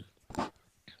stuff, and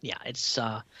yeah, there's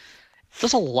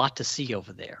a lot to see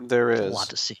over there. There's a lot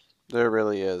to see. There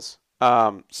really is.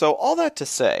 So all that to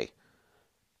say,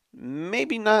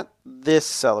 maybe not this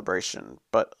celebration,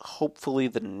 but hopefully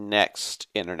the next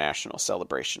international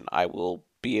celebration, I will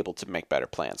be able to make better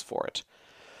plans for it.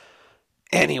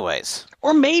 Anyways.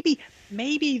 Or maybe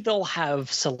they'll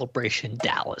have Celebration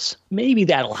Dallas. Maybe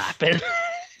that'll happen.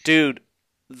 Dude,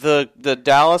 the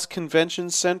Dallas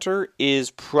Convention Center is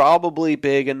probably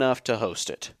big enough to host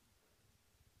it.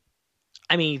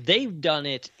 I mean, they've done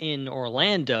it in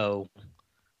Orlando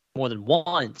more than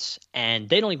once, and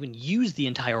they don't even use the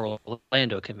entire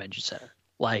Orlando Convention Center.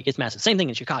 Like, it's massive. Same thing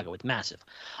in Chicago. It's massive.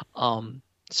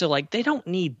 So, like, they don't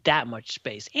need that much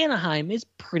space. Anaheim is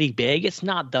pretty big. It's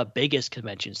not the biggest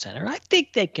convention center. I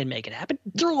think they can make it happen.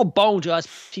 Throw a bone to us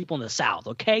people in the South,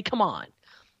 okay? Come on.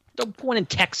 Don't point in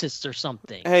Texas or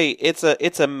something. Hey, it's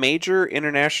a major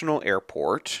international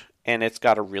airport, and it's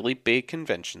got a really big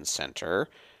convention center.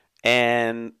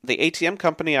 And the ATM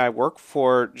company I work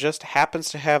for just happens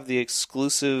to have the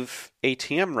exclusive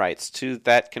ATM rights to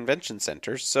that convention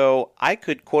center, so I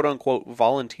could quote-unquote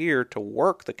volunteer to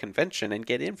work the convention and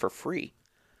get in for free.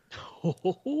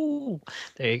 Oh,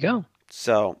 there you go.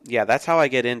 So, yeah, that's how I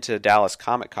get into Dallas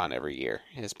Comic-Con every year,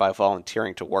 is by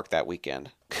volunteering to work that weekend.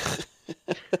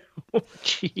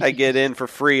 I get in for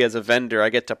free as a vendor. I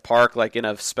get to park like in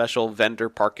a special vendor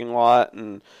parking lot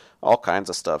and all kinds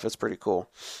of stuff. It's pretty cool.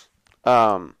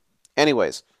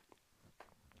 Anyways,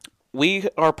 we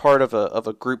are part of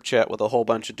a group chat with a whole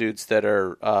bunch of dudes that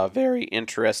are very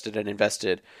interested and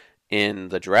invested in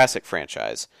the Jurassic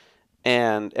franchise.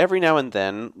 And every now and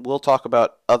then, we'll talk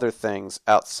about other things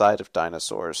outside of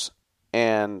dinosaurs.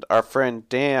 And our friend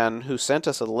Dan, who sent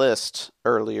us a list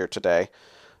earlier today,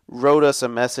 wrote us a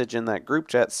message in that group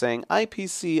chat saying,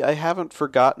 IPC, I haven't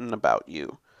forgotten about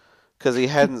you. Because he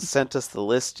hadn't sent us the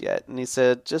list yet. And he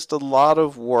said, just a lot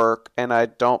of work, and I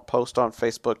don't post on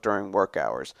Facebook during work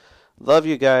hours. Love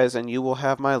you guys, and you will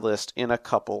have my list in a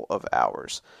couple of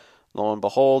hours. Lo and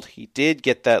behold, he did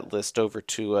get that list over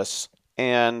to us.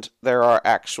 And there are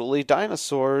actually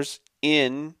dinosaurs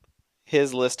in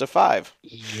his list of 5.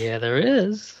 Yeah, there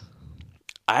is.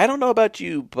 I don't know about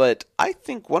you, but I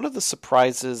think one of the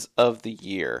surprises of the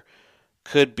year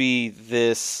could be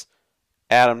this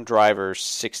Adam Driver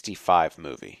 65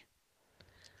 movie.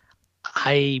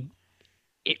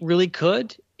 It really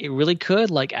could. It really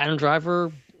could. Like Adam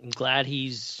Driver, I'm glad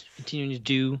he's continuing to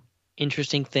do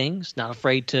interesting things, not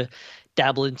afraid to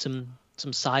dabble in some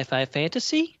sci-fi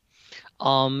fantasy.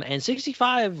 And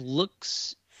 65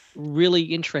 looks really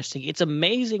interesting. It's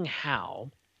amazing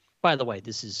how, by the way,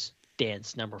 this is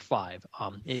Dan's number 5.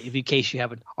 In case you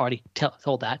haven't already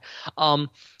told that.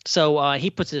 So he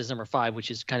puts it as number 5,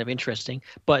 which is kind of interesting.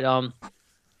 But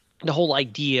the whole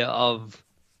idea of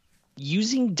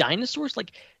using dinosaurs,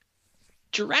 like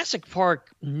Jurassic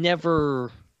Park,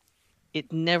 never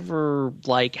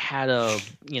like had a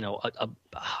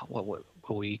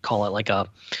what we call it, like a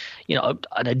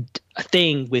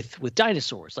thing with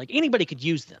dinosaurs. Like anybody could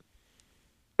use them.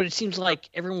 But it seems like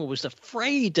everyone was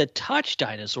afraid to touch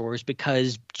dinosaurs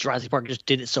because Jurassic Park just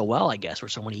did it so well, I guess, for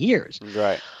so many years.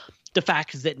 Right. The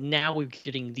fact is that now we're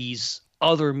getting these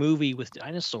other movie with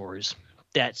dinosaurs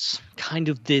that's kind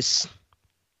of this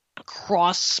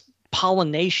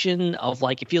cross-pollination of,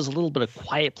 like, it feels a little bit of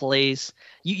Quiet Place.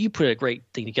 You put a great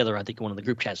thing together, I think, in one of the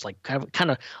group chats, like kind of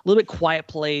a little bit Quiet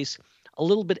Place, a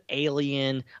little bit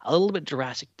Alien, a little bit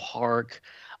Jurassic Park.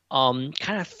 Kind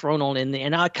of thrown on in there.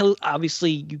 And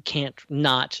obviously you can't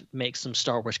not make some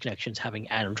Star Wars connections having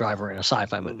Adam Driver in a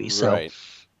sci-fi movie. So, right.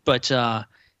 But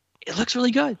it looks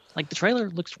really good. Like the trailer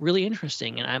looks really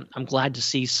interesting, and I'm glad to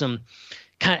see some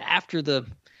kind of after the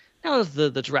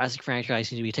Jurassic franchise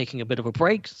seems to be taking a bit of a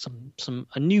break.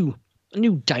 A new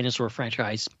dinosaur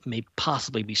franchise may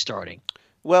possibly be starting.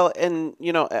 Well, and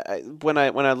when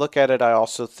I look at it, I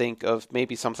also think of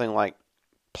maybe something like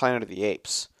Planet of the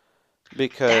Apes.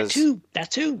 Because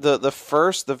that too.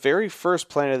 The very first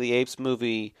Planet of the Apes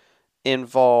movie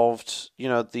involved,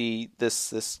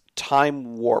 this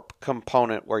time warp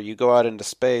component where you go out into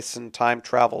space and time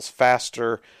travels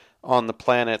faster on the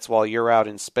planets while you're out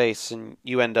in space, and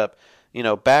you end up,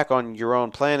 back on your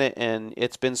own planet, and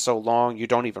it's been so long you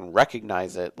don't even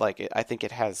recognize it. I think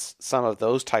it has some of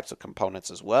those types of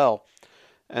components as well.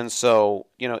 And so,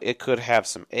 it could have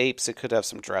some apes, it could have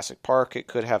some Jurassic Park, it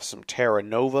could have some Terra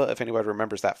Nova, if anybody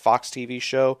remembers that Fox TV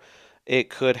show. It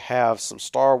could have some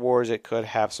Star Wars, it could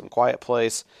have some Quiet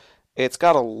Place. It's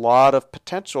got a lot of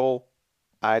potential.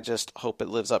 I just hope it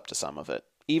lives up to some of it.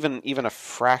 Even a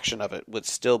fraction of it would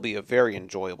still be a very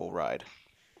enjoyable ride.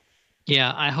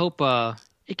 Yeah, I hope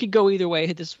it could go either way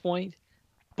at this point,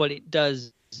 but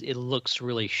it looks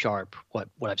really sharp, what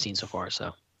I've seen so far,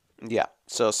 so. Yeah,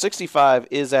 so 65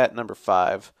 is at number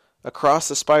 5. Across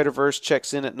the Spider-Verse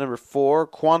checks in at number 4.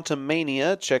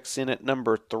 Quantumania checks in at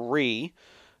number 3.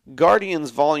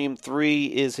 Guardians Volume 3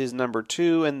 is his number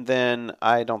 2. And then,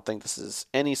 I don't think this is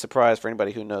any surprise for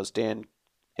anybody who knows Dan,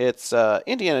 it's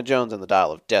Indiana Jones and the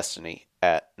Dial of Destiny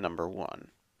at number 1.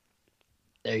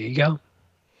 There you go.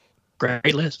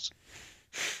 Great list.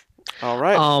 All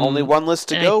right, only one list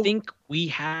to go. I think we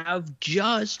have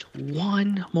just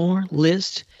one more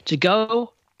list to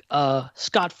go.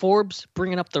 Scott Forbes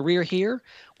bringing up the rear here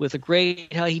with a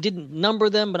great. He didn't number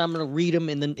them, but I'm going to read them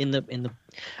in the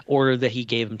order that he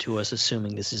gave them to us,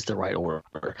 assuming this is the right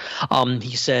order.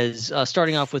 He says,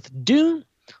 starting off with Dune,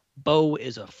 Beau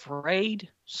is Afraid,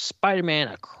 Spider-Man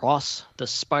Across the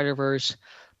Spider-Verse,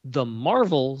 The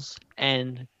Marvels,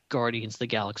 and Guardians of the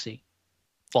Galaxy,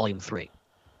 Volume 3.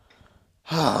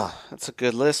 That's a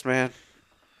good list, man.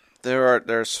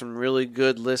 There's some really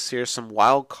good lists here, some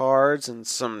wild cards and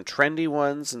some trendy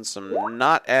ones and some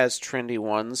not as trendy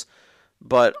ones.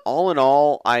 But all in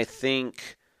all, I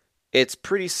think it's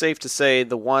pretty safe to say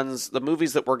the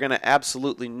movies that we're going to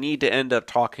absolutely need to end up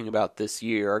talking about this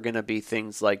year are going to be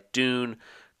things like Dune,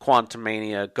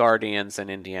 Quantumania, Guardians, and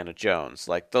Indiana Jones.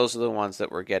 Like, those are the ones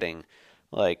that we're getting,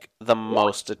 like, the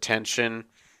most attention.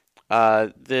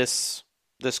 This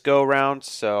this go round.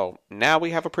 So now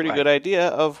we have a pretty Right. good idea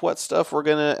of what stuff we're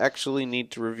gonna actually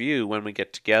need to review when we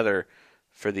get together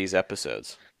for these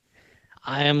episodes.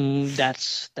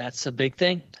 That's a big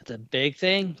thing. That's a big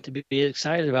thing to be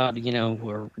excited about.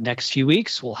 We're next few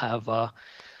weeks we'll have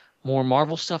more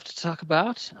Marvel stuff to talk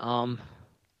about. A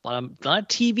lot of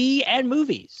TV and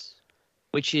movies,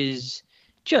 which is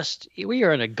just we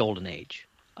are in a golden age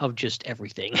of just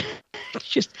everything. It's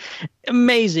just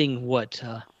amazing what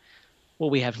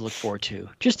we have to look forward to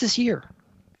just this year.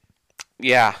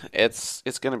 Yeah, it's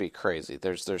gonna be crazy.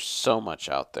 There's so much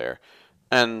out there,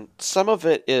 and some of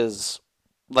it is,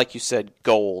 like you said,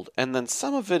 gold, and then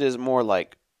some of it is more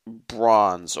like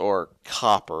bronze or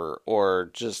copper or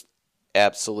just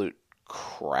absolute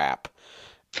crap.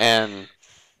 And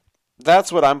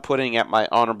that's what I'm putting at my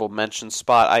honorable mention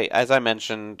spot. As I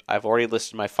mentioned, I've already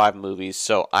listed my 5 movies,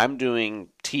 so I'm doing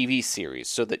TV series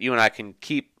so that you and I can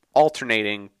keep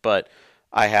alternating, but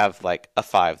I have like a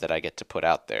 5 that I get to put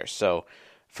out there. So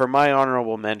for my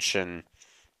honorable mention,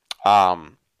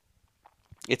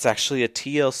 it's actually a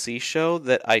TLC show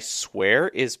that I swear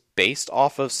is based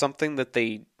off of something that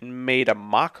they made a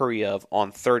mockery of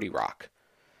on 30 Rock.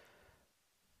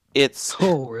 It's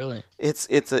Oh, really?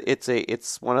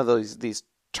 it's one of these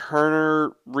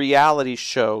Turner reality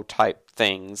show type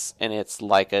things, and it's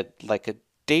like a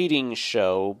dating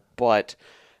show, but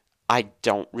I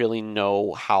don't really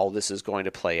know how this is going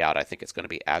to play out. I think it's going to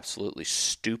be absolutely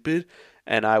stupid,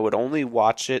 and I would only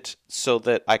watch it so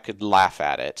that I could laugh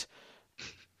at it.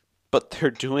 But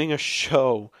they're doing a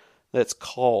show that's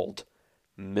called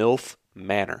MILF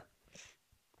Manor.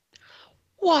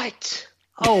 What?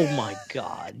 Oh my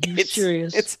God! You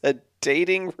serious? It's a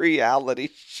dating reality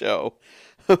show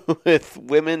with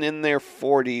women in their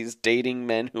 40s dating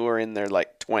men who are in their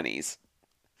like 20s.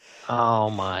 Oh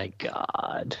my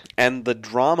God! And the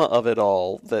drama of it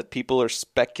all that people are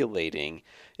speculating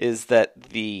is that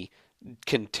the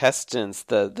contestants,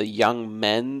 the young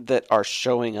men that are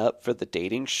showing up for the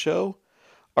dating show,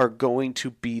 are going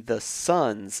to be the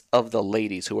sons of the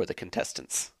ladies who are the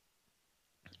contestants.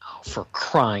 Oh, for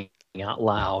crying out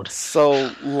loud!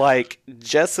 So, like,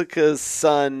 Jessica's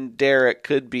son, Derek,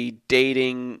 could be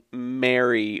dating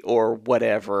Mary or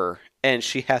whatever, and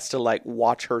she has to, like,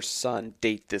 watch her son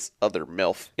date this other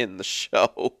MILF in the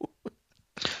show.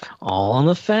 All in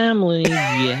the family,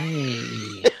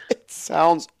 yay! It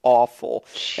sounds awful.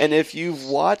 And if you've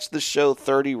watched the show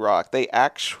 30 Rock, they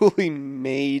actually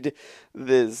made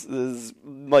this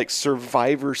like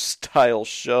Survivor style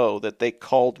show that they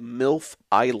called MILF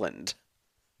Island.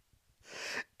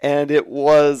 And it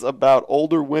was about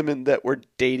older women that were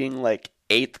dating like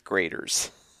 8th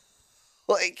graders.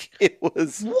 Like it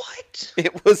was What?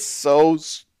 It was so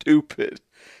stupid.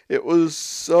 It was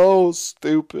so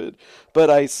stupid.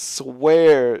 But I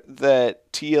swear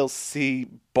that TLC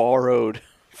borrowed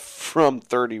from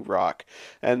 30 Rock.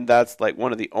 And that's like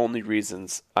one of the only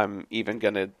reasons I'm even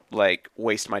going to like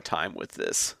waste my time with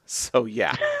this. So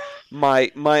yeah.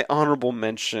 My honorable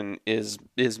mention is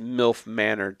MILF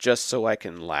Manor, just so I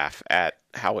can laugh at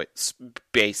how it's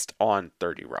based on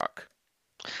 30 Rock.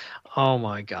 Oh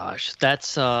my gosh,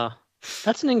 that's an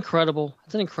incredible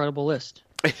list.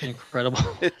 It's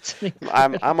incredible. It's an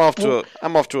I'm off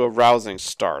to a rousing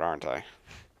start, aren't I?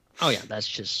 Oh yeah,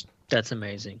 that's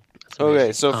amazing.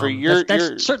 Okay, so for your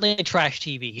that's certainly trash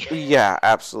TV. Yeah,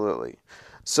 absolutely.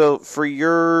 So for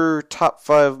your top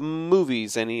 5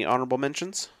 movies, any honorable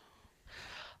mentions?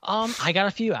 I got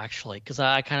a few actually, because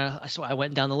I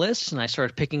went down the list and I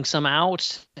started picking some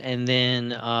out, and then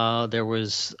there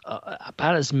was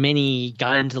about as many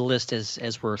got into the list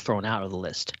as were thrown out of the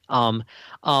list.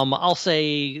 I'll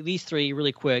say these 3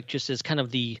 really quick, just as kind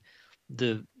of the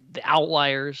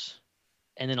outliers,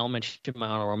 and then I'll mention my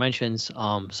honorable mentions.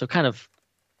 So kind of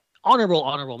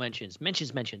honorable mentions,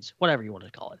 whatever you want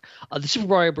to call it. The Super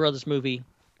Mario Brothers movie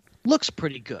looks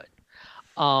pretty good.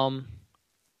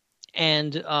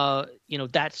 And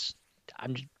that's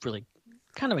I'm really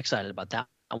kind of excited about that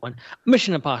one.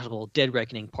 Mission Impossible: Dead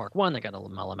Reckoning Part 1. I got all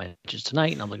my mentions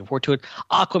tonight, and I'm looking forward to it.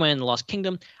 Aquaman: The Lost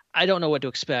Kingdom. I don't know what to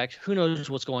expect. Who knows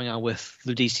what's going on with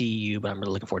the DCEU, but I'm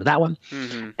really looking forward to that one.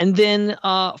 Mm-hmm. And then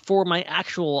for my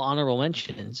actual honorable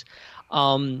mentions,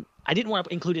 I didn't want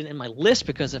to include it in my list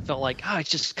because it felt like, it's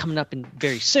just coming up in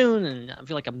very soon, and I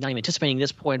feel like I'm not even anticipating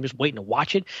this point. I'm just waiting to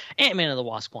watch it. Ant-Man and the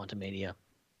Wasp: Quantumania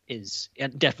is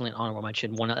definitely an honorable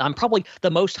mention. One I'm probably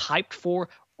the most hyped for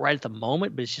right at the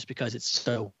moment, but it's just because it's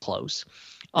so close.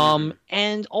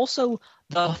 And also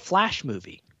the Flash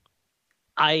movie.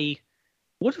 I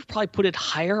would have probably put it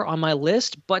higher on my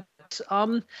list, but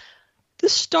the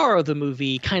star of the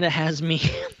movie kind of has me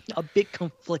a bit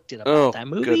conflicted about Oh, that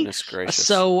movie. goodness gracious.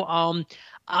 So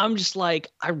I'm just like,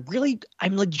 I'm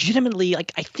legitimately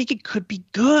like, I think it could be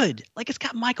good. Like, it's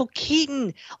got Michael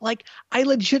Keaton. Like, I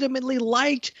legitimately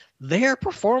liked their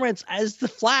performance as the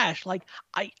Flash. Like,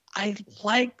 I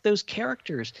like those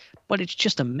characters, but it's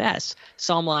just a mess.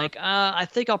 So I'm like, I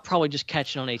think I'll probably just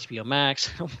catch it on HBO Max.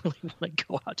 I don't really want to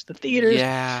go out to the theaters.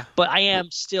 Yeah. But I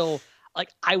am still like,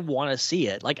 I want to see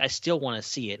it. Like, I still want to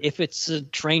see it. If it's a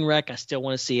train wreck, I still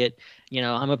want to see it. You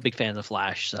know, I'm a big fan of the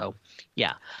Flash. So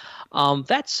yeah.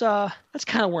 That's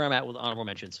kind of where I'm at with honorable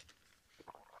mentions.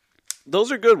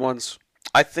 Those are good ones.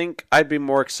 I think I'd be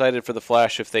more excited for the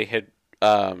Flash if they had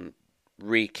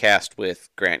recast with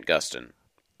Grant Gustin.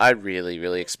 I really,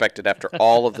 really expected after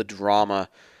all of the drama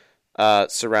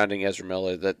surrounding Ezra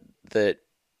Miller that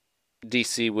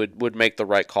DC would make the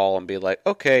right call and be like,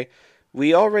 okay,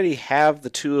 we already have the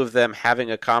two of them having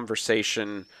a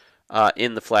conversation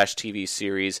in the Flash TV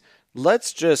series.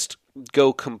 Let's just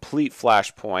go complete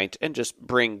Flashpoint and just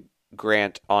bring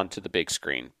Grant onto the big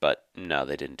screen. But no,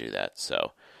 they didn't do that.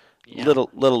 So little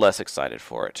less excited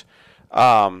for it.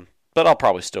 But I'll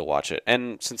probably still watch it.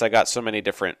 And since I got so many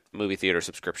different movie theater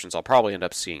subscriptions, I'll probably end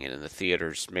up seeing it in the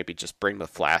theaters. Maybe just bring the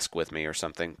flask with me or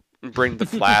something. Bring the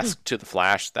flask to the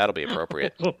Flash. That'll be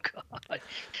appropriate. Oh God.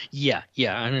 Yeah,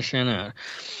 I understand that.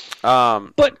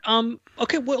 But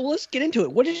okay, well, let's get into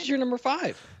it. What is your number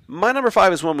 5? my number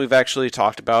 5 is one we've actually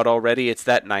talked about already. It's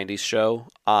that 90s show.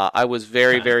 I was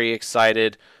very, very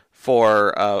excited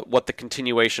for what the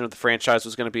continuation of the franchise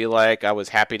was going to be like. I was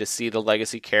happy to see the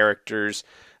legacy characters.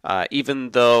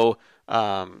 Even though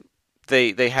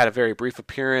they had a very brief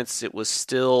appearance, it was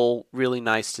still really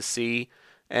nice to see.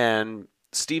 And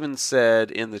Steven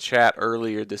said in the chat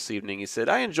earlier this evening, he said,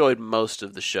 I enjoyed most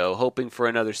of the show, hoping for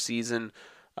another season.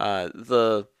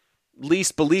 The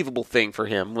least believable thing for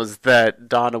him was that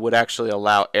Donna would actually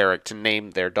allow Eric to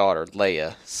name their daughter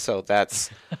Leia. So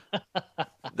that's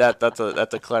that's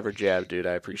a clever jab, dude.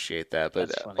 I appreciate that.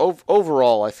 But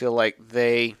overall, I feel like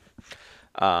they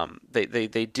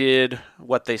did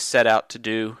what they set out to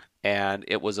do, and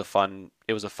it was a fun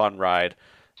ride.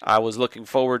 I was looking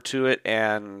forward to it,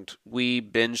 and we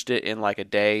binged it in like a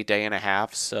day and a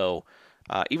half. So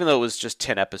even though it was just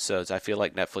 10 episodes, I feel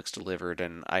like Netflix delivered,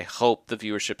 and I hope the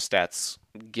viewership stats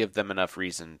give them enough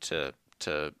reason to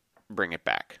bring it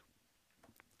back.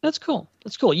 That's cool.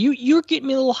 You're getting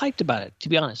me a little hyped about it, to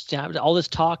be honest. All this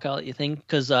talk, you think,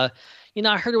 because I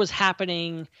heard it was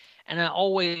happening. And I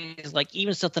always, like,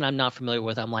 even stuff that I'm not familiar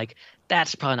with, I'm like,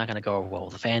 that's probably not going to go over well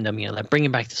with the fandom. Like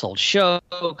bringing back this old show,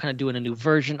 kind of doing a new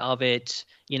version of it.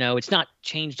 It's not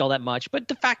changed all that much. But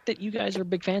the fact that you guys are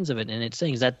big fans of it and it's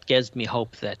things, that gives me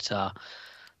hope that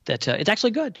it's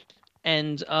actually good.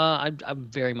 And I'm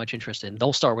very much interested. The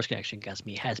whole Star Wars connection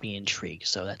has me intrigued.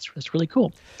 So that's really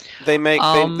cool. They make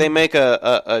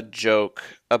a joke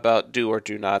about do or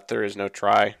do not. There is no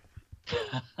try.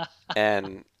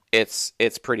 And it's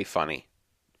pretty funny.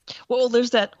 Well,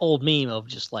 there's that old meme of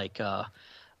just like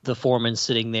the foreman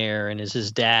sitting there and is his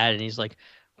dad, and he's like,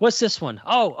 "What's this one?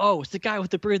 Oh, it's the guy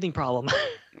with the breathing problem."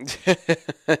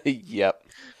 Yep.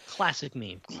 Classic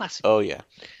meme. Classic. Oh yeah.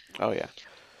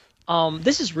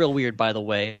 This is real weird, by the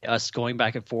way, us going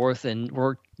back and forth, and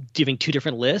we're giving two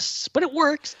different lists, but it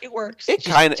works. It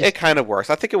kind of works.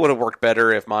 I think it would have worked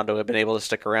better if Mondo had been able to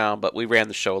stick around, but we ran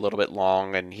the show a little bit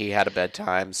long, and he had a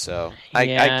bedtime, so I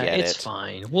get it. It's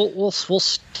fine. We'll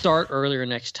start earlier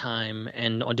next time,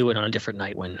 and I'll do it on a different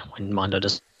night when Mondo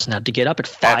doesn't have to get up at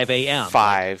 5 a.m.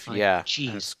 5, like, yeah.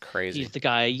 Jeez, that's crazy. He's the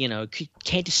guy,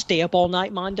 can't just stay up all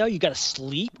night, Mondo. You got to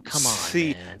sleep. Come on.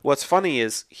 See, man. What's funny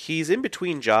is he's in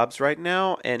between jobs right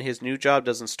now, and his new job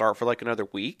doesn't start for like another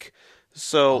week.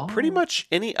 So pretty much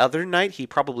any other night he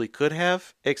probably could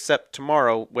have, except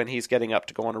tomorrow when he's getting up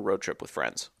to go on a road trip with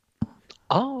friends.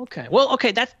 Oh, okay. Well,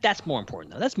 okay, that's more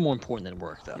important though. That's more important than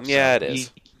work, though. Yeah, it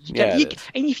is.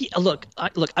 And if you look,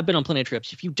 I've been on plenty of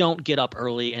trips. If you don't get up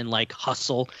early and like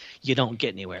hustle, you don't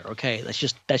get anywhere. Okay, that's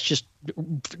just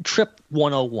trip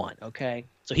 101. Okay,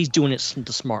 so he's doing it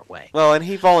the smart way. Well, and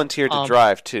he volunteered to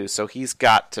drive too, so he's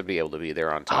got to be able to be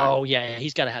there on time. Oh yeah,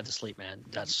 he's got to have the sleep, man.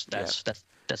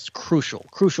 That's crucial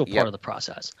part of the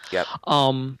process. Yep.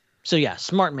 So yeah,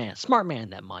 smart man,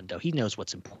 that Mondo. He knows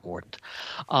what's important.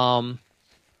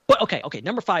 But okay.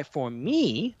 Number 5 for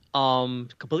me,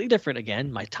 completely different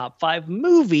again. My top 5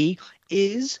 movie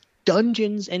is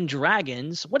Dungeons and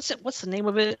Dragons. What's the name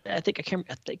of it? I think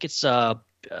it's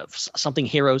something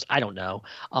Heroes. I don't know.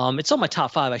 It's on my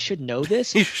top 5. I should know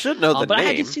this. You should know the but name.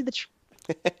 I had to see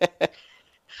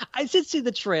I did see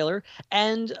the trailer,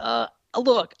 and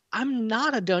look, I'm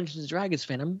not a Dungeons and Dragons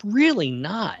fan. I'm really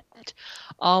not.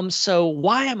 So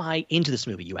why am I into this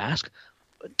movie, you ask?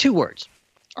 2 words,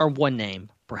 or 1 name,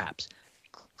 perhaps.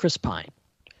 Chris Pine.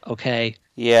 Okay.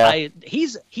 Yeah.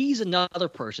 He's another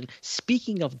person.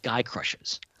 Speaking of guy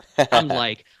crushes, I'm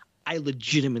like, I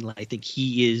legitimately think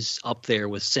he is up there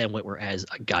with Sam Witwer as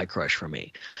a guy crush for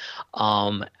me.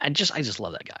 I just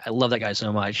love that guy. I love that guy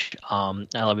so much. I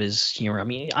love his humor. I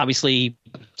mean, obviously,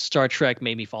 Star Trek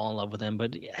made me fall in love with him,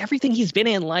 but everything he's been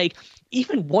in, like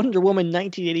even Wonder Woman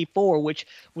 1984, which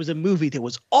was a movie that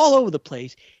was all over the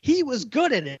place, he was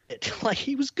good in it. Like,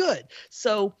 he was good.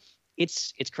 So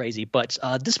it's crazy. But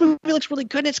this movie looks really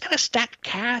good. It's got a stacked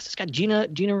cast. It's got Gina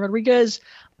Rodriguez.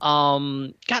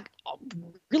 Got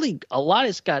really a lot.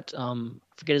 It's got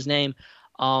forget his name.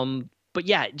 But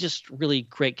yeah, just really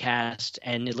great cast,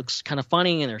 and it looks kind of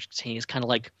funny. And they're saying it's kind of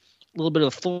like a little bit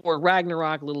of Thor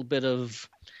Ragnarok, a little bit of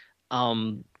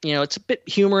it's a bit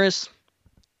humorous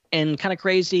and kind of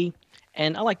crazy,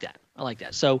 and I like that.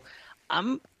 So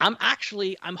I'm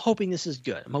hoping this is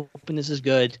good.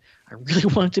 I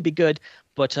really want it to be good,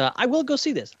 but I will go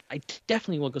see this. I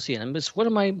definitely will go see it. And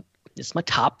it's my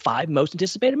top 5 most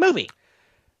anticipated movie.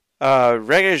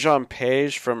 Regé-Jean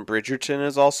Page from Bridgerton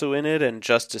is also in it, and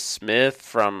Justice Smith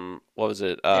from, what was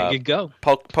it? There you go.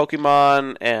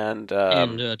 Pokemon and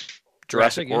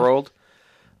Jurassic World.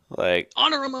 Like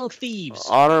Honor Among Thieves.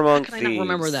 Honor Among How can Thieves. I not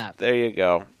remember that? There you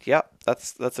go. Yep,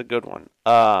 that's a good one.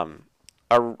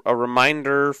 A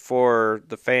reminder for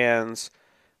the fans,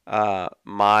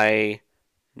 my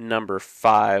number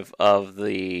 5 of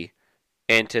the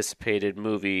anticipated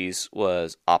movies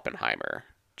was Oppenheimer.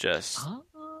 Just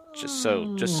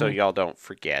so y'all don't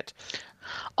forget.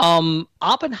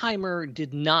 Oppenheimer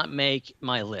did not make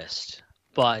my list,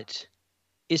 but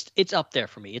it's up there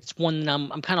for me. It's one that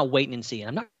I'm kind of waiting and seeing.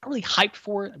 I'm not really hyped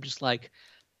for it. I'm just like,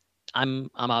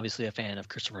 I'm obviously a fan of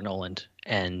Christopher Nolan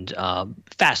and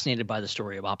fascinated by the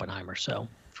story of Oppenheimer. So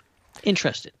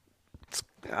interested.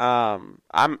 I'm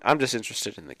just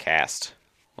interested in the cast.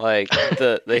 Like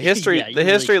the history, Yeah, the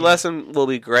history lesson will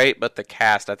be great, but the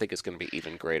cast I think is going to be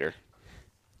even greater.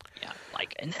 Yeah,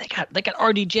 like, and they got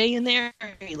RDJ in there.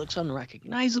 He looks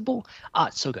unrecognizable.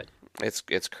 It's so good.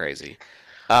 It's crazy.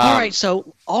 All right,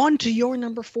 so on to your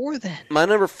number 4 then. My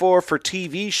number 4 for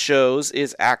TV shows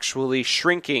is actually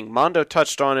Shrinking. Mondo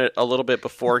touched on it a little bit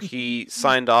before he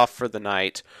signed off for the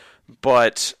night,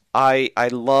 but I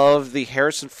love the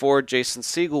Harrison Ford, Jason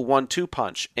Segel 1-2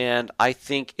 punch, and I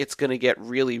think it's going to get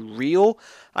really real.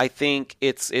 I think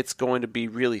it's going to be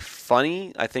really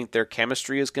funny. I think their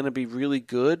chemistry is going to be really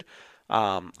good.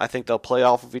 I think they'll play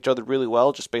off of each other really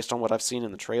well just based on what I've seen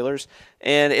in the trailers.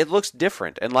 And it looks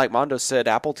different. And like Mondo said,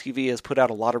 Apple TV has put out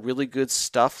a lot of really good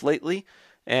stuff lately.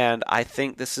 And I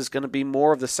think this is going to be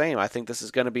more of the same. I think this is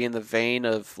going to be in the vein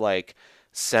of like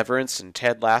Severance and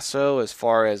Ted Lasso as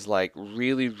far as like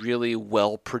really, really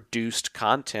well-produced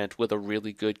content with a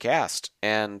really good cast.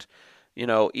 And, you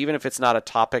know, even if it's not a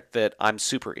topic that I'm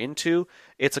super into,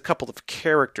 it's a couple of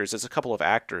characters, it's a couple of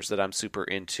actors that I'm super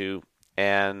into.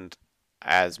 And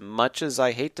as much as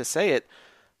I hate to say it,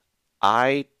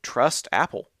 I trust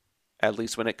Apple, at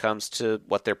least when it comes to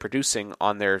what they're producing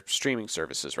on their streaming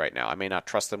services right now. I may not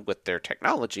trust them with their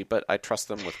technology, but I trust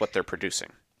them with what they're producing.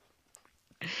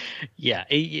 Yeah,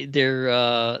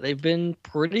 they've been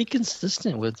pretty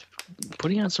consistent with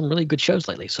putting on some really good shows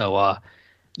lately. So,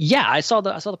 yeah, I saw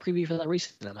the preview for that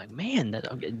recently. I'm like, man,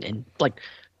 and like,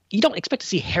 you don't expect to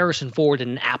see Harrison Ford in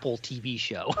an Apple TV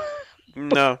show.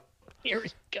 No. Here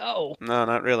we go. No,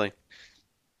 not really.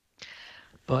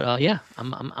 But yeah,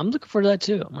 I'm looking forward to that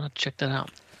too. I'm gonna check that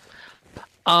out.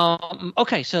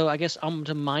 Okay, so I guess I'm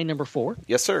to my number 4.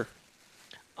 Yes, sir.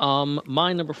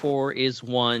 My number 4 is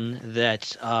one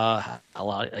that I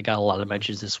got a lot of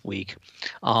mentions this week,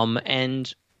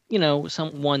 and you know,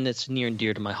 one that's near and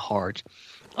dear to my heart,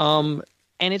 and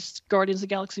it's Guardians of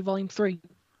the Galaxy Volume 3.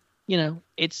 You know,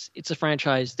 it's a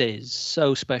franchise that is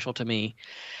so special to me.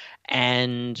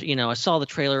 And, you know, I saw the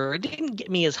trailer. It didn't get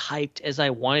me as hyped as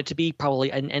I wanted to be,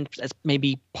 probably. And that's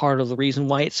maybe part of the reason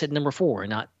why it's at number 4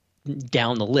 and not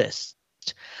down the list.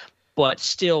 But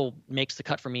still makes the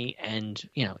cut for me. And,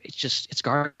 you know, it's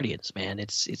Guardians, man.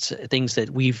 It's things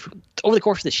that we've, over the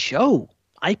course of the show,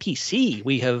 IPC,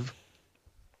 we have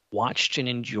watched and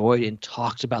enjoyed and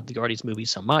talked about the Guardians movie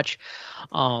so much.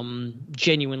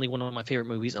 Genuinely one of my favorite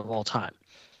movies of all time.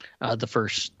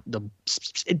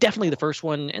 Definitely the first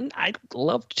one, and I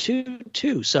loved 2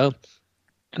 too. So,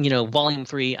 you know, Volume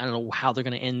 3, I don't know how they're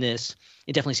going to end this.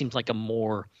 It definitely seems like a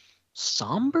more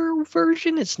somber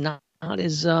version. It's not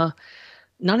as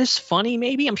not as funny.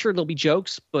 Maybe I'm sure there'll be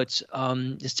jokes, but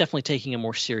it's definitely taking a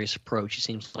more serious approach. It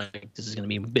seems like this is going to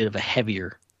be a bit of a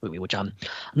heavier movie, which I'm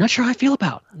not sure how I feel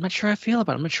about. I'm not sure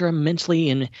I'm mentally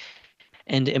and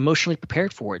emotionally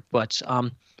prepared for it, but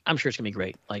I'm sure it's going to be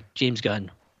great. Like James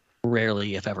Gunn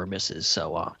rarely, if ever, misses.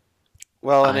 So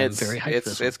well, and I'm very hyped for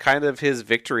this it's kind of his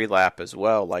victory lap as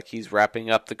well. Like he's wrapping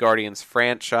up the Guardians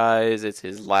franchise. It's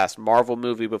his last Marvel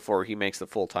movie before he makes the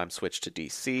full-time switch to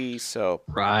DC. So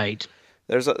right.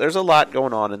 There's a lot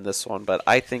going on in this one, but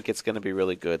I think it's going to be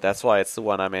really good. That's why it's the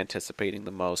one I'm anticipating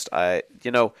the most.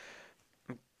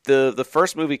 The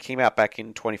first movie came out back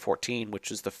in 2014,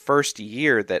 which is the first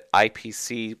year that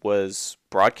IPC was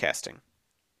broadcasting.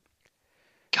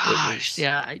 Gosh,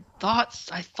 yeah, I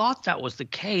thought that was the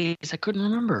case. I couldn't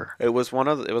remember. It was one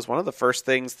of the first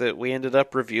things that we ended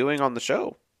up reviewing on the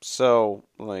show. So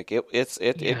like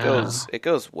it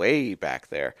goes way back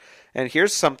there. And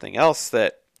here's something else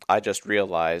that I just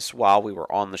realized while we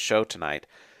were on the show tonight.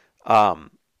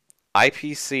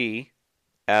 IPC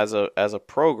as a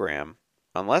program,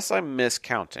 unless I'm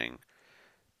miscounting,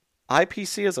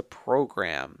 IPC as a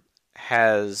program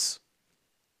has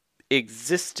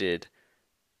existed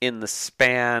in the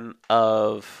span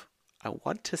of, I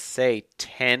want to say,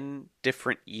 10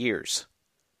 different years.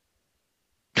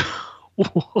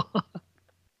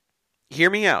 Hear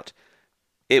me out.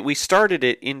 We started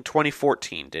it in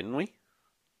 2014, didn't we?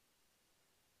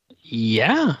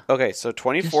 Yeah. Okay, so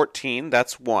 2014,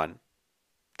 that's one.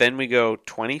 Then we go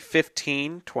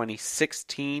 2015,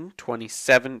 2016,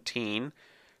 2017,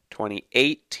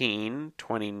 2018,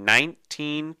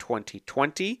 2019,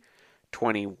 2020,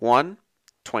 21,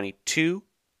 22,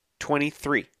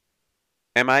 23.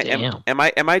 Am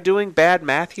I doing bad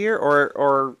math here,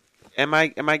 or am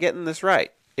I getting this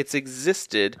right? It's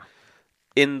existed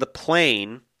in the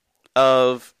plane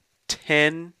of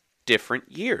 10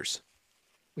 different years.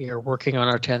 We are working on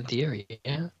our 10th year,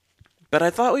 yeah. But I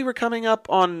thought we were coming up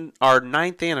on our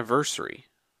 9th anniversary.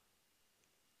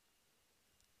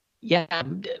 Yeah,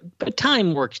 but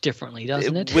time works differently,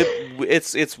 doesn't it?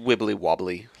 It's wibbly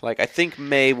wobbly. Like, I think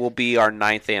May will be our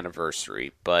 9th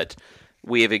anniversary, but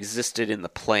we have existed in the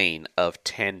plane of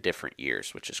 10 different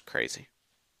years, which is crazy.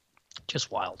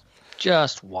 Just wild.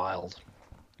 Just wild.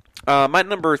 My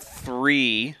number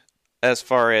 3, as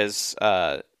far as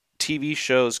TV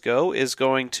shows go, is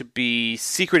going to be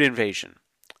Secret Invasion.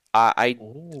 I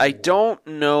don't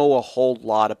know a whole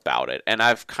lot about it, and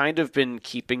I've kind of been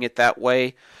keeping it that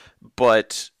way,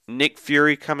 but Nick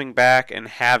Fury coming back and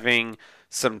having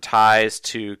some ties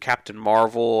to Captain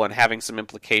Marvel and having some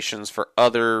implications for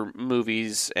other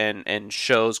movies and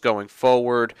shows going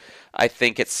forward, I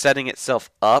think it's setting itself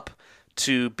up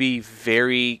to be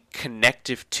very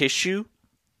connective tissue,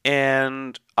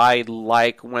 and I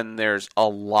like when there's a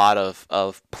lot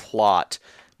of plot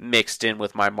mixed in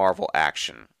with my Marvel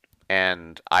action.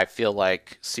 And I feel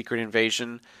like Secret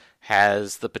Invasion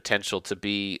has the potential to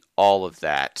be all of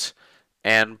that,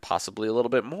 and possibly a little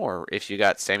bit more if you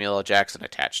got Samuel L. Jackson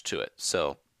attached to it.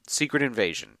 So Secret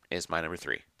Invasion is my number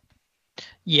 3.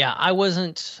 Yeah,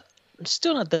 I'm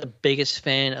still not the biggest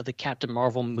fan of the Captain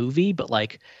Marvel movie, but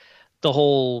like the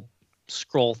whole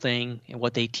Skrull thing and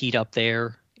what they teed up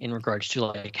there in regards to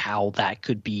like how that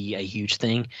could be a huge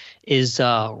thing is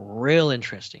really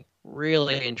interesting,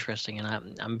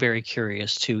 and I'm very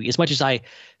curious too. As much as I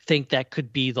think that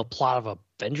could be the plot of a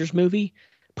Avengers movie,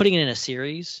 putting it in a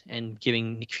series and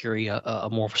giving Nick Fury a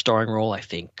more of a starring role, I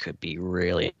think could be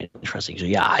really interesting. So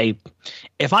yeah,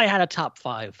 if I had a top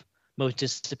 5 most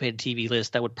anticipated TV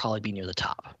list, that would probably be near the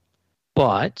top.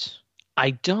 But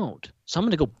I don't. So I'm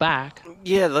going to go back.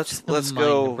 Yeah, let's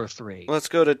go. Number 3. Let's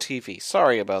go to TV.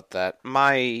 Sorry about that.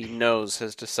 My nose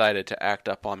has decided to act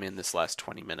up on me in this last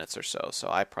 20 minutes or so. So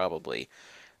I probably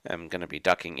am going to be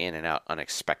ducking in and out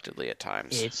unexpectedly at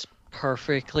times. It's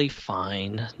perfectly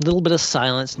fine. A little bit of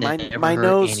silence never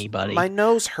hurt anybody. My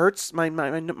nose hurts. My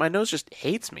nose just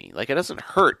hates me. Like, it doesn't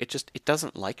hurt. It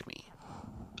doesn't like me.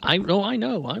 I know.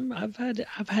 I've had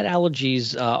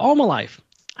allergies all my life.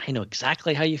 I know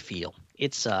exactly how you feel.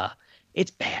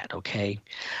 It's bad, okay?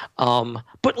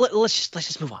 But let's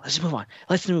just move on.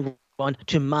 Let's move on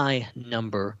to my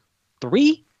number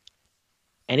 3,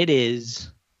 and it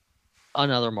is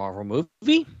another Marvel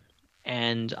movie.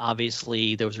 And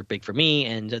obviously, those are big for me.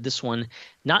 And this one,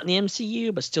 not in the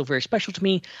MCU, but still very special to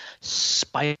me: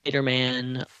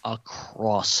 Spider-Man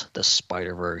Across the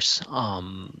Spider-Verse.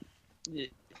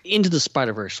 Into the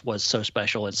Spider-Verse was so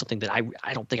special, and something that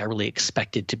I don't think I really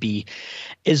expected to be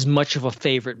as much of a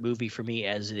favorite movie for me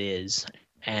as it is.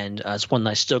 And it's one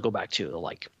that I still go back to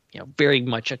like very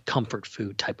much a comfort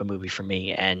food type of movie for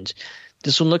me. And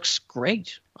this one looks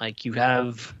great. Like you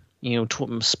have,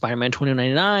 Spider-Man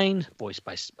 2099, voiced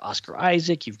by Oscar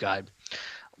Isaac. You've got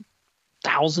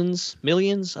thousands,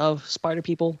 millions of Spider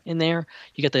people in there.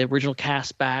 You get the original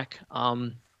cast back.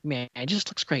 Man, it just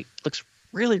looks great. Looks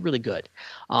really, really good.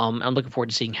 I'm looking forward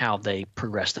to seeing how they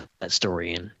progress that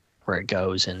story and where it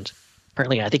goes. And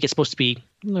apparently, I think it's supposed to be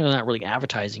not really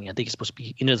advertising. I think it's supposed to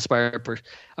be Into the Spider-Verse,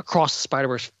 Across the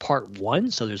Spider-Verse Part 1.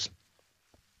 So there's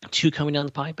 2 coming down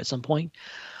the pipe at some point.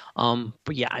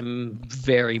 But yeah, I'm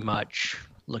very much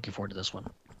looking forward to this one.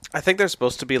 I think there's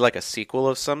supposed to be like a sequel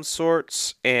of some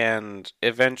sorts, and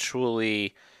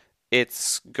eventually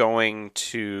it's going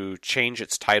to change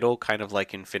its title, kind of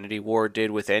like Infinity War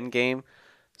did with Endgame.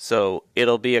 So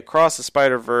it'll be Across the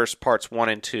Spider-Verse Parts 1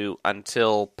 and 2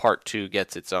 until Part 2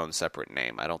 gets its own separate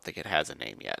name. I don't think it has a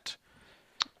name yet.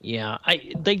 Yeah,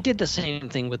 they did the same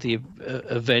thing with the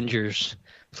Avengers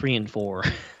 3 and 4.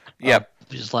 Yep.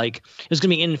 Just like, it was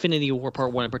going to be Infinity War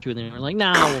Part 1 and Part 2, and then they were like,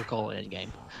 nah, we'll call it Endgame.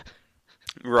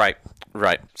 Right.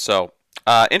 So,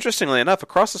 interestingly enough,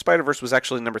 Across the Spider-Verse was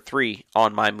actually number 3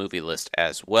 on my movie list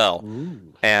as well.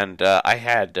 Ooh. And I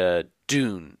had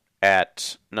Dune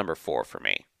at number 4 for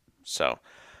me. So,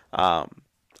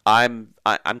 I'm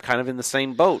kind of in the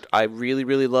same boat. I really,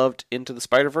 really loved Into the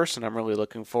Spider-Verse, and I'm really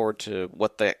looking forward to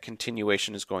what that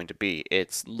continuation is going to be.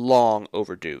 It's long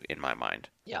overdue in my mind.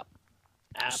 Yeah,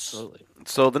 absolutely.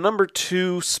 So the number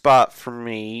 2 spot for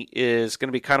me is going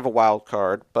to be kind of a wild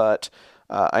card, but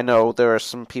I know there are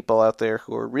some people out there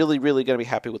who are really, really going to be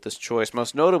happy with this choice,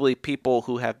 most notably people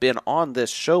who have been on this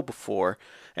show before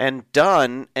and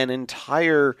done an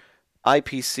entire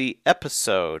IPC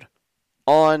episode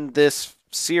on this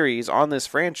series, on this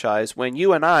franchise, when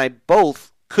you and I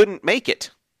both couldn't make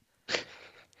it.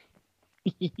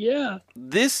 Yeah.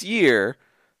 This year,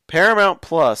 Paramount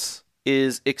Plus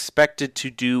is expected to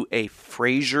do a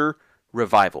Frasier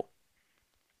revival.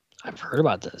 I've heard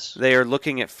about this. They are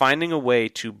looking at finding a way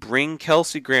to bring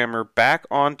Kelsey Grammer back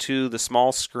onto the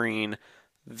small screen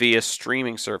via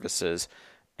streaming services.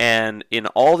 And in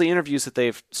all the interviews that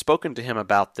they've spoken to him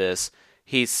about this,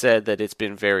 he said that it's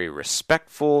been very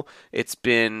respectful. It's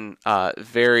been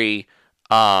very.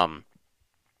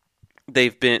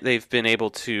 They've been able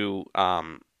to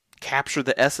capture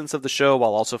the essence of the show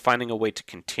while also finding a way to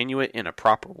continue it in a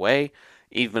proper way,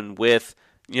 even with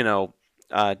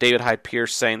David Hyde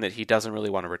Pierce saying that he doesn't really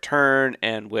want to return,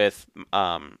 and with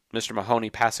Mr.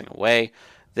 Mahoney passing away,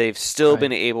 they've still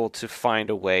been able to find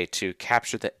a way to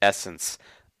capture the essence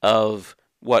of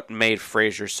what made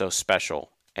Frasier so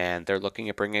special. And they're looking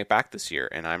at bringing it back this year,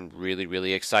 and I'm really,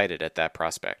 really excited at that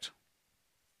prospect.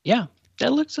 Yeah, it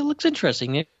looks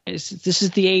interesting. This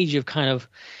is the age of kind of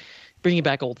bringing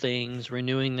back old things,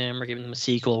 renewing them, or giving them a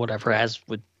sequel, or whatever, as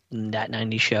with that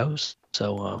 90s shows.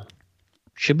 So,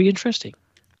 should be interesting.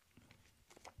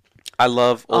 I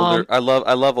love older. I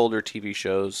love older TV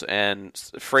shows, and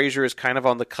Frasier is kind of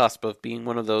on the cusp of being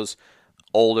one of those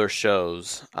older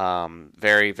shows.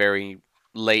 Very, very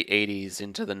late 80s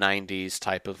into the 90s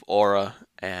type of aura,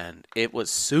 and it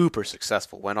was super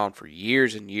successful. Went on for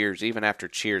years and years, even after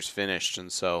Cheers finished.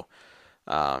 And so,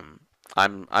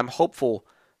 I'm hopeful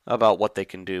about what they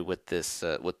can do with this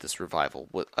revival.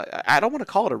 I don't want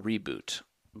to call it a reboot,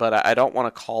 but I don't want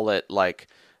to call it like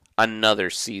another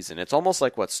season. It's almost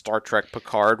like what Star Trek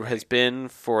Picard has been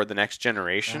for the Next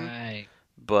Generation, Right.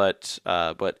 but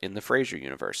in the Frasier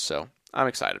universe. So I'm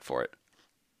excited for it.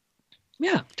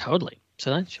 Yeah, totally. So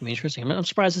that should be interesting. I'm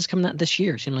surprised it's coming out this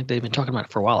year. It seemed like they've been talking about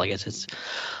it for a while. I guess it's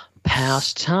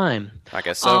past time. I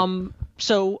guess so.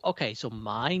 So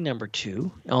my number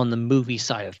 2 on the movie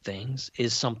side of things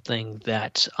is something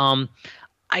that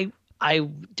I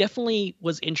definitely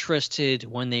was interested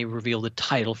when they revealed the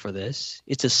title for this.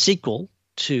 It's a sequel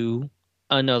to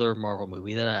another Marvel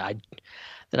movie that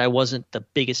I wasn't the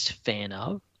biggest fan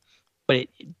of, but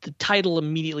the title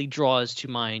immediately draws to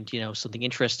mind, something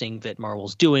interesting that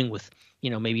Marvel's doing with,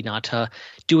 maybe not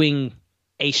doing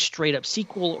a straight up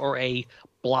sequel or a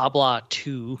blah blah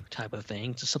 2 type of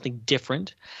thing, just something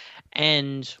different.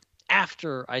 And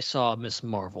after I saw Miss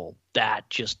Marvel, that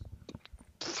just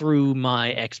threw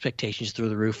my expectations through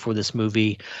the roof for this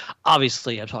movie.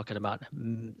 Obviously, I'm talking about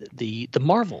the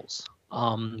Marvels,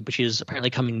 which is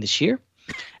apparently coming this year.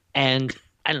 And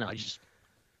I don't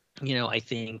know, I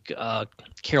think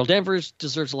Carol Danvers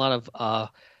deserves a lot of.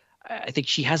 I think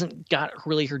she hasn't got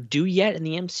really her due yet in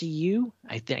the MCU.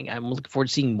 I think I'm looking forward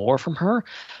to seeing more from her.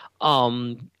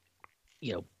 Kamala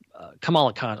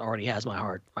Khan already has my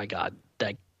heart. My God,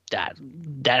 that that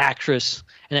actress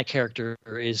and that character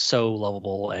is so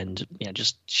lovable, and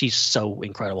just she's so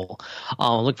incredible.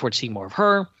 Look forward to seeing more of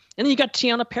her. And then you got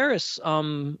Tiana Paris,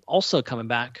 also coming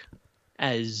back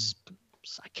as,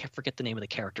 I can't forget the name of the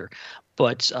character,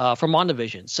 but from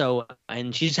WandaVision. So,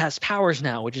 and she just has powers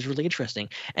now, which is really interesting.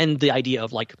 And the idea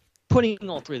of like putting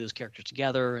all three of those characters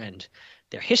together and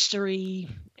their history,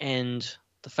 and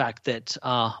the fact that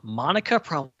Monica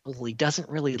probably doesn't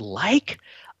really like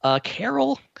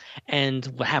Carol, and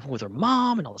what happened with her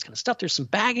mom and all this kind of stuff. There's some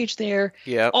baggage there.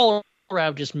 Yeah. All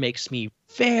around just makes me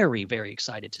very, very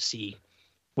excited to see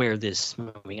where this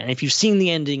movie. And if you've seen the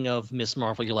ending of Miss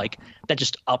Marvel, you're like, that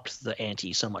just upped the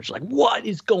ante so much. Like, what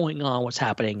is going on? What's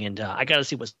happening? And I got to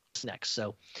see what's next.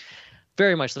 So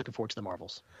very much looking forward to the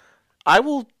Marvels. I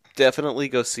will definitely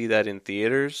go see that in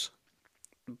theaters,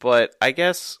 but I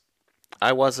guess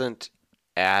I wasn't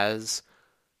as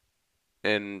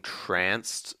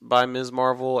entranced by Ms.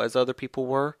 Marvel as other people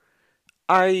were.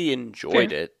 I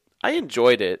enjoyed it.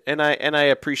 And I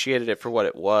appreciated it for what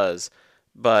it was.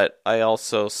 But I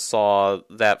also saw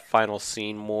that final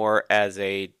scene more as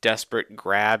a desperate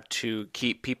grab to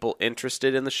keep people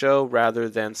interested in the show rather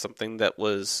than something that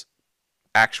was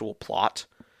actual plot.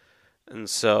 And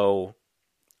so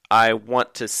I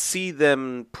want to see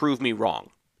them prove me wrong,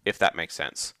 if that makes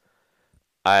sense.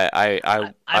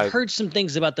 I've heard some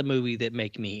things about the movie that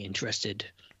make me interested.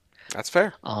 That's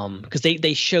fair. Because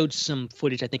they showed some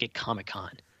footage, I think, at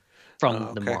Comic-Con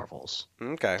from the Marvels.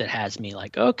 Okay. That has me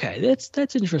like, okay,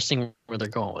 that's interesting where they're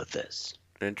going with this.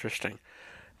 Interesting.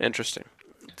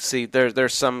 See,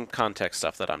 there's some context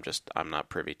stuff that I'm not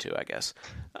privy to, I guess.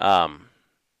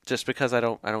 Just because I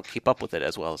don't keep up with it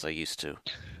as well as I used to.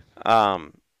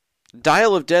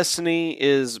 Dial of Destiny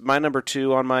is my number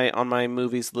 2 on my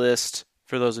movies list,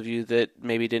 for those of you that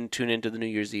maybe didn't tune into the New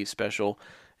Year's Eve special.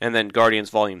 And then Guardians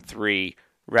Volume 3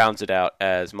 rounds it out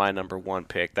as my number 1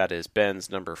 pick. That is Ben's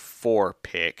number 4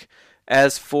 pick.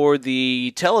 As for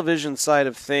the television side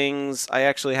of things, I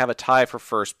actually have a tie for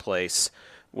first place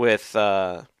with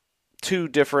 2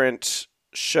 different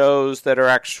shows that are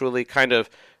actually kind of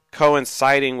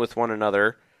coinciding with one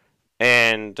another.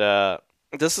 And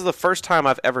this is the first time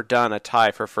I've ever done a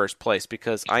tie for first place,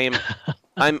 because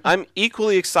I'm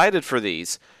equally excited for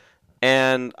these.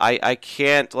 And I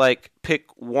can't like pick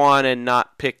one and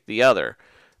not pick the other.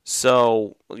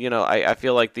 So, I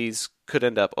feel like these could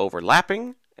end up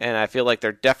overlapping, and I feel like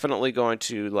they're definitely going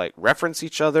to like reference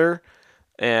each other,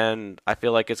 and I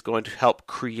feel like it's going to help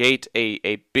create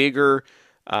a bigger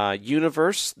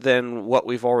universe than what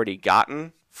we've already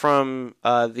gotten from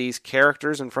these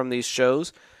characters and from these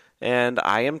shows. And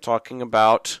I am talking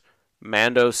about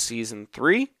Mando Season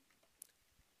 3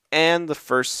 and the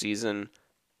first season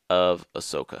of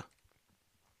Ahsoka.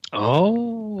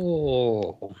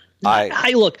 Oh,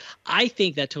 I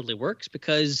think that totally works,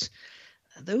 because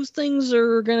those things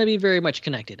are going to be very much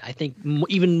connected. I think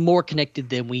even more connected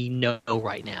than we know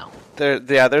right now.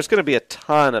 There's going to be a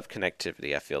ton of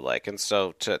connectivity, I feel like. And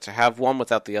so to have one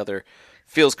without the other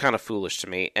feels kind of foolish to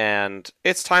me. And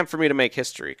it's time for me to make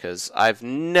history, because I've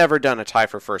never done a tie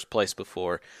for first place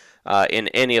before in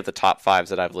any of the top 5s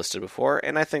that I've listed before.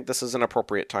 And I think this is an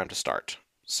appropriate time to start.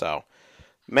 So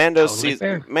Mando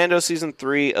Season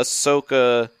 3,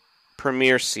 Ahsoka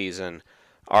premiere season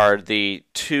are the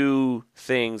 2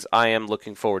 things I am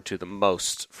looking forward to the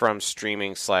most from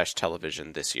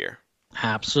streaming/television this year.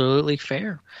 Absolutely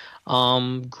fair.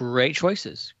 Great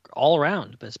choices all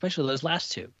around, but especially those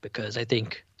last 2, because I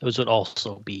think those would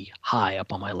also be high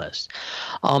up on my list.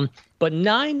 But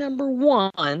my number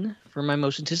 1 for my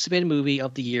most anticipated movie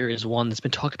of the year is one that's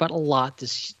been talked about a lot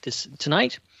this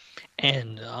tonight,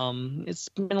 and it's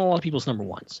been a lot of people's number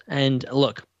 1s. And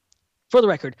look, for the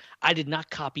record, I did not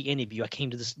copy any of you. I came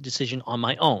to this decision on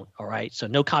my own, all right? So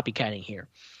no copycatting here.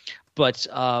 But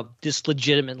this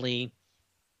legitimately,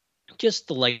 just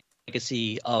the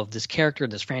legacy of this character,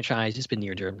 this franchise, has been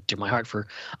near to my heart for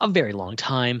a very long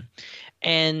time.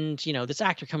 And, this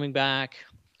actor coming back,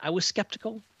 I was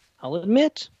skeptical, I'll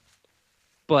admit.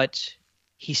 But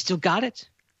he still got it.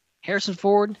 Harrison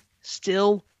Ford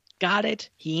still got it.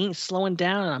 He ain't slowing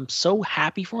down, and I'm so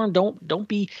happy for him. Don't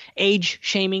be age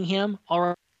shaming him.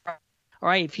 All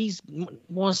right. If he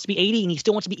wants to be 80 and he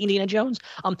still wants to be Indiana Jones,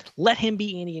 let him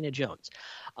be Indiana Jones.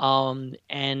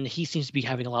 And he seems to be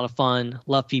having a lot of fun.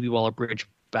 Love Phoebe Waller-Bridge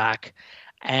back,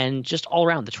 and just all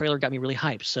around, the trailer got me really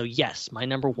hyped. So yes, my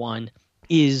number 1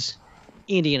 is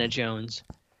Indiana Jones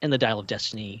and the Dial of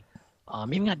Destiny.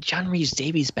 Even got John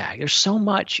Rhys-Davies back. There's so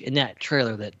much in that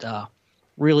trailer that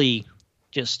really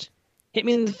just hit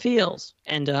me in the feels.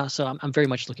 And so I'm very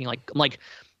much looking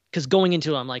because going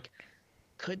into it, I'm like,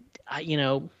 could I,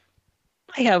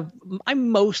 I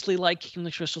mostly like Kingdom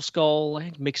of the Crystal Skull. I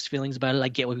have mixed feelings about it. I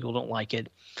get why people don't like it.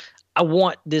 I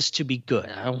want this to be good.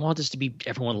 I want this to be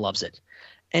everyone loves it.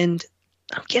 And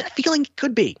I'm getting a feeling it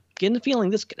could be. Getting the feeling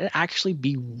this could actually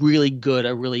be really good,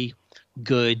 a really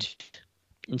good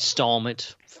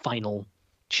installment, final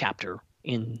chapter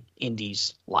in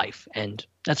Indy's life. And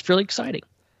that's really exciting.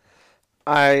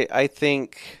 I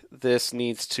think this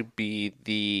needs to be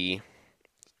the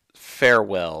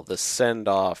farewell, the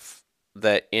send-off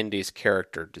that Indy's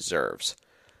character deserves.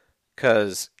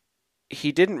 Because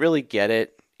he didn't really get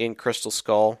it in Crystal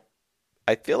Skull.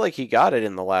 I feel like he got it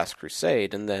in The Last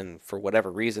Crusade, and then for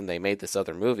whatever reason they made this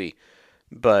other movie.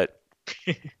 But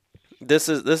this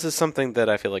is something that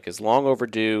I feel like is long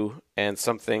overdue, and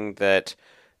something that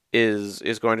is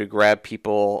going to grab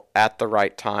people at the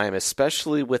right time,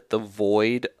 especially with the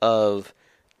void of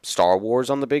Star Wars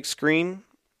on the big screen.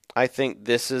 I think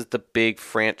this is the big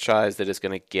franchise that is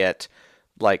going to get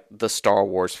like the Star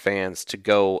Wars fans to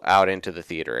go out into the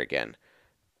theater again.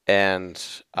 And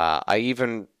I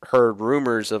even heard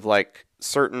rumors of like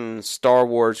certain Star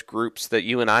Wars groups that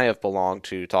you and I have belonged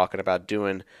to talking about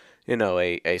doing,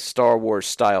 a Star Wars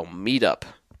style meetup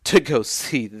to go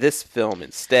see this film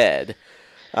instead.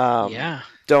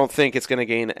 Don't think it's going to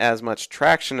gain as much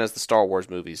traction as the Star Wars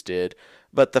movies did,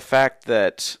 but the fact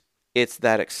that it's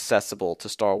that accessible to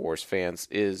Star Wars fans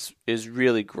is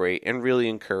really great and really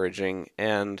encouraging,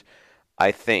 and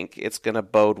I think it's going to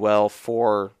bode well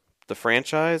for the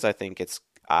franchise. I think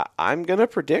I'm going to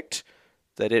predict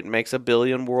that it makes $1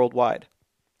 billion worldwide.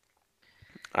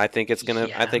 I think it's going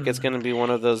to be one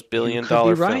of those $1 billion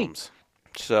films.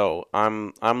 So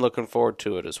I'm looking forward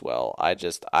to it as well. I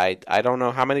don't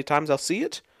know how many times I'll see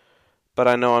it, but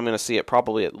I know I'm going to see it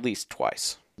probably at least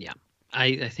twice. Yeah,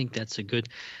 I think that's a good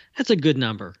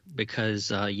number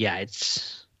because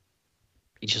it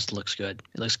just looks good.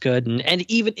 It looks good,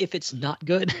 and even if it's not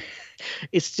good,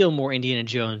 it's still more Indiana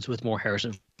Jones with more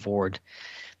Harrison Ford.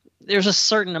 There's a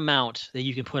certain amount that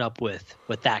you can put up with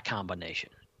that combination.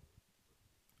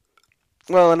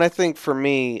 Well, and I think for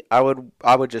me, I would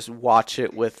just watch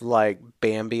it with like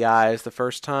Bambi eyes the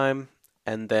first time,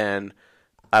 and then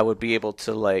I would be able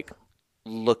to like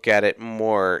look at it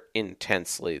more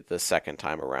intensely the second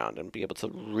time around and be able to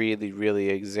really, really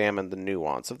examine the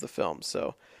nuance of the film.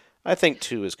 So I think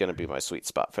 2 is going to be my sweet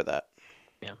spot for that.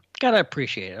 Yeah, gotta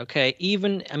appreciate it. Okay,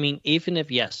 even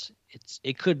if yes,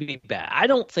 it could be bad. I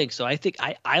don't think so. I think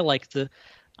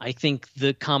I think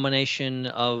the combination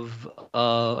of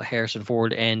Harrison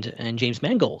Ford and James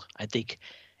Mangold, I think,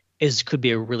 could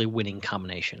be a really winning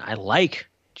combination. I like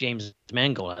James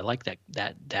Mangold. I like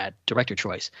that director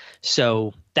choice.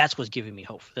 So that's what's giving me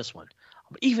hope for this one.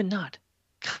 But even not,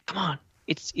 come on,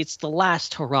 it's the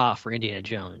last hurrah for Indiana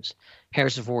Jones.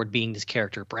 Harrison Ford being this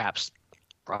character,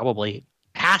 probably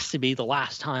has to be the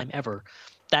last time ever.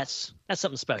 That's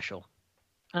something special.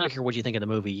 I don't care what you think of the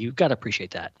movie. You've got to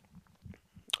appreciate that.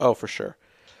 Oh, for sure.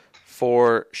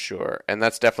 For sure. And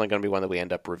that's definitely going to be one that we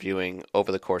end up reviewing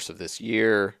over the course of this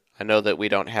year. I know that we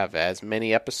don't have as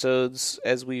many episodes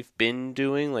as we've been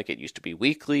doing. Like, it used to be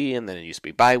weekly, and then it used to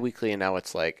be bi-weekly, and now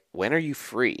it's like, when are you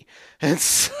free? And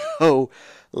so,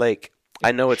 like,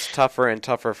 I know it's tougher and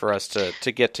tougher for us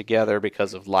to get together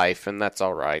because of life, and that's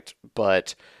all right.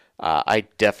 But I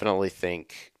definitely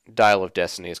think Dial of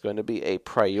Destiny is going to be a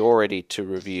priority to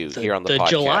review here on the podcast.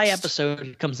 The July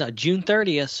episode comes out June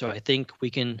 30th, so I think we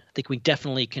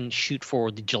definitely can shoot for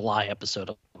the July episode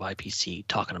of IPC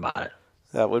talking about it.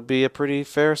 That would be a pretty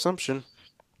fair assumption.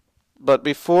 But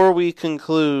before we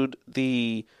conclude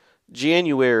the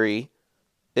January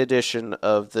edition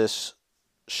of this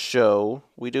show,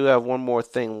 we do have one more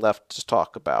thing left to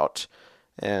talk about.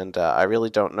 And I really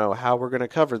don't know how we're going to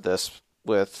cover this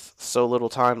with so little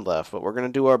time left, but we're going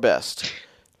to do our best.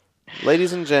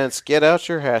 Ladies and gents, get out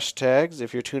your hashtags.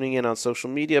 If you're tuning in on social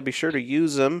media, be sure to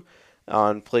use them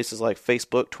on places like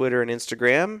Facebook, Twitter, and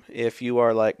Instagram. If you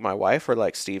are like my wife or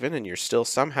like Steven and you're still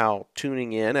somehow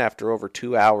tuning in after over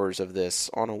 2 hours of this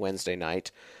on a Wednesday night,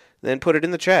 then put it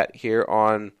in the chat here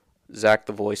on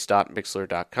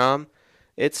zachthevoice.mixler.com.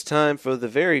 It's time for the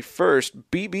very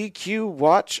first BBQ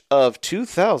watch of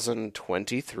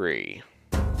 2023.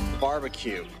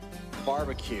 Barbecue.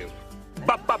 Barbecue.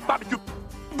 Barbecue.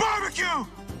 Barbecue.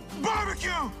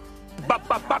 Barbecue.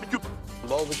 Barbecue.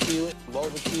 Barbecue it.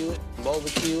 Barbecue it.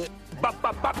 Barbecue it.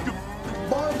 Barbecue.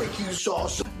 Barbecue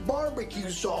sauce. Barbecue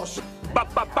sauce.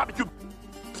 Barbecue.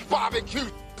 Barbecue.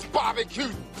 Barbecue.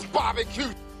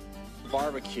 Barbecue.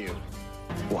 Barbecue.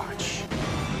 Watch.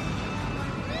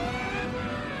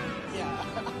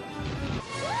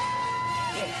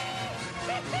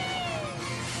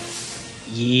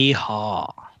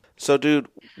 Yeehaw. So, dude,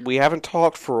 we haven't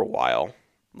talked for a while.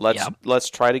 Let's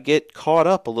try to get caught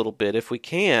up a little bit if we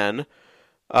can.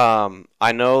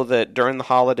 I know that during the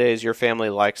holidays your family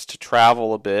likes to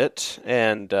travel a bit,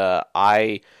 and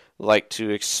I like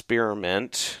to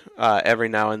experiment every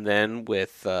now and then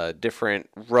with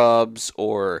different rubs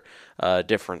or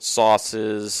different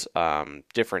sauces,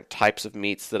 different types of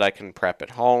meats that I can prep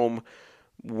at home.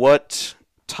 What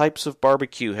types of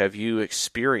barbecue have you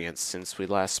experienced since we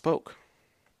last spoke?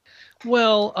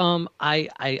 Well, I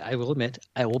will admit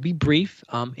I will be brief.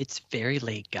 It's very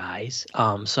late, guys.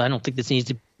 So I don't think this needs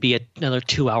to be another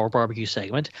 2-hour barbecue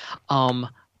segment. But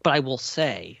I will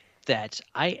say that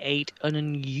I ate an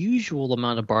unusual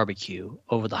amount of barbecue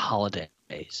over the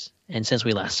holidays, and since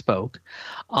we last spoke,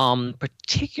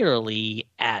 particularly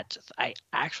at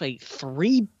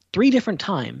three different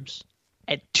times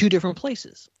at 2 different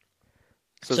places.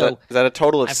 So is that a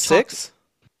total of 6?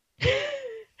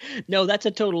 No, that's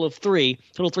a total of 3.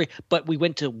 But we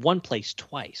went to one place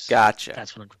twice. Gotcha.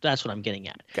 That's what I'm getting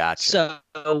at. Gotcha.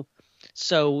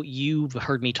 So you've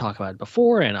heard me talk about it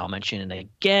before, and I'll mention it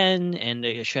again. And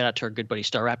a shout out to our good buddy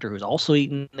Star Raptor, who's also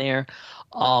eaten there.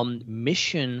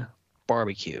 Mission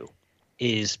Barbecue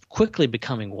is quickly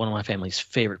becoming one of my family's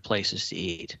favorite places to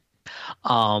eat,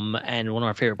 and one of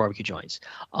our favorite barbecue joints.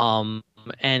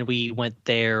 And we went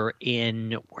there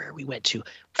where we went to.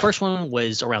 First one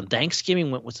was around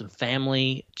Thanksgiving. Went with some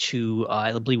family to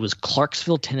I believe it was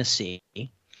Clarksville, Tennessee.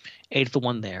 Ate the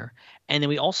one there, and then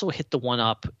we also hit the one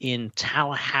up in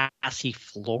Tallahassee,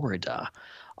 Florida,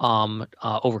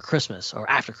 over Christmas or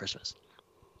after Christmas.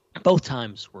 Both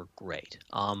times were great.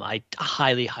 I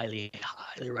highly, highly,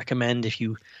 highly recommend if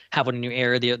you have one in your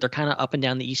area. They're kind of up and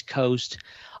down the East Coast,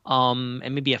 and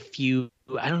maybe a few.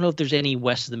 I don't know if there's any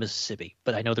west of the Mississippi,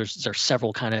 but I know there's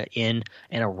several kind of in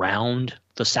and around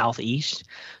the Southeast.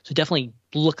 So definitely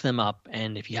look them up,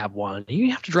 and if you have one, you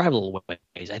have to drive a little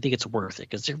ways. I think it's worth it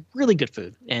because they're really good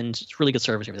food and it's really good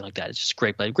service, everything like that. It's just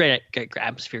great, but great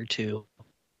atmosphere too.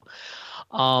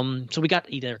 So we got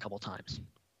to eat there a couple of times.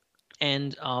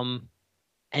 And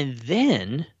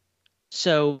then,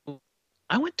 so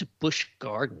I went to Busch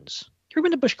Gardens. You ever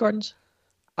been to Busch Gardens?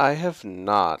 I have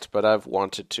not, but I've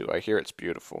wanted to. I hear it's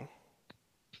beautiful.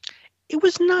 It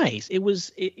was nice. It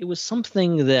was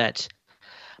something that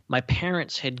my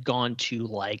parents had gone to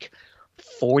like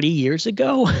 40 years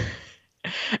ago,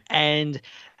 and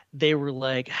they were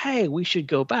like, "Hey, we should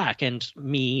go back." And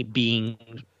me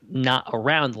being not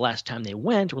around the last time they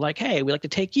went, we're like, "Hey, we'd like to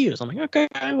take you." So I'm like, "Okay,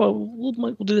 well,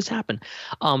 we'll do this happen."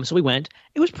 So we went.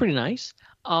 It was pretty nice.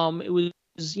 It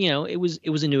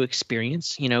was a new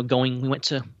experience.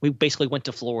 We basically went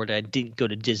to Florida. Didn't go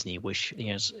to Disney, which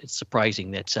it's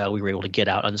surprising that we were able to get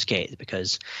out unscathed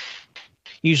because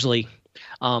usually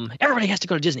everybody has to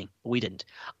go to Disney, but we didn't.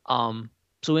 So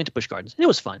we went to Busch Gardens, and it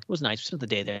was fun. It was nice. We spent the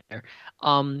day there.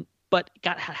 But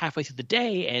got halfway through the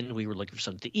day, and we were looking for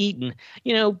something to eat. And,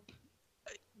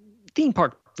 theme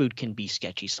park food can be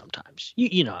sketchy sometimes.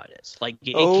 You know how it is. Like,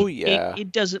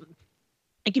 it doesn't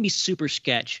 – it can be super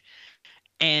sketch.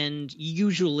 And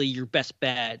usually your best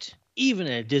bet, even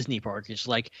at a Disney park, is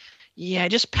like, yeah,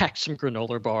 just pack some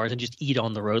granola bars and just eat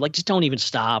on the road. Like, just don't even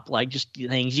stop. Like, just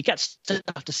things. You got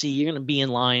stuff to see. You're going to be in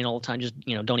line all the time. Just,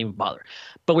 don't even bother.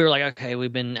 But we were like, okay,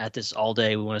 we've been at this all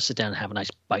day. We want to sit down and have a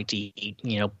nice bite to eat,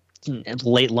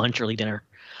 late lunch, early dinner.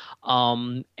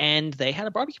 And they had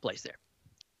a barbecue place there.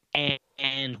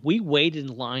 And we waited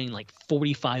in line like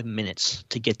 45 minutes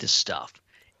to get this stuff.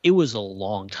 It was a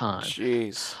long time.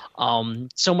 Jeez.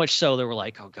 So much so they were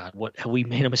like, "Oh God, what have we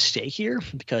made a mistake here?"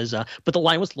 Because, but the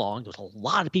line was long. There was a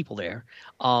lot of people there,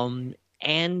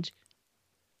 and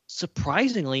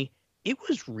surprisingly, it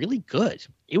was really good.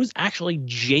 It was actually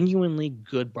genuinely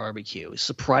good barbecue.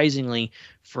 Surprisingly,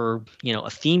 for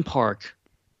a theme park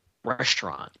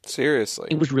restaurant. Seriously,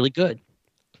 it was really good.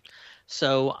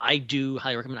 So I do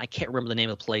highly recommend. I can't remember the name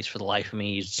of the place for the life of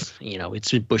me. It's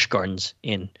in Busch Gardens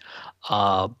in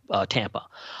Tampa.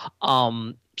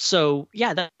 So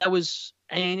yeah, that was,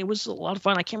 and it was a lot of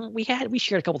fun. I can't remember. We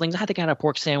shared a couple things. I think I had a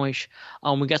pork sandwich.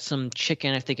 We got some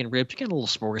chicken, I think, and ribs. We got a little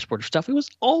smorgasbord stuff. It was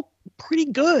all pretty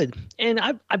good. And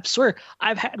I swear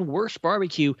I've had worse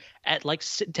barbecue at like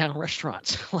sit down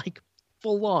restaurants, like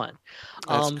full on.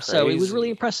 So it was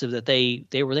really impressive that they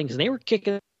were things, and they were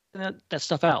kicking that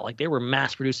stuff out. Like, they were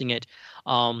mass producing it.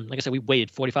 Like I said, we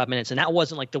waited 45 minutes, and that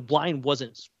wasn't like the line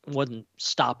wasn't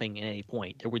stopping at any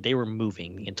point. They were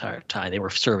moving the entire time. They were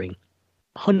serving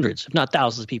hundreds, if not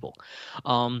thousands of people.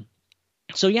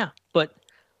 So yeah, but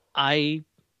I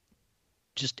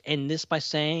just end this by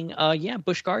saying,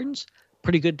 Busch Gardens,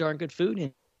 pretty good, darn good food,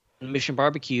 and Mission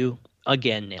Barbecue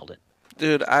again nailed it.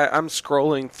 Dude, I'm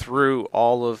scrolling through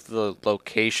all of the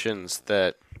locations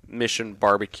that Mission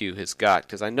Barbecue has got,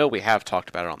 because I know we have talked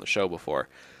about it on the show before.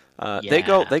 They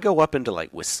go up into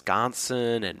like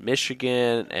Wisconsin and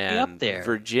Michigan and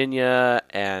Virginia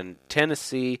and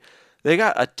Tennessee. They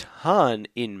got a ton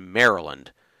in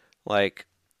Maryland. Like,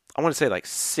 I want to say like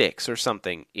 6 or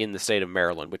something in the state of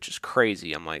Maryland, which is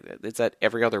crazy. I'm like, is that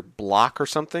every other block or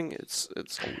something? It's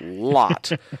a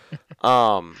lot.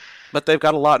 But they've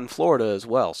got a lot in Florida as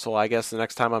well. So I guess the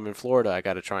next time I'm in Florida, I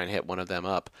got to try and hit one of them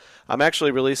up. I'm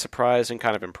actually really surprised and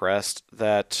kind of impressed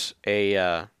that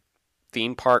a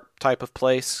theme park type of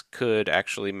place could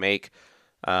actually make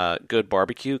good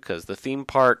barbecue, because the theme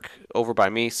park over by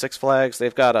me, Six Flags,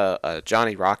 they've got a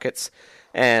Johnny Rockets.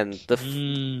 And the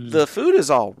food is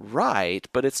all right,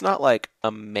 but it's not like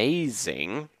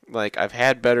amazing. Like, I've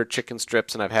had better chicken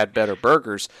strips and I've had better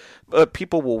burgers, but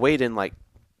people will wait in like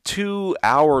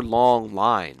 2-hour-long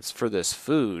lines for this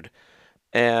food.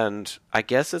 And I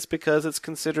guess it's because it's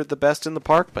considered the best in the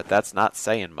park, but that's not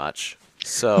saying much.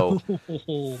 So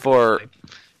for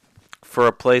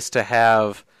a place to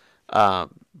have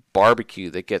barbecue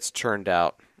that gets turned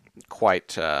out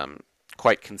quite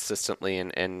consistently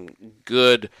and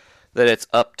good, that it's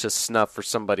up to snuff for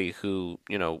somebody who,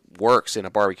 works in a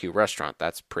barbecue restaurant,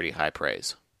 that's pretty high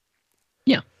praise.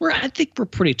 Yeah, I think we're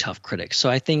pretty tough critics. So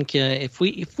I think if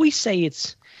we say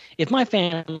if my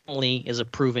family is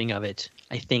approving of it,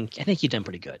 I think you've done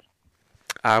pretty good.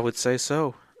 I would say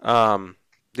so.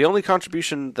 The only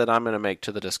contribution that I'm going to make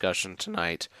to the discussion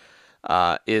tonight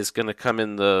is going to come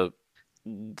in the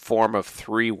form of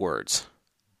 3 words: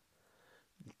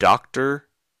 Dr.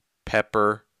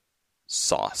 Pepper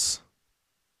sauce.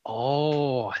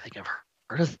 Oh, I think I've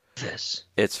heard of this.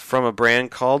 It's from a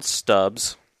brand called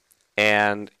Stubbs,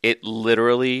 and it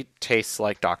literally tastes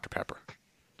like Dr. Pepper.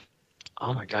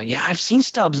 Oh my God. Yeah, I've seen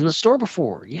Stubbs in the store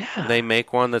before. Yeah. They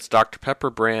make one that's Dr. Pepper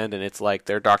brand, and it's like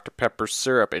their Dr. Pepper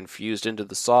syrup infused into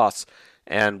the sauce.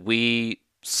 And we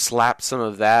slapped some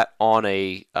of that on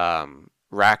a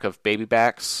rack of baby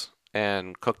backs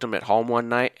and cooked them at home one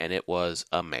night, and it was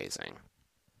amazing.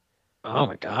 Oh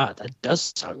my God, that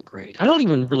does sound great. I don't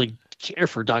even really care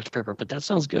for Dr. Pepper, but that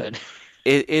sounds good.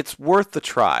 It's worth the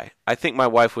try. I think my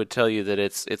wife would tell you that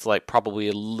it's like probably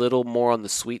a little more on the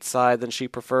sweet side than she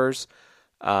prefers.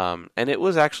 And it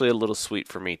was actually a little sweet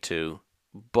for me too,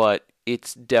 but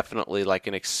it's definitely like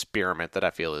an experiment that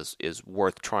I feel is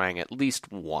worth trying at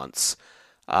least once.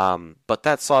 But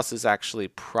that sauce is actually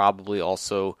probably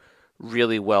also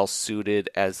really well suited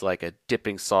as like a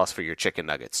dipping sauce for your chicken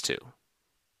nuggets too.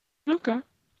 Okay,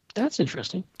 that's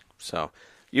interesting. So,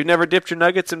 you've never dipped your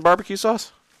nuggets in barbecue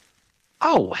sauce?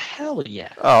 Oh, hell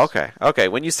yeah. Oh, okay. Okay,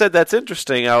 when you said that's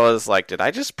interesting, I was like, did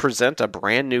I just present a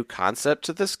brand new concept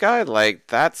to this guy? Like,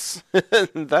 that's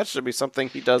that should be something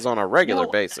he does on a regular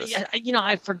basis. Yeah,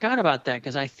 I forgot about that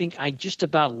because I think I just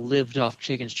about lived off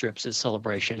chicken strips at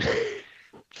Celebration.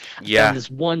 Yeah. Found this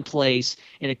one place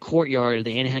in a courtyard of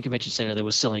the Anaheim Convention Center that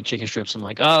was selling chicken strips. I'm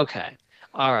like, oh, okay.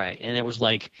 All right. And it was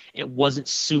like, it wasn't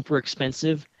super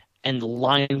expensive and the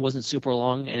line wasn't super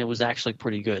long and it was actually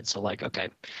pretty good. So like, okay,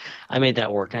 I made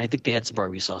that work. And I think they had some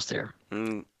barbecue sauce there.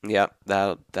 Yeah,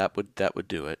 that would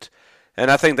do it. And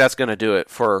I think that's going to do it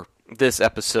for this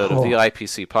episode of the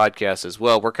IPC podcast as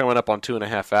well. We're coming up on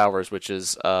 2.5 hours, which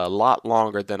is a lot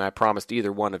longer than I promised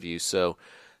either one of you. So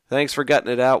thanks for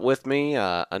gutting it out with me.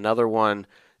 Another one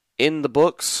in the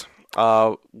books.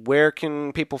 Where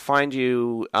can people find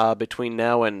you between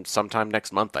now and sometime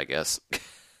next month, I guess?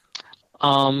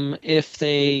 If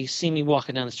they see me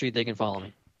walking down the street, they can follow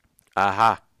me.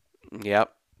 Aha.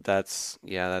 Yep. That's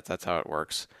how it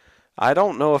works. I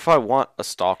don't know if I want a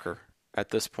stalker at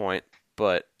this point,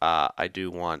 but I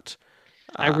do want...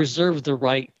 I reserve the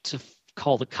right to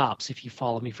call the cops if you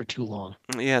follow me for too long.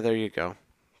 Yeah, there you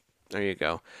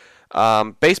go.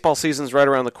 Baseball season's right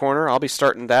around the corner. I'll be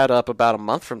starting that up about a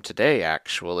month from today,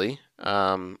 actually.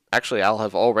 Actually, I'll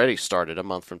have already started a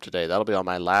month from today. That'll be on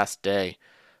my last day.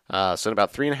 So in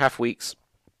about 3.5 weeks,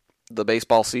 the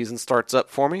baseball season starts up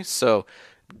for me. So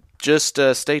just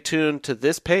stay tuned to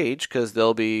this page because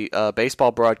there'll be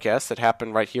baseball broadcasts that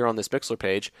happen right here on this Mixler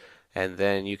page. And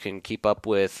then you can keep up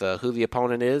with who the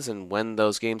opponent is and when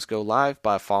those games go live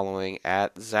by following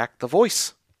at Zach the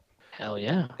Voice. Hell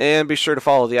yeah. And be sure to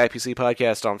follow the IPC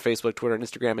podcast on Facebook, Twitter, and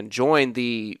Instagram, and join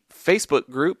the Facebook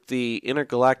group, the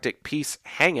Intergalactic Peace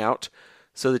Hangout,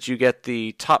 so that you get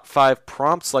the top 5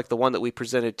 prompts like the one that we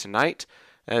presented tonight,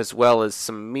 as well as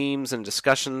some memes and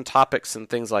discussion topics and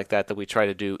things like that we try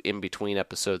to do in between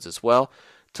episodes as well,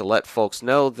 to let folks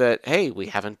know that, hey, we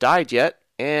haven't died yet,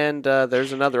 and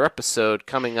there's another episode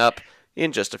coming up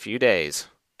in just a few days.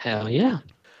 Hell yeah.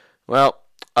 Well,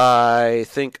 I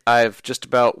think I've just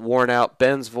about worn out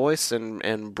Ben's voice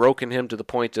and broken him to the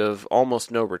point of almost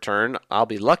no return. I'll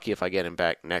be lucky if I get him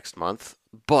back next month,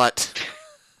 but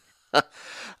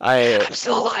I'm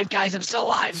still alive, guys. I'm still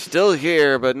alive. Still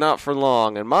here, but not for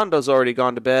long. And Mondo's already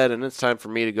gone to bed, and it's time for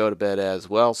me to go to bed as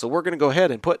well. So we're going to go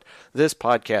ahead and put this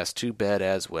podcast to bed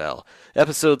as well.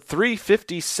 Episode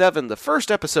 357, the first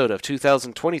episode of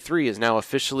 2023, is now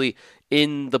officially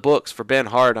in the books. For Ben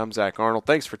Hard, I'm Zach Arnold.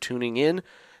 Thanks for tuning in,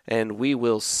 and we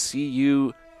will see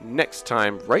you next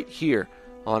time right here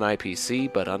on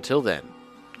IPC. But until then,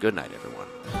 good night,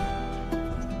 everyone.